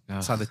column? Oh.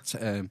 It's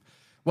either,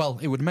 well,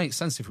 it would make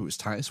sense if it was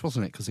Titus,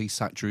 wasn't it? Because he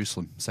sacked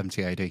Jerusalem,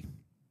 70 AD, Just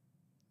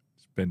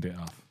bend it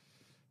off.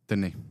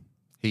 didn't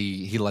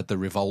he? He led the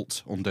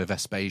revolt under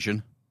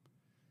Vespasian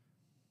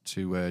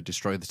to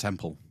destroy the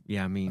temple.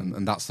 Yeah, I mean,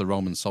 And that's the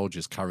Roman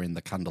soldiers carrying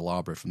the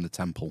candelabra from the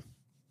temple.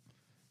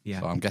 yeah.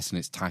 So I'm guessing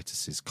it's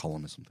Titus's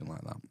column or something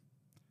like that.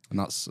 And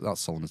that's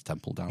Solomon's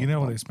temple down. You know at the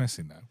what bottom. it's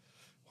missing now?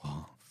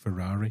 What?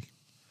 Ferrari.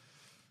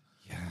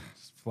 Yeah.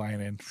 Just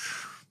flying in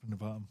from the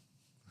bottom.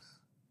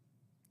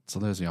 So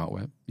there's the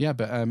artwork. Yeah,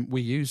 but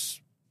we use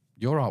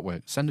your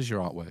artwork. Send us your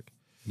artwork.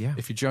 Yeah.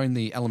 If you join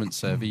the Element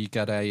server, you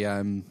get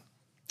a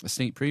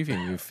sneak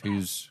preview of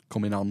who's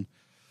coming on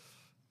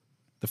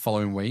the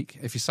following week.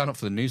 If you sign up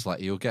for the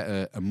newsletter, you'll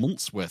get a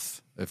month's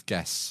worth of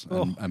guests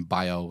and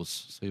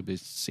bios. So you'll be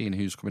seeing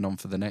who's coming on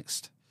for the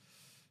next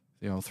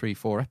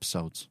 3-4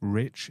 episodes.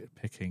 Rich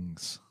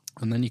pickings.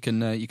 And then you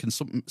can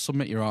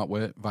submit your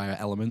artwork via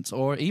Element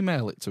or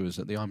email it to us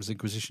at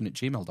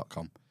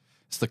thearmorsinquisition@gmail.com.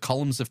 It's the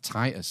Columns of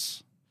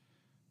Titus.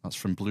 That's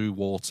from Blue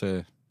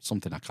Water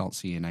something. I can't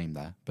see your name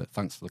there, but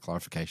thanks for the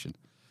clarification.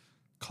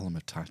 Column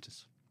of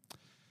Titus.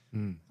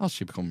 How should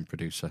you become a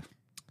producer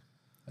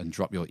and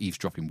drop your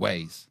eavesdropping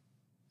ways?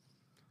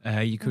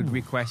 You could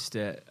request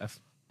a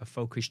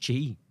Focus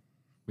Chi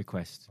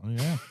request. Oh,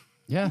 yeah.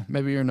 Yeah,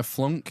 maybe you're in a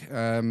flunk.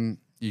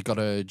 You got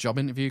a job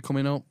interview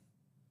coming up.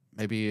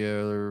 Maybe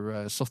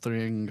you're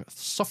suffering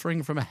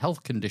from a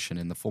health condition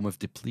in the form of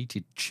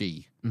depleted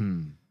chi.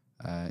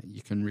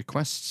 You can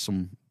request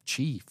some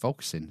chi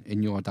focusing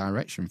in your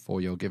direction for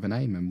your given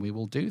aim, and we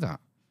will do that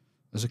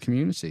as a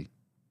community.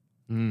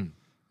 We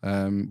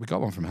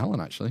got one from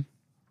Helen, actually.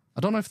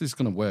 I don't know if this is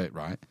going to work,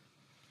 right?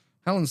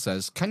 Helen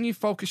says, can you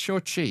focus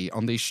your chi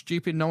on these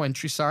stupid no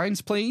entry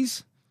signs,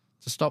 please?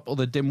 To stop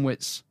other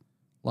dimwits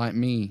like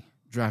me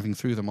driving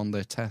through them on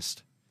their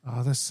test.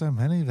 Oh, there's so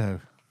many, though.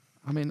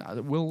 I mean,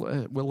 will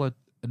a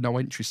no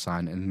entry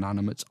sign, an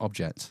inanimate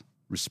object,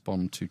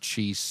 respond to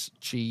chi?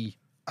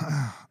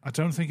 I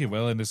don't think it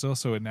will, and there's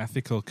also an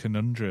ethical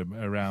conundrum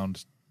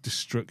around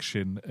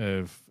destruction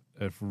of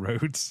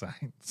road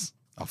signs.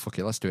 Oh, fuck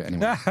it, let's do it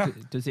anyway.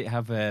 Does it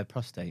have a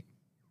prostate?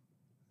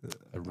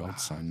 A road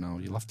sign, no.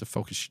 You'll have to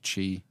focus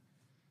your chi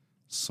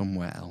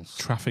somewhere else.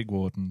 Traffic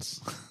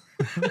wardens.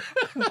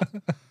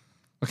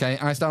 Okay,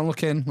 eyes down,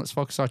 look in. Let's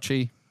focus our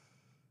chi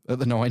at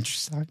the no entry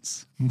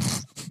signs.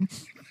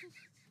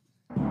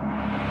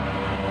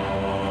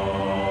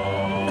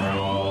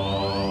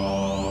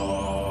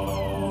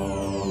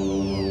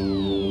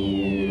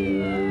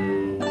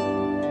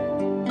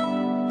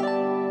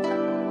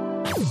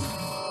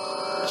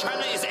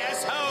 China is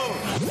asshole.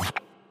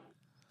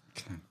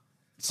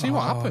 See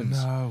what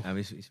happens. No. Oh,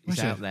 it's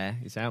out there.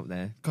 It's out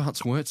there. Go out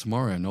to work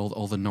tomorrow and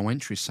all the no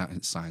entry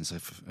signs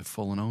have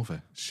fallen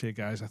over. Shit,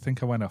 guys, I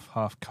think I went off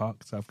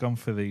half-cocked. I've gone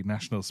for the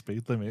national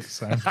speed limit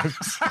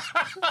signposts.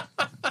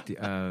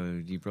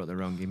 You brought the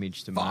wrong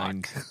image to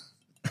mind.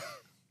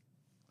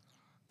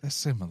 They're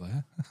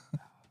similar.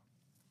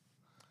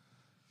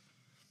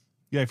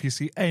 Yeah, if you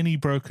see any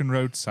broken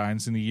road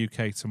signs in the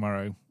UK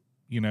tomorrow,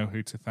 you know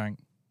who to thank.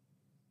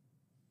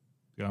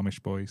 The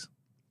Amish boys.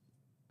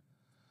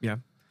 Yeah.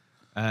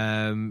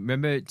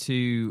 Remember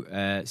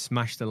to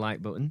smash the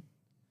like button,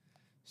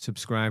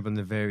 subscribe on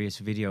the various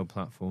video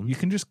platforms. You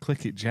can just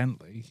click it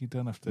gently. You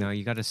don't have to. No,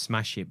 you got to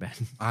smash it, Ben.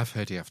 I've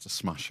heard you have to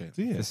smash it.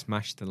 Do you? To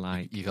smash the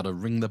like. You got to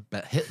ring the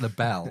hit the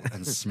bell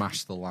and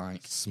smash the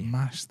like.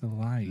 Smash the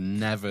like.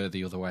 Never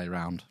the other way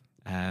around.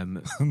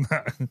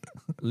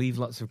 Leave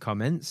lots of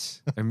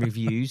comments and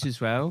reviews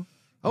as well.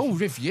 Oh,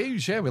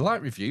 reviews. Yeah, we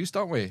like reviews,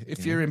 don't we?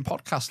 If you're in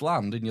podcast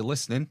land and you're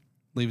listening,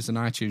 leave us an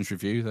iTunes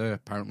review. They're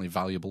apparently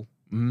valuable.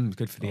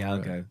 Good for the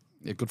algo.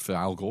 Yeah, good for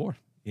Al Gore.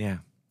 Yeah.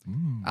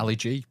 Ali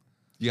G.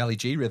 The Ali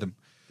G rhythm.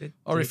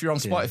 Or if you're on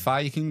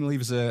Spotify, you can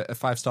leave us a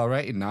 5-star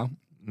rating now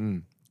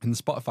in the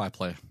Spotify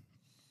player.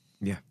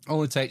 Yeah.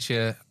 Only takes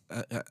you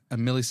a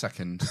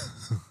millisecond.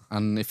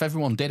 And if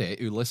everyone did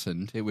it who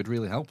listened, it would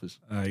really help us.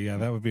 Yeah,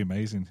 that would be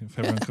amazing. If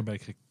everyone could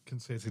make a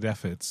concerted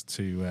effort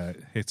to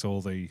hit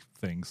all the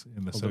things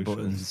in the All the socials,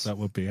 buttons. that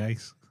would be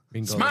ace.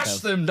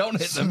 Smash them, don't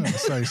hit them.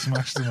 Sorry,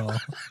 smash them all.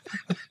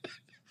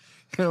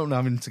 You don't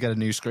having to get a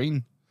new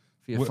screen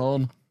for your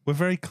phone. We're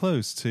very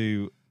close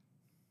to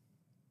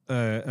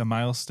a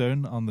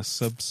milestone on the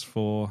subs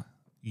for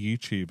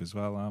YouTube as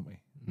well, aren't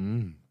we?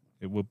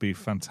 It would be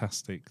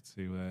fantastic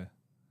to...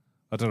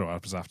 I don't know what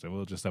happens after.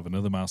 We'll just have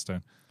another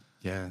milestone.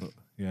 Yeah. But,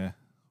 yeah,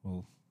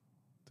 we'll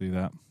do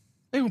that.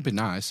 It would be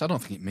nice. I don't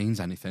think it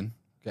means anything,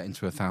 getting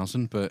to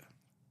 1,000, but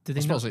Did I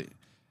they suppose not?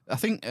 I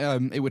think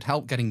it would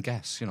help getting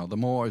guests. You know, the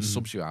more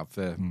subs you have,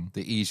 the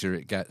easier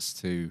it gets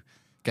to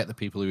get the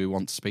people who we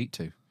want to speak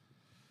to.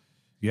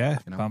 Yeah,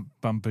 You know?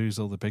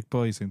 bamboozle the big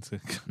boys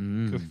into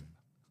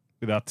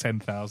with our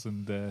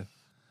 10,000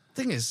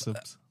 Thing is,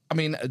 subs. I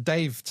mean,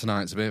 Dave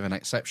tonight's a bit of an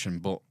exception,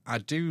 but I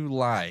do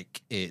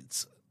like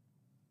it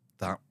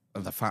that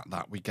the fact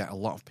that we get a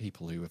lot of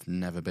people who have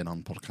never been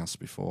on podcasts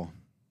before.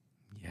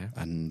 Yeah.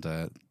 And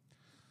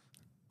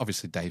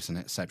obviously Dave's an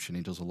exception.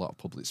 He does a lot of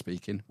public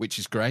speaking, which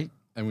is great,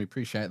 and we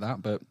appreciate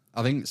that. But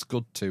I think it's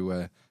good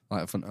to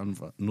like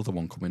another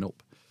one coming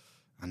up.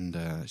 And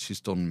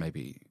she's done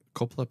maybe a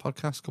couple of 3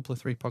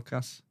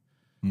 podcasts.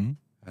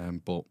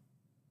 But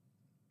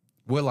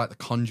we're like the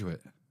conduit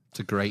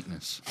to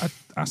greatness.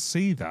 I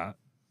see that.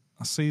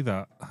 I see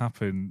that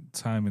happen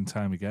time and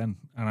time again,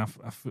 and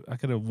I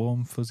get a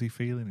warm, fuzzy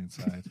feeling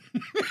inside.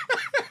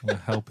 We're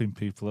helping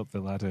people up the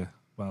ladder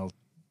while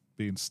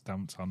being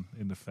stamped on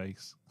in the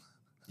face.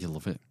 You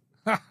love it.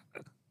 I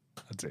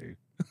do.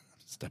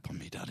 Step on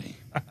me, daddy.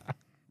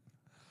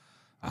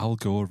 Al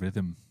Gore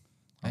rhythm.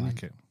 I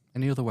like it.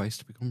 Any other ways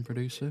to become a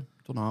producer?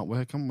 Done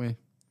artwork, haven't we?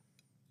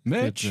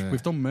 Merch. Good,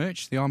 We've done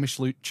merch. The Amish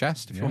Loot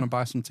chest. If you Yeah. want to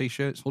buy some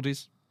t-shirts,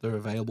 hoodies, they're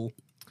available.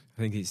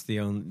 I think it's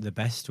the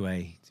best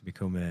way to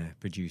become a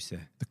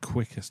producer. The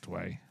quickest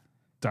way.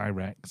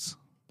 Direct.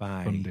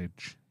 By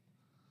Fundage.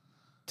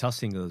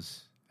 tossing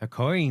us a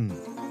coin.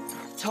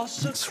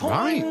 Toss a That's coin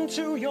right.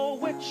 to your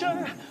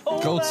witcher.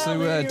 Go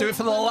to do it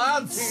for the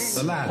lads.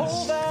 The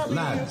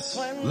lads.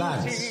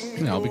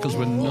 You know, because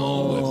we're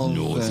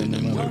northern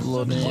and we're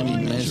bloody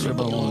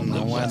miserable and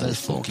the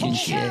weather's fucking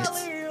shit.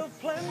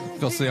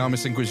 Go to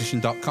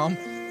thearmisinquisition.com.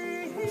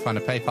 Find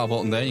a PayPal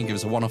button there. You can give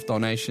us a one-off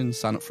donation.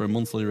 Sign up for a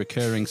monthly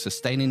recurring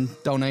sustaining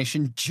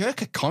donation.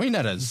 Jerk a coin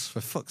at us,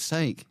 for fuck's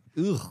sake.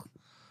 Ugh.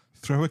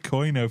 Throw a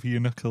coin over your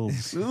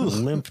knuckles.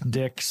 Limp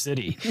Dick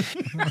City.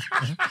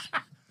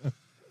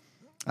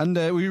 And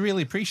we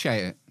really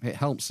appreciate it. It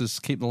helps us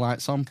keep the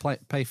lights on,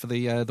 pay for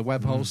the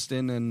web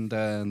hosting and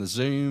the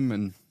Zoom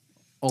and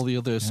all the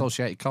other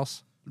associated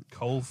costs.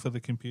 Coal for the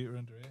computer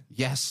under here.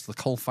 Yes, the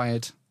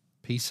coal-fired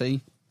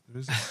PC.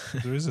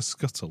 There is a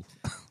scuttle.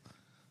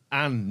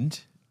 And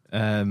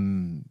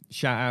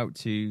Shout out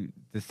to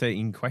the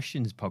 13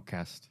 Questions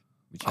podcast,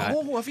 which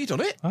have you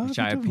done it? Which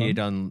I appeared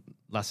on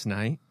last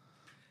night.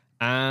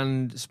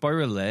 And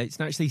spoiler alert, it's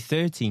not actually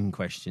 13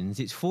 questions,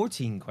 it's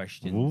 14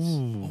 questions.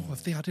 Oh,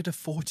 have they added a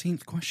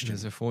 14th question?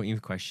 There's a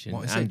 14th question.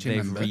 What is and it? Do you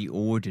they've remember?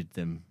 reordered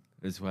them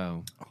as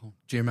well. Oh,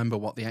 do you remember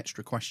what the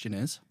extra question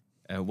is?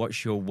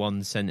 What's your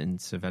one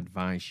sentence of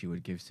advice you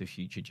would give to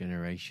future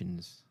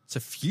generations? To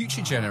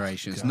future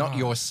generations, not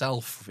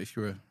yourself. If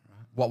you're,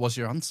 what was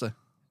your answer?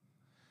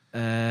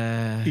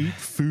 Eat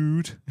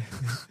food.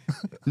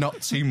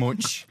 Not too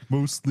much.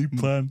 Mostly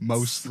plants.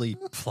 Mostly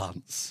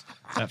plants.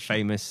 That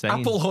famous saying.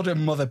 Apple Hood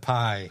and Mother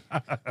Pie.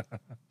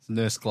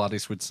 Nurse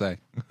Gladys would say.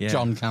 Yeah.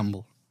 John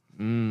Campbell.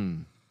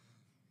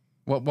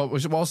 What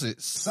was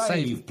it?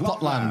 Save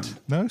Plotland.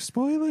 No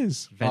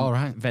spoilers. All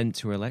right. Vent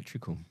to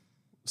electrical.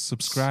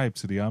 Subscribe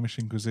to the Amish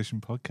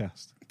Inquisition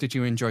podcast. Did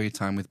you enjoy your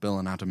time with Bill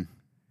and Adam?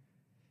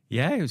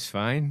 Yeah, it was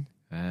fine.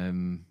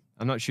 I'm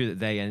not sure that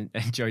they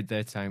enjoyed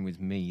their time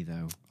with me,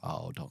 though.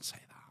 Oh, don't say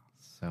that.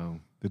 So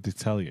Did they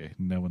tell you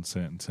in no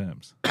uncertain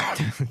terms?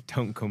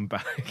 don't come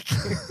back.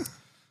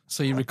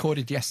 So you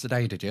recorded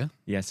yesterday, did you?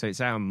 Yeah, so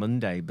it's out on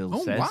Monday, Bill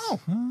says. Oh,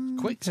 wow.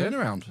 Quick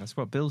turnaround. That's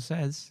what Bill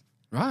says.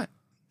 Right.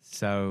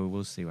 So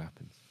we'll see what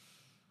happens.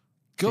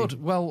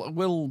 Good. Well,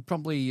 we'll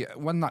probably,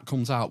 when that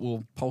comes out,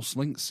 we'll post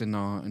links in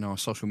our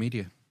social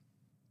media.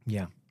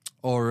 Yeah.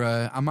 Or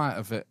I might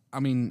have it. I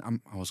mean,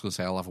 I was going to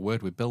say I'll have a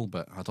word with Bill,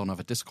 but I don't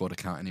have a Discord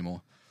account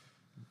anymore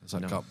because I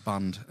got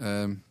banned.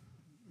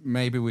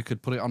 Maybe we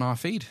could put it on our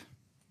feed.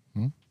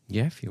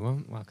 Yeah, if you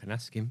want. Well, I can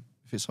ask him.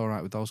 If it's all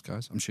right with those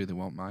guys. I'm sure they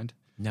won't mind.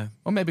 No.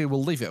 Or maybe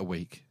we'll leave it a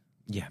week.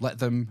 Yeah. Let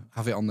them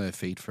have it on their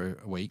feed for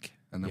a week,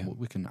 and then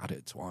we can add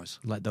it twice.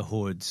 Let the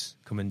hordes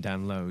come and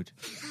download.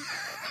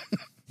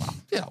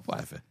 Yeah,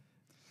 whatever.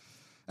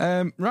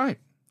 Right.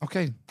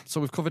 Okay. So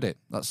we've covered it.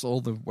 That's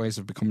all the ways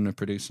of becoming a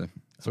producer.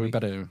 So we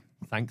better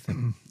thank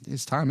them.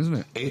 It's time, isn't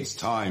it? It's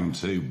time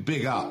to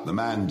big up the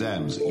man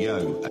Dems.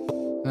 Yo.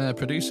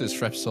 Producers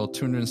for episode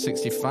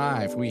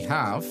 265. We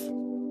have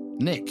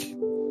Nick,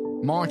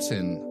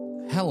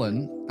 Martin,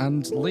 Helen,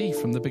 and Lee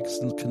from The Big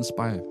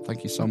Conspire.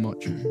 Thank you so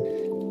much.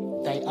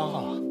 They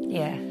are.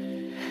 Yeah.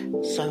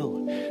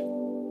 So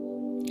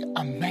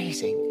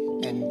amazing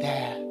in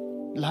their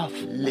love.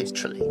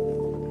 Literally.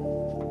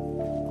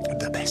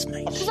 The best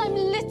mate. Because I'm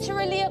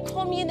literally a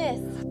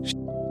communist.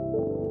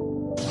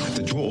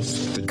 The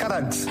dwarf, the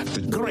currant,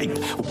 the grape,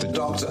 the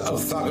doctor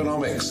of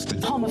thugonomics, the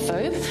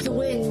Homophobe. The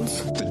wind.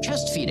 the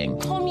chest feeding,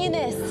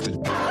 Communist.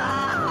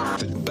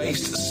 the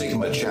based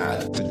sigma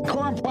chad, the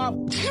Corn pop.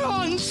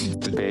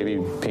 Cunt. the baby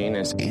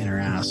penis, Inner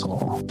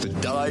asshole. the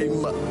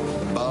dime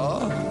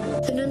bar,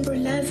 The number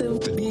 11.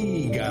 the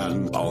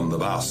e-gun on the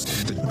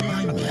bus, the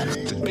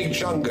big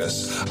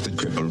chungus, the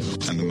cripple,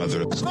 and the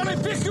mother of...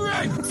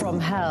 From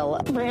hell.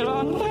 Are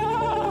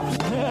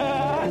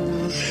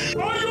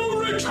you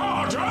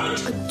retarded?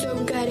 I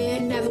don't get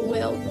it. Never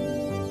will.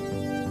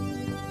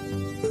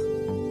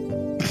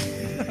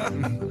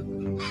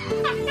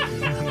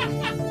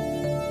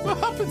 What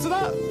happened to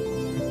that?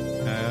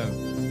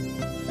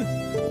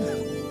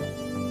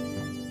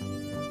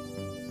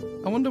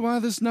 I wonder why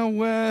there's no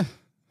No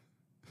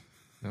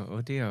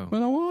audio.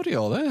 no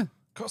audio there.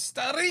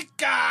 Costa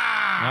Rica!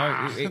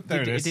 No,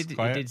 There it is. It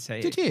Quiet. did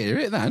say Did you hear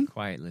it then?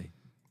 quietly.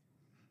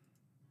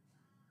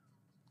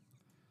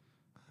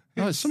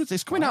 Oh,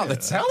 it's coming out of the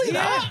telly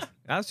now.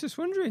 I was just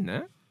wondering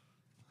that.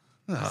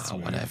 Oh,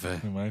 whatever.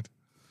 Never mind.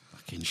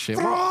 Fucking shit.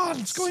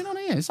 What's going on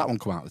here? Is that one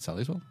come out of the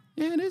telly as well?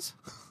 Yeah, it is.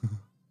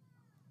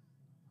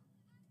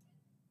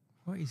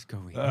 What is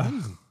going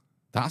on?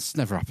 That's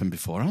never happened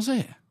before, has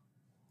it?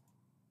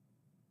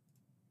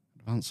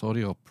 Advanced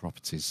audio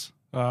properties.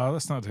 Oh,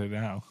 let's not do it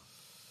now.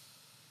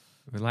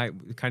 We're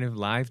like kind of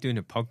live doing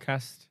a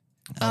podcast.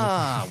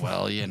 Ah,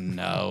 well, you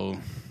know.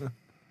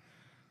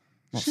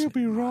 She'll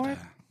be right.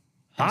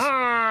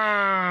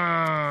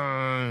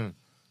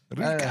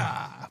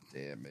 Rica.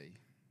 Dear me.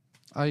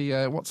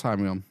 What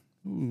time are we on?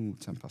 Ooh,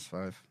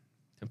 5:10.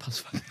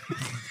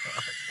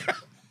 5:10.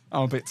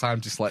 I'm a bit time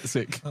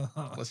dyslexic.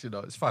 Unless you know,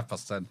 it's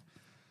 10:05.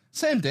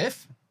 Same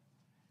diff.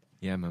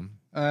 Yeah,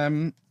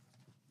 man.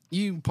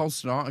 You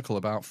posted an article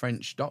about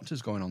French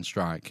doctors going on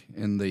strike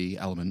in The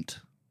Element.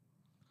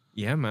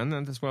 Yeah, man.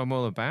 And that's what I'm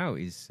all about,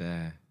 is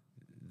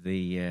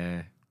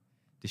the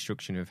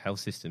destruction of health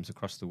systems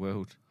across the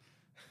world.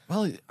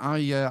 Well,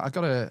 I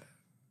got a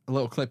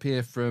little clip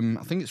here from,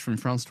 I think it's from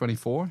France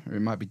 24, or it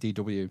might be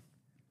DW.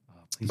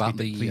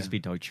 Please be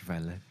Deutsche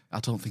Welle. I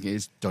don't think it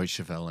is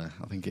Deutsche Welle.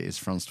 I think it is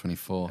France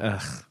 24.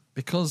 Ugh.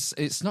 Because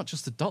it's not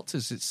just the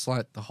doctors, it's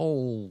like the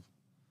whole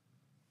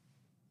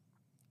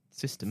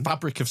system.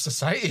 Fabric of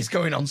society is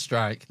going on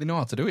strike. They know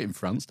how to do it in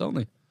France, don't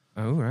they?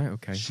 Oh, right,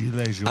 okay.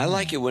 I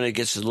like it when it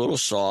gets a little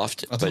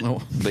soft, but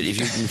if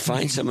you can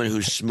find someone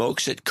who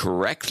smokes it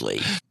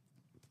correctly.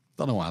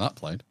 Don't know why that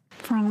played.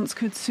 France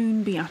could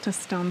soon be at a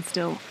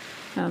standstill.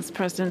 As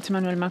President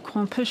Emmanuel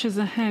Macron pushes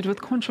ahead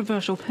with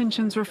controversial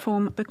pensions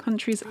reform, the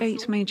country's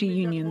 8 major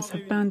unions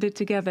have banded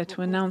together to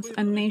announce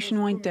a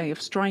nationwide day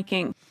of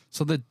striking.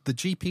 So the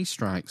GP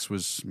strikes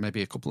was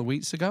maybe a couple of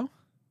weeks ago?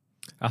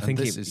 I think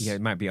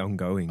it might be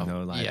ongoing,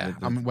 though. Like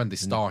I mean, when they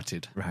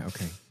started. Right,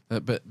 okay.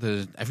 But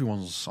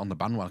everyone's on the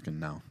bandwagon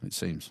now, it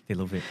seems. They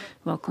love it.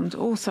 Welcomed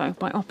also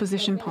by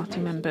opposition party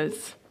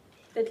members.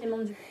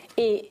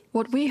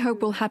 What we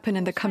hope will happen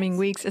in the coming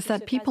weeks is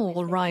that people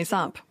will rise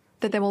up,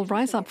 that they will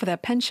rise up for their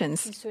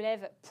pensions.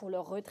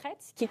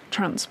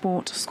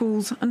 Transport,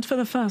 schools, and for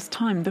the first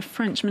time, the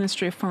French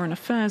Ministry of Foreign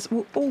Affairs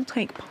will all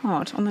take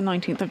part on the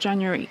 19th of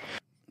January.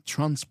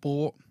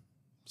 Transport,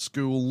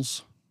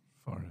 schools,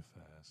 Foreign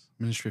Affairs,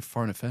 Ministry of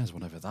Foreign Affairs,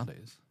 whatever that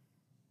is.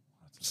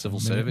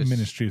 Civil Service.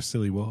 Ministry of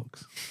Silly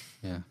Walks.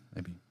 Yeah,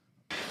 maybe.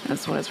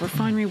 As well as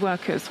refinery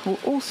workers will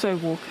also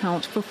walk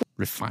out for...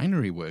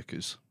 Refinery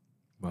workers?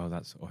 Well,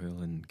 that's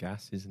oil and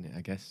gas, isn't it,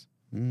 I guess?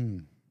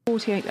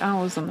 48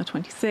 hours on the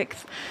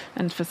 26th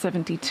and for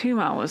 72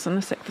 hours on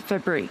the 6th of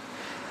February.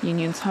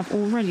 Unions have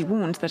already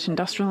warned that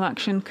industrial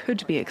action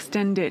could be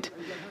extended,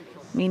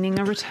 meaning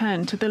a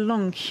return to the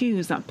long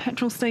queues at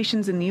petrol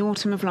stations in the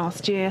autumn of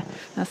last year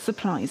as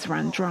supplies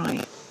ran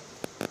dry.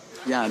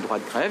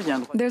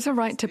 There's a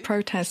right to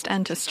protest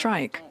and to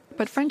strike,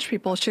 but French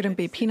people shouldn't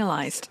be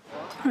penalised.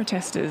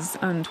 Protesters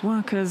and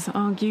workers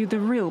argue the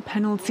real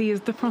penalty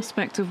is the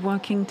prospect of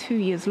working 2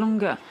 years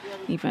longer,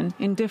 even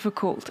in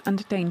difficult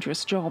and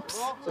dangerous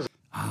jobs.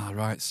 Ah,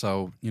 right.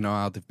 So, you know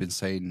how they've been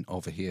saying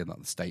over here that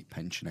the state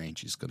pension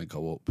age is going to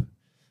go up.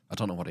 I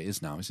don't know what it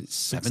is now. Is it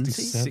 70?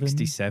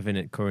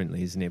 67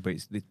 currently, isn't it?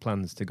 But it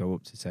plans to go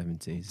up to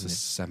 70, isn't it?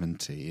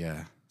 70,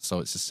 yeah.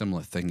 So it's a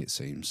similar thing, it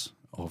seems,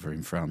 over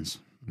in France.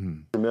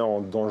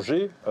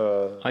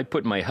 I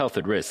put my health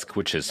at risk,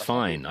 which is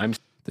fine.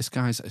 This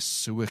guy's a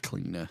sewer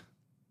cleaner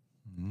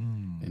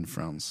in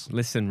France.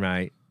 Listen,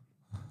 right.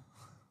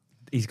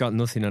 He's got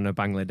nothing on a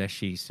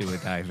Bangladeshi sewer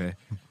diver,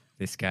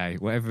 this guy.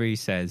 Whatever he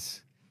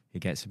says, he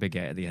gets a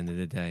baguette at the end of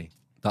the day.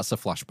 That's a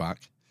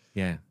flashback.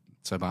 Yeah.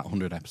 It's about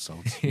 100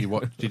 episodes.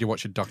 Did you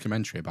watch a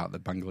documentary about the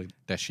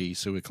Bangladeshi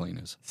sewer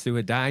cleaners?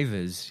 Sewer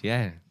divers,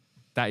 yeah.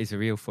 That is a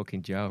real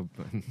fucking job.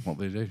 What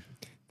do?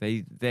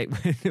 They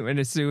when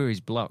a sewer is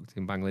blocked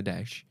in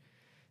Bangladesh,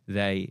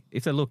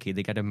 if they're lucky,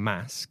 they get a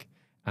mask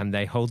and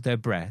they hold their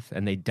breath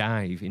and they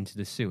dive into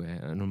the sewer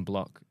and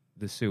unblock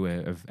the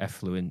sewer of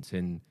effluent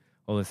and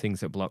all the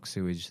things that block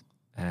sewage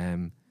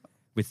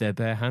with their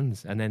bare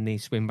hands, and then they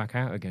swim back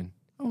out again.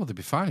 Oh, well, they'd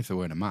be fine if they're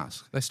wearing a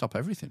mask. They stop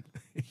everything.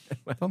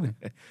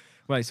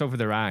 Well, it's over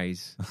their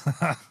eyes.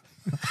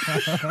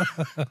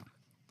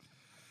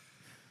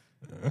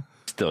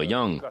 Still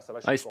young.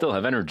 I still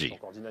have energy.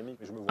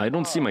 I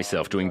don't see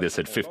myself doing this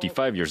at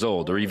 55 years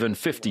old or even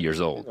 50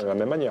 years old.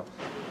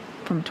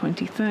 From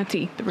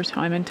 2030, the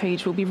retirement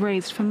age will be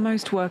raised for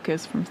most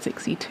workers from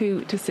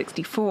 62 to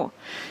 64.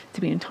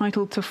 To be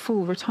entitled to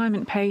full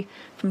retirement pay,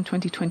 from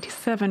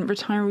 2027,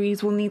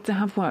 retirees will need to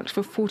have worked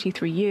for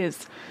 43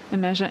 years, a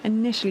measure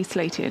initially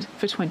slated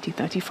for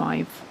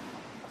 2035.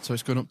 So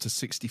it's gone up to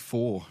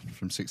 64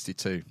 from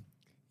 62.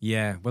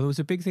 Yeah, well, there was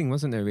a big thing,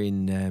 wasn't there,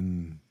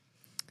 in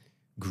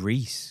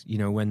Greece, you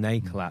know, when they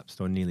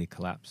collapsed or nearly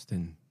collapsed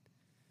and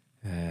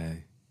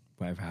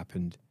whatever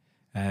happened.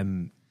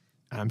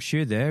 I'm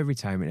sure their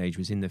retirement age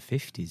was in the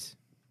 50s,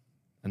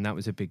 and that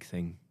was a big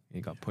thing.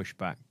 It got pushed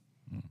back.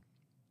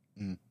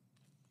 I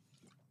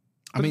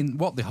mean,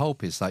 what they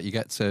hope is that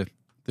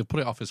they'll put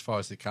it off as far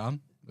as they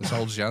can, as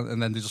old as you are,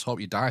 and then they just hope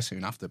you die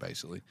soon after,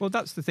 basically. Well,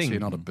 that's the thing. So you're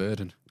not a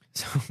burden.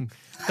 So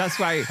that's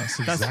why. That's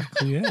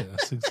exactly it.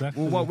 That's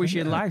exactly. Well, what was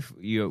your life?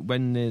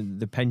 When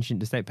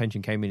the state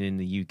pension came in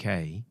the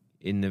UK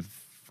in the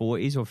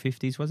 40s or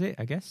 50s, was it?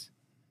 I guess.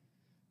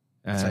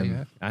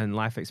 Yeah. And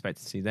life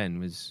expectancy then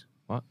was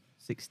what,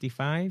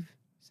 65,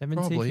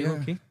 70? Probably, yeah.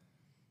 Lucky?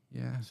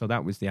 Yeah. So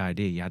that was the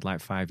idea. You had like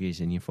 5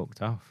 years and you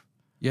fucked off.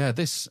 Yeah.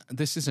 This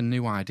is a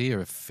new idea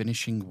of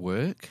finishing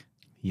work.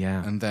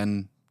 Yeah. And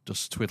then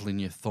just twiddling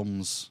your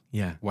thumbs.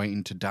 Yeah.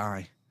 Waiting to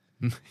die.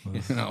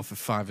 You know, for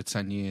 5 or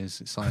 10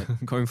 years. It's like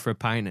going for a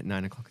pint at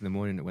 9 o'clock in the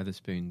morning at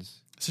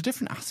Wetherspoons. It's a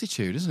different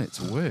attitude, isn't it,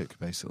 to work,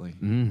 basically?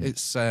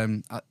 It's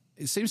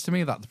it seems to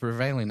me that the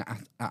prevailing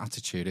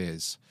attitude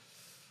is,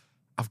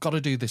 I've got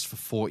to do this for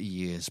 40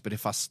 years, but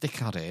if I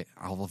stick at it,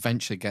 I'll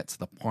eventually get to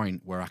the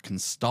point where I can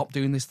stop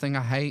doing this thing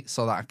I hate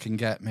so that I can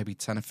get maybe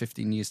 10 or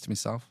 15 years to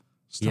myself.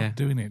 Stop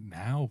doing it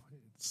now.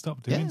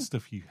 Stop doing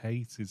stuff you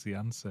hate is the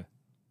answer.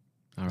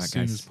 All right, as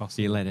soon guys. as possible.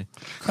 See you later.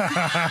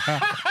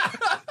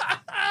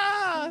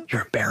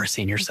 You're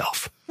embarrassing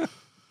yourself.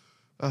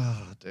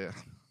 Oh, dear.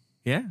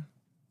 Yeah.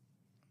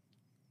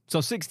 So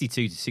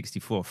 62 to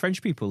 64.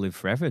 French people live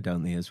forever,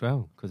 don't they, as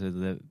well? Because of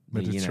the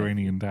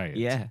Mediterranean diet.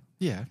 Yeah.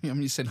 Yeah. I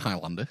mean, you said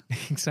Highlander.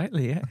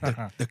 Exactly,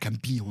 yeah. There can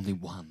be only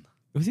one.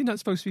 Was he not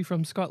supposed to be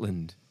from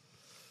Scotland?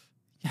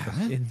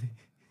 Yeah.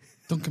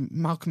 Duncan,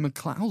 Malcolm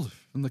MacLeod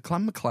from the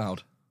Clan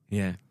MacLeod.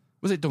 Yeah.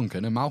 Was it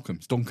Duncan and Malcolm?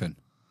 It's Duncan.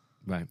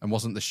 Right. And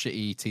wasn't the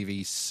shitty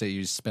TV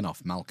series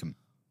spin-off Malcolm?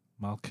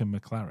 Malcolm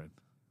McLaren.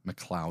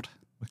 MacLeod.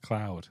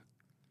 MacLeod.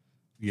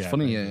 Yeah. It's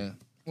funny,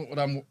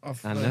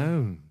 I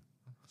know.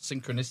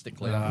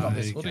 Synchronistically, I've got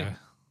this hoodie.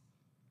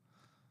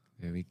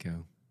 There we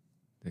go.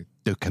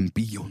 There can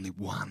be only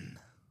one.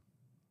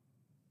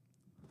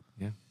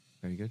 Yeah,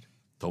 very good.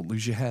 Don't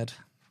lose your head.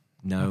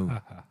 No.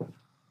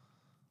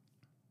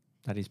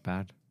 That is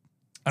bad.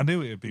 I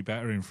knew it would be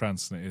better in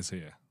France than it is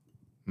here.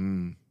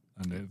 Mm.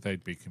 And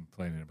they'd be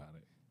complaining about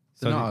it.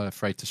 They're not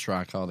afraid to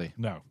strike, are they?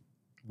 No.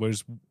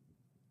 Whereas,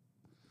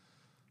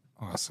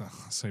 I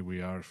say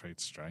we are afraid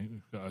to strike.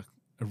 We've got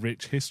a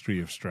rich history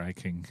of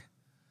striking.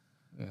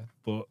 Yeah.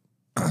 But,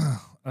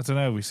 I don't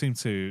know, we seem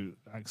to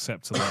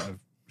accept a lot of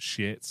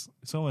shit.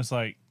 It's almost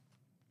like,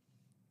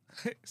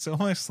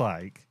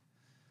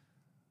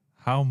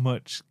 how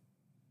much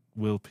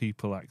will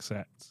people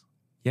accept?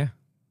 Yeah.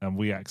 And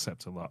we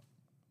accept a lot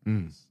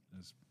as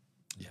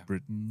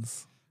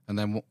Britons. And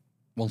then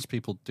once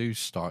people do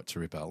start to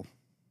rebel,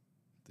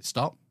 they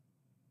stop,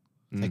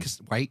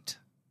 wait,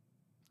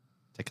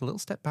 take a little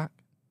step back,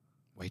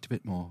 wait a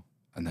bit more,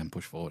 and then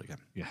push forward again.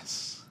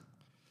 Yes.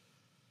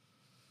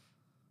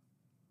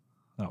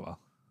 Oh, well.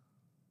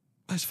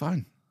 It's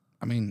fine.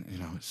 I mean,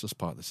 it's just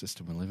part of the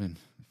system we live in.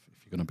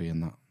 If you're going to be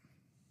in that,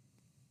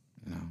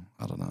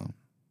 I don't know.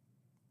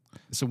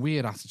 It's a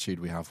weird attitude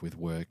we have with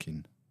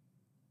working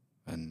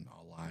and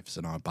our lives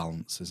and our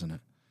balance, isn't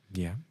it?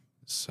 Yeah.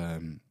 It's,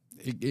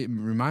 it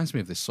reminds me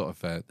of this sort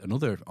of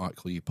another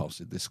article you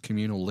posted, this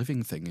communal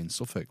living thing in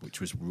Suffolk, which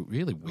was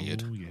really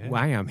weird. Oh, yeah.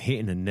 Why I'm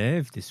hitting a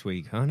nerve this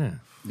week, aren't I?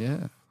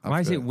 Yeah.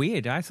 Why is it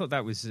weird? I thought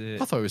that was... I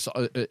thought it was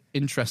an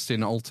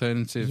interesting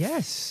alternative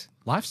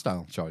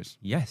lifestyle choice.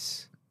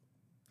 Yes.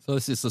 So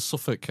this is the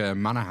Suffolk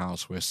Manor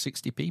House where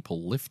 60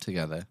 people live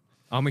together.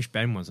 Amish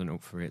Ben wasn't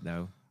up for it,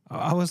 though.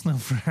 I wasn't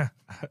up for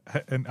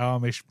an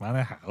Amish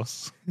manor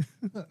house.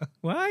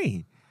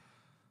 Why?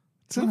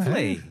 It's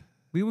lovely.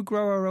 We would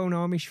grow our own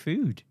Amish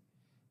food.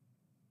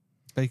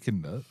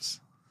 Bacon nuts.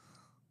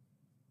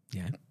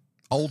 Yeah.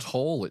 Old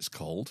Hall, it's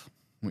called,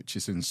 which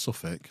is in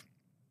Suffolk.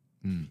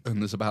 And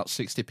there's about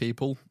 60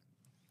 people,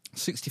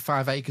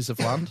 65 acres of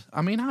land.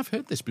 I mean, I've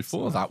heard this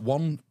before, that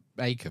 1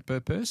 acre per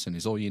person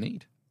is all you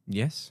need.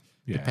 Yes.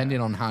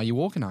 Depending on how you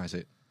organise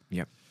it.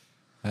 Yep.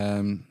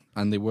 And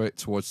they work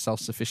towards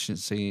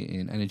self-sufficiency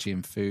in energy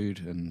and food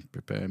and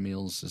prepare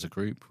meals as a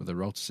group with a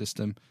rota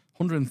system.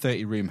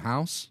 130-room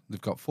house.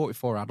 They've got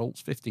 44 adults,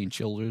 15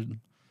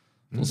 children,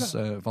 plus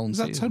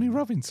volunteers. Is that Tony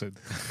Robinson?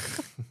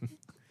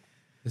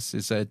 This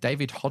is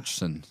David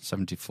Hodgson,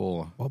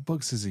 74. What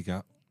books has he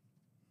got?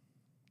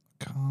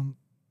 Can't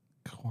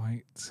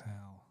quite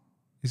tell.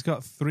 He's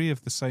got 3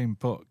 of the same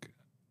book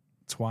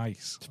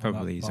twice. It's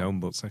probably his own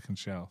book. Second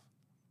shelf.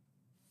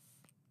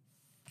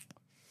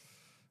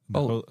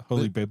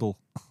 Holy Bible.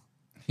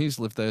 He's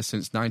lived there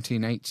since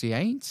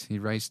 1988. He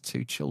raised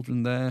 2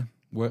 children there,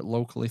 worked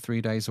locally 3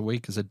 days a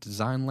week as a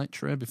design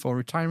lecturer before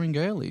retiring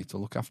early to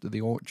look after the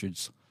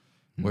orchards,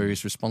 where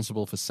he's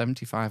responsible for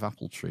 75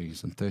 apple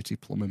trees and 30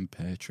 plum and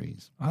pear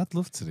trees. I'd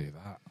love to do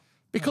that.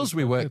 Because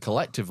we work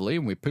collectively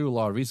and we pool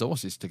our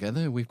resources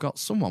together, we've got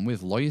someone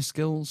with lawyer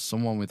skills,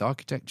 someone with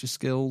architecture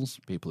skills,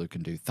 people who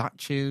can do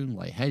thatching,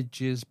 lay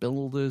hedges,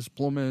 builders,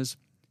 plumbers.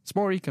 It's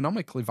more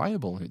economically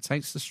viable and it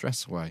takes the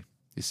stress away,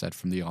 he said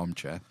from the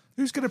armchair.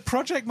 Who's going to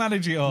project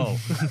manage it all?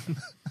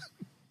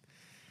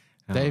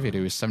 David,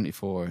 who is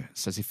 74,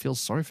 says he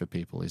feels sorry for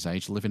people his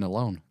age living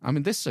alone. I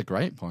mean, this is a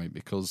great point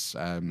because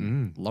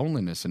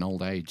loneliness in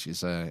old age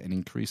is an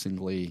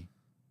increasingly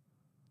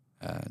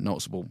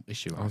noticeable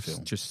issue, I feel.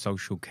 Just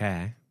social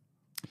care.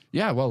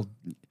 Yeah, well,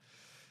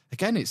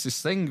 again, it's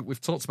this thing,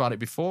 we've talked about it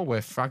before,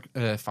 where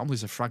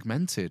families are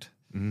fragmented.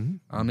 Mm-hmm.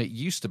 And it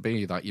used to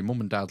be that your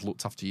mum and dad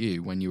looked after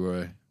you when you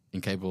were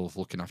incapable of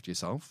looking after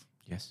yourself.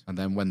 Yes. And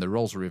then when the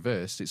roles are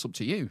reversed, it's up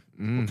to you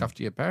to look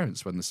after your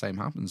parents when the same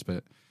happens.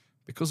 But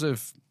because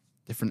of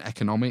different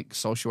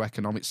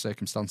socio-economic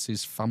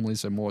circumstances,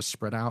 families are more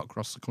spread out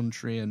across the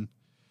country, and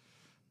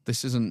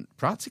this isn't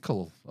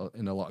practical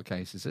in a lot of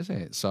cases, is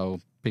it? So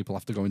people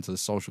have to go into the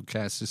social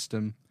care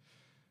system,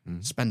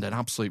 spend an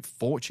absolute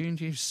fortune.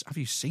 Have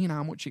you seen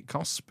how much it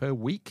costs per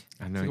week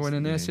I know to go in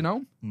a nursing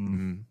home?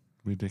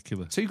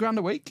 Ridiculous. $2,000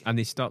 a week. And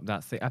they stopped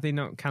that thing. Have they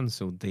not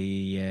cancelled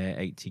the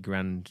 80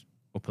 grand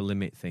upper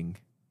limit thing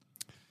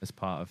as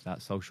part of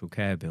that social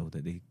care bill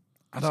that they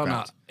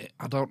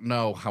I don't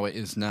know how it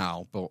is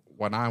now, but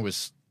when I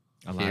was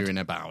hearing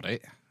about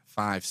it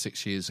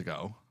 5-6 years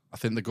ago, I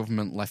think the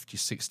government left you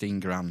 16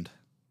 grand.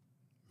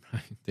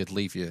 Right. They'd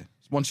leave you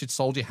once you'd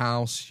sold your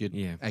house.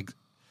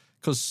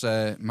 Because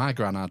my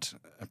gran had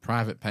a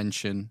private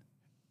pension,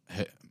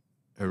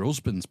 her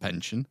husband's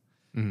pension,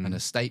 and a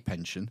state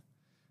pension,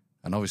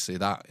 and obviously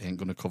that ain't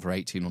going to cover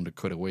 1,800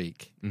 quid a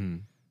week.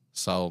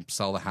 So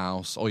sell the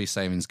house, all your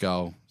savings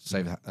go,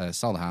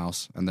 sell the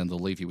house, and then they'll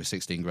leave you with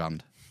 16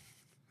 grand.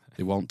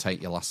 They won't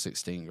take your last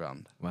 16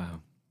 grand. Wow.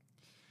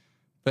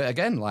 But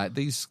again, like,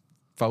 these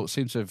folks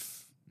seem to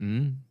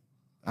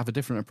have a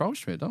different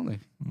approach to it, don't they?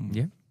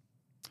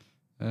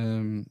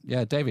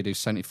 Yeah. David, who's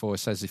 74,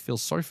 says he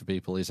feels sorry for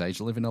people his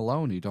age living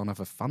alone who don't have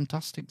a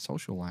fantastic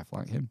social life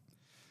like him.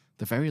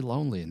 They're very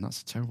lonely, and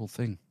that's a terrible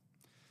thing.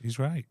 He's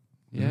right.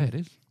 Yeah, it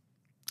is.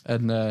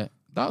 And that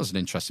was an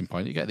interesting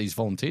point. You get these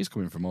volunteers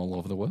coming from all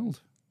over the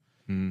world.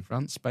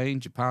 France, Spain,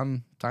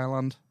 Japan,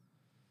 Thailand,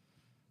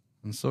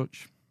 and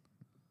such.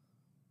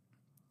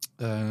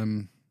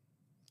 During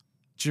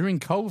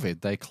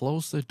COVID, they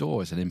closed their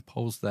doors and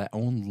imposed their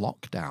own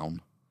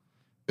lockdown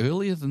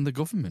earlier than the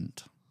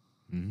government,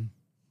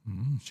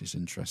 which is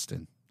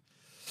interesting.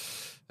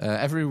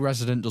 Every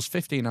resident does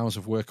 15 hours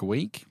of work a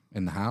week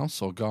in the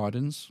house or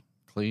gardens,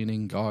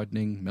 cleaning,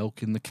 gardening,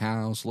 milking the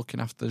cows,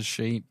 looking after the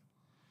sheep,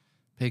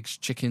 pigs,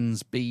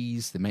 chickens,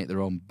 bees. They make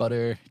their own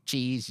butter,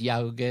 cheese,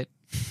 yogurt,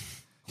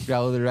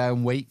 grow their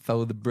own wheat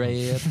for the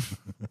bread.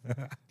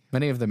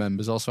 Many of the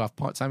members also have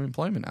part-time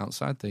employment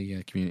outside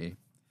the community.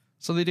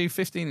 So they do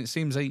 15, it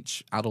seems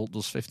each adult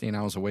does 15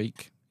 hours a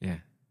week. Yeah.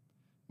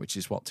 Which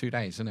is, 2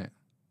 days, isn't it?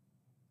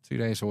 2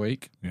 days a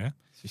week. Yeah.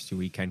 It's just your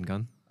weekend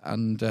gone.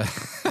 And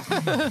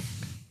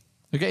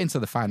we get into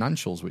the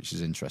financials, which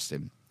is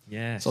interesting.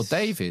 Yes. So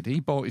David, he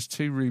bought his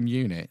 2-room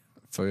unit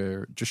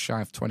for just shy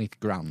of 20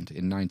 grand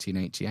in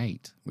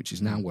 1988, which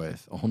is now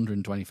worth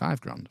 125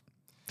 grand.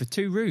 For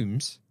 2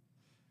 rooms?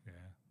 Yeah.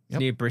 It's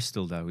near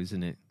Bristol, though,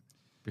 isn't it?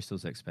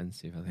 Bristol's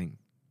expensive, I think.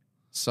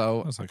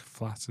 So it's like a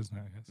flat, isn't it?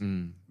 I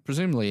guess.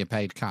 Presumably he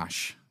paid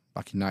cash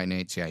back in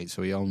 1988,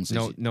 so he owns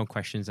no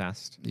questions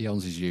asked. He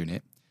owns his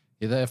unit.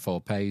 He therefore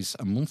pays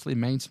a monthly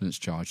maintenance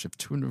charge of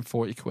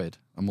 240 quid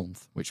a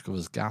month, which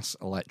covers gas,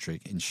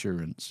 electric,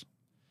 insurance,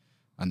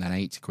 and then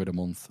 80 quid a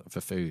month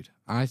for food.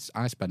 I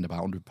spend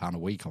about £100 a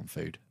week on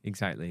food.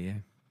 Exactly, yeah.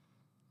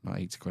 Not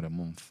 80 quid a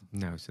month.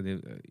 No, so they,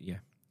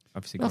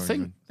 obviously. I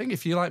think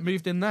if you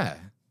moved in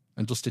there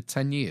and just did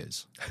 10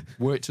 years,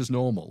 worked as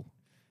normal.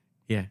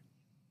 Yeah.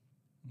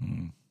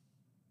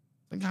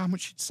 Think how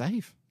much you'd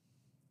save.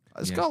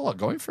 It's got a lot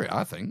going for it,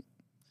 I think.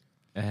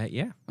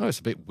 Yeah. I know it's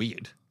a bit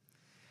weird.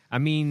 I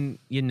mean,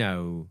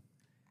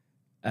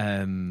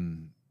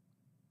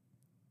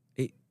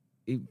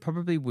 it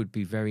probably would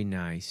be very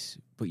nice,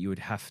 but you would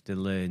have to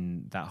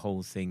learn that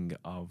whole thing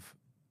of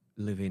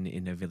living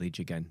in a village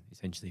again,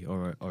 essentially,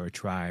 or a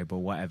tribe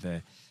or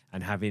whatever,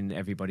 and having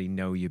everybody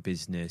know your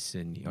business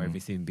and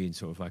everything being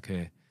sort of like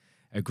a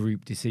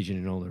group decision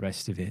and all the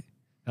rest of it.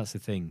 That's the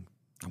thing.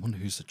 I wonder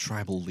who's the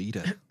tribal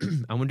leader.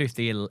 I wonder if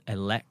they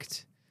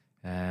elect.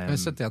 I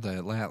said they had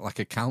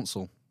a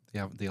council.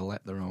 They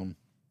elect their own.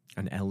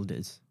 And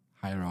elders.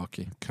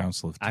 Hierarchy.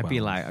 Council of 12.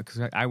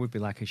 I would be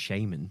like a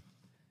shaman,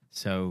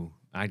 so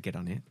I'd get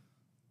on it.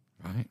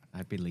 Right.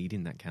 I'd be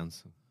leading that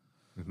council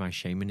with my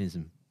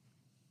shamanism.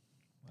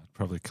 I'd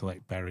probably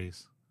collect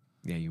berries.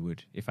 Yeah, you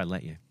would, if I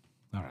let you.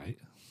 All right.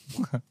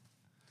 Can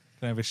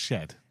I have a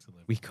shed to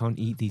live? We can't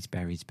eat these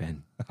berries,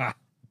 Ben.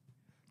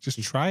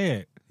 Just try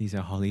it. These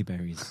are holly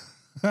berries,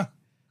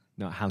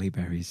 not halle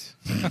berries.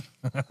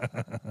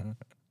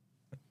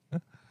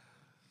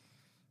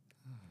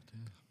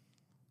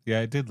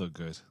 Yeah, it did look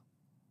good.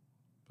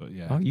 But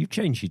yeah. Oh, you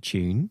changed your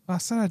tune. I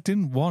said I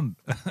didn't want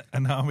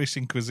an Amish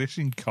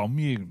Inquisition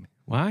commune.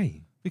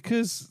 Why?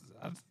 Because,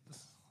 I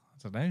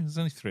don't know, there's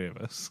only 3 of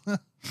us.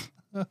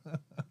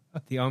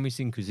 The Amish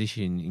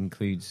Inquisition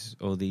includes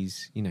all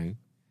these,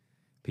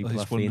 people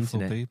off the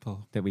internet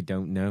people that we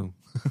don't know.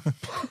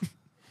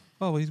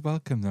 Well, we'd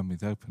welcome them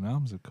with open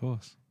arms, of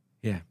course.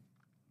 Yeah.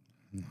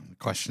 The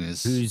question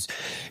is, who's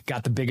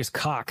got the biggest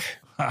cock?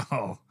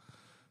 Oh,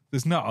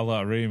 there's not a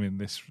lot of room in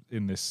this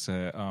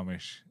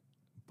Amish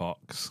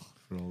box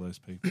for all those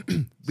people.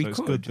 So it's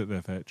good that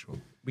they're virtual.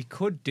 We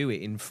could do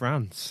it in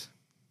France.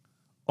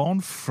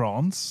 On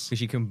France?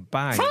 Because you can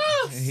buy...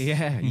 France!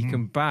 Yeah, you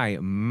can buy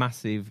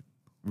massive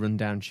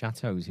rundown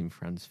chateaus in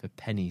France for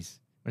pennies.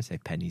 When I say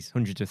pennies,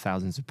 hundreds of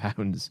thousands of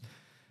pounds.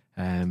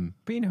 But,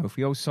 if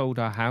we all sold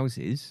our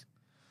houses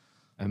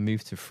and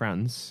moved to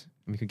France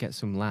and we could get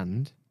some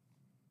land,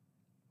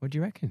 what do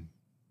you reckon?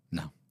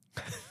 No.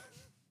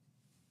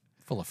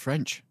 Full of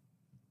French.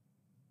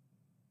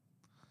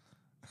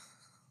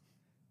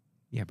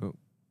 Yeah, but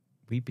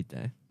we'd be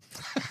there.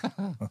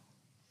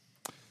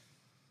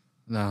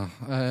 No.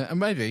 And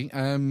maybe,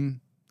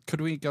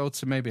 could we go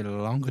to maybe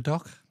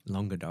Languedoc?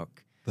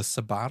 Languedoc. The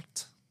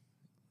Sabart?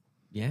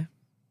 Yeah.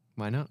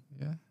 Why not?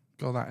 Yeah.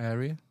 Go that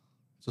area.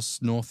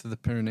 Just north of the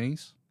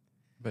Pyrenees.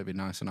 Maybe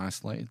nice and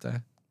isolated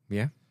there.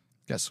 Yeah.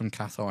 Get some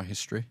Cathar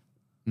history.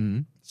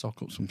 Mm.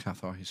 Soak up some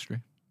Cathar history.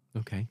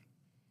 Okay.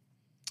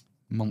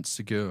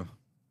 Montsegur.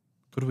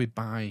 Could we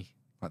buy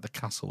the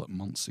castle at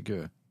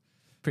Montsegur?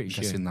 Pretty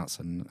sure. Guessing that's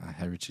a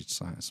heritage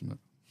site or something.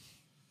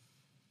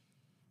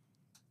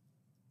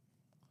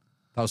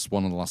 That was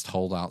one of the last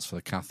holdouts for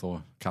the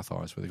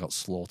Cathars where they got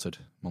slaughtered,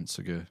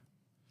 Montsegur.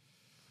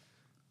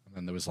 And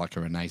then there was a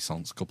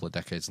renaissance a couple of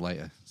decades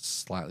later,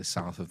 slightly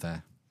south of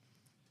there.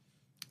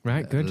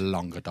 Right, good.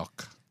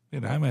 Languedoc.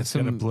 I might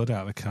get the blood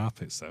out of the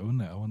carpets, though,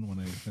 wouldn't it? I wouldn't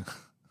want to...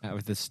 Out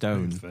of the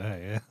stone.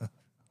 There, yeah.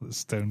 The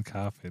stone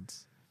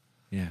carpets.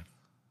 Yeah.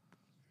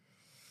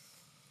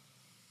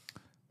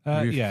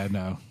 Yeah,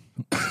 no.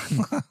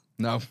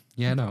 No.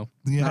 Yeah, no.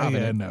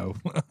 Yeah, no.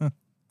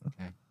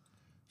 Okay.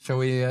 Shall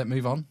we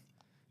move on?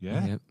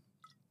 Yeah. Yep.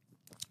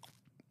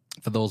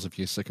 For those of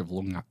you sick of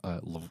Love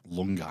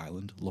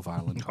Island.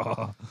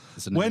 Oh.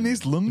 When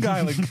is Lung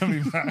Island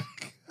coming back?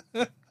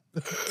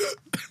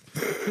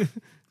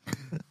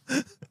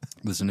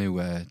 There's a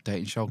new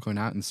dating show going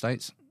out in the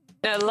States.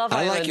 Now, Love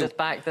I like Island it. is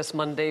back this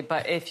Monday,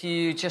 but if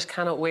you just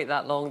cannot wait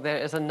that long, there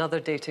is another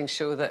dating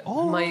show that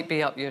might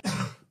be up your...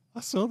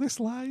 I saw this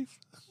live.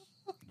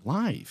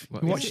 Live?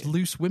 What You is watched it?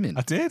 Loose Women?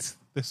 I did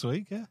this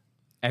week, yeah.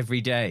 Every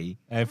day.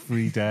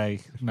 Every day.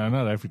 No,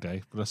 not every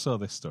day, but I saw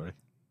this story.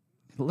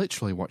 You'd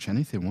literally watch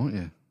anything, won't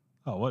you?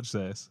 Oh, watch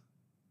this.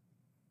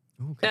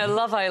 Now,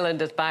 Love Island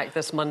is back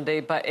this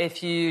Monday, but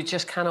if you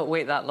just cannot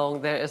wait that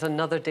long, there is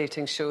another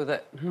dating show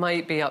that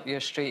might be up your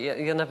street.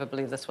 You'll never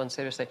believe this one,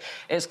 seriously.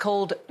 It's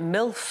called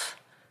MILF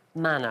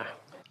Manor.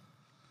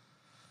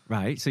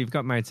 Right, so you've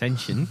got my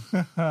attention.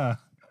 Yeah,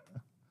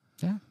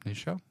 new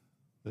show.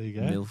 There you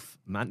go. MILF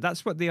Man.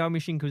 That's what the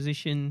Amish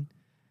Inquisition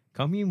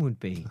commune would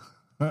be.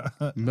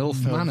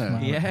 MILF Manor.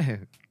 Yeah.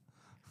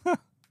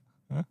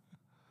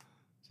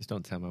 Just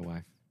don't tell my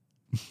wife.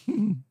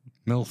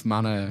 MILF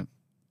Manor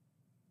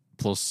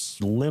plus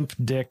Limp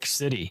Dick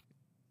City.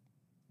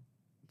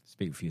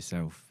 Speak for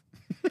yourself.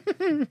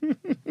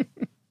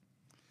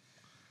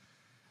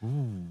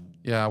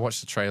 Yeah, I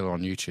watched the trailer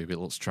on YouTube. It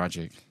looks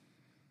tragic.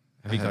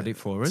 Have you got it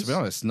for us? To be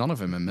honest, none of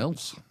them are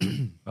MILFs.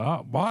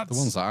 What? The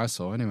ones that I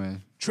saw, anyway.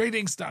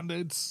 Trading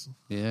standards.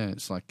 Yeah,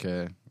 it's like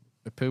a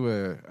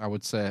poor, I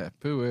would say, a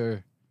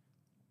poor...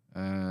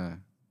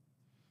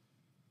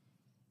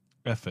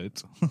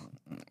 effort.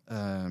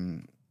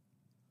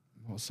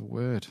 What's the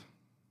word?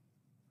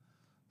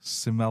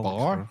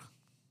 Simulacra.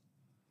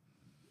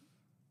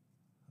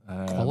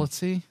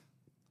 Quality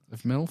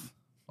of MILF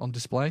on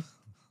display.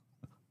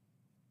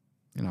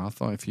 You know, I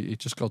thought if you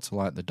just go to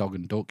like the Dog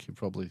and Duck, you'd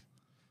probably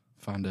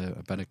find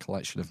a better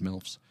collection of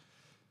MILFs.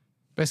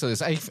 Basically,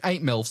 there's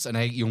eight MILFs and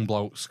 8 young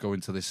blokes go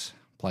into this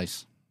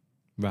place.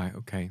 Right,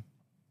 okay.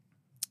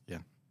 Yeah.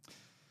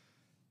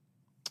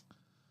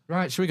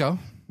 Right, should we go?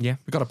 Yeah.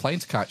 We've got a plane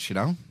to catch, you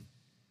know.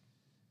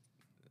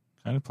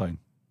 Kind of plane.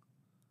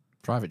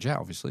 Private jet,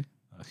 obviously.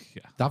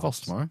 Yeah.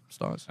 Davos tomorrow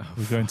starts.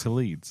 We're going to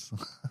Leeds.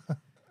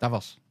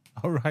 Davos.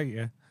 All right,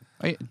 yeah.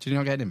 Hey, did you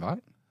not get an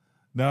invite?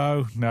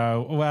 No.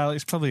 Well,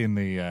 it's probably in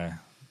the...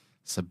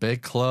 It's a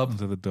big club.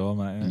 Under the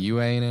doormat, yeah. And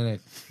you ain't in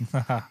it.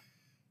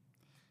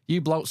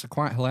 You blokes are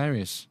quite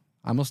hilarious.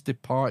 I must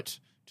depart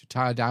to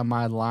tie down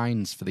my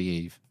lines for the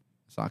eve.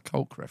 Is that a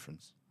Coke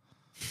reference?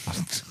 I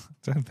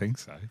don't think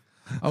so.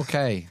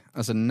 Okay,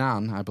 as a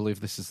nan, I believe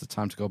this is the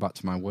time to go back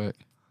to my work.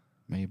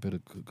 May a bit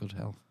of good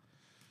health.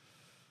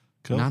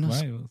 Cool,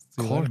 Nanas, mate. We'll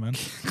see you later, man.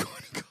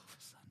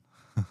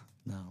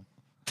 No.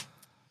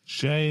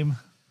 Shame.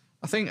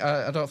 I think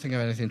I don't think I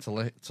have anything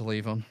to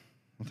leave on.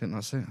 I think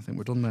that's it. I think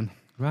we're done then.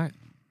 Right.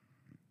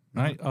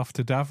 Right, off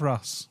to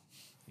Davros.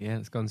 Yeah,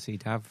 let's go and see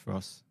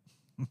Davros.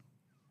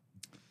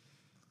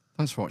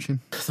 Thanks for watching.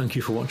 Thank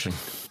you for watching.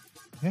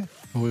 Yeah.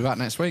 We'll be back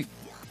next week.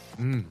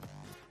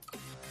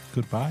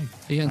 Goodbye.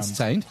 Are you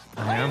entertained?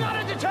 I am. Not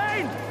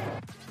entertained!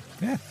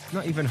 Yeah.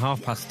 Not even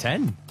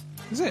 10:30.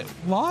 Is it?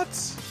 What?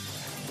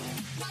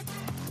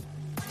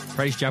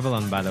 Praise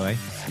Javelin, by the way.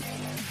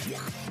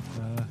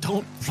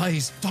 Don't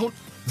praise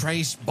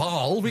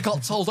Ball. We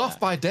got told off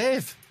by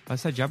Dave. I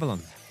said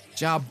Javelin.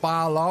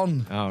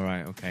 Jabalon. Oh,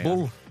 right, okay.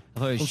 Bull. I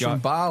thought it was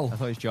Ball. I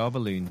thought it was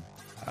Jawballoon.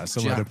 That's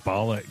a load of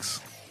bollocks.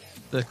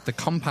 The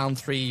compound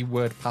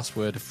 3-word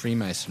password of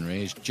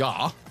Freemasonry is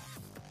Jar.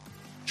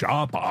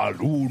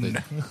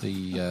 Jaballoon.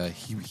 The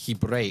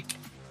Hebraic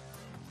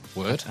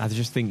word. I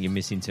just think you're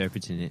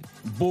misinterpreting it.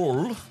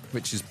 Bull,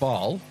 which is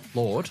Baal,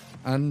 Lord,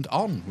 and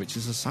On, which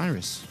is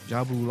Osiris.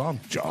 Jabulon.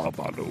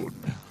 Jaballoon.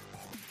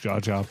 Jar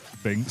Jar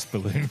Binks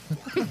balloon.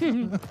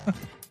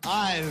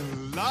 I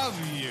love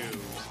you.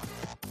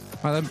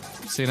 Right then,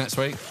 see you next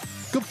week.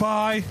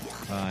 Goodbye.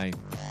 Bye.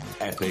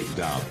 Epic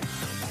dub.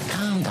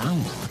 Calm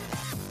down.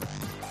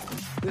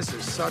 This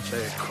is such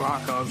a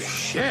crock of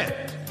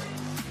shit.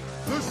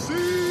 The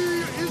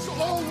sea is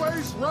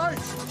always right.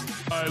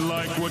 I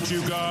like what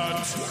you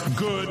got.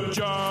 Good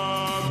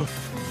job.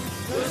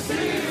 The sea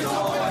is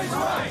always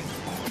right.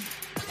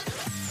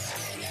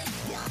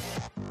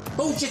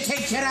 Won't you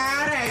take your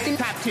eye out?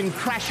 Captain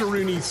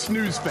Crasheroony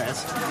Snooze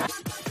Fest.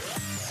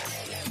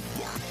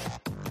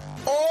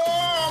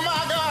 Oh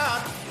my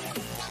God!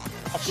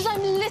 Because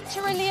I'm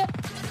literally a...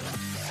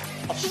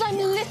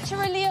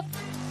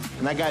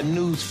 And I got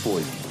news for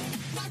you.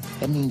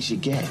 That means you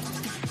get it.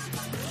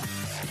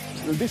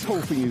 This whole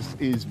thing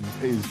is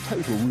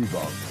total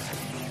rhubarb.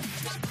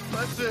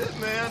 That's it,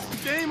 man.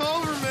 Game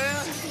over,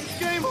 man.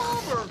 Game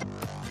over.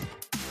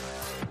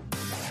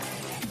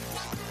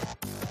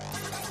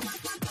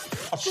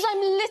 Because I'm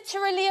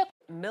literally a...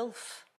 MILF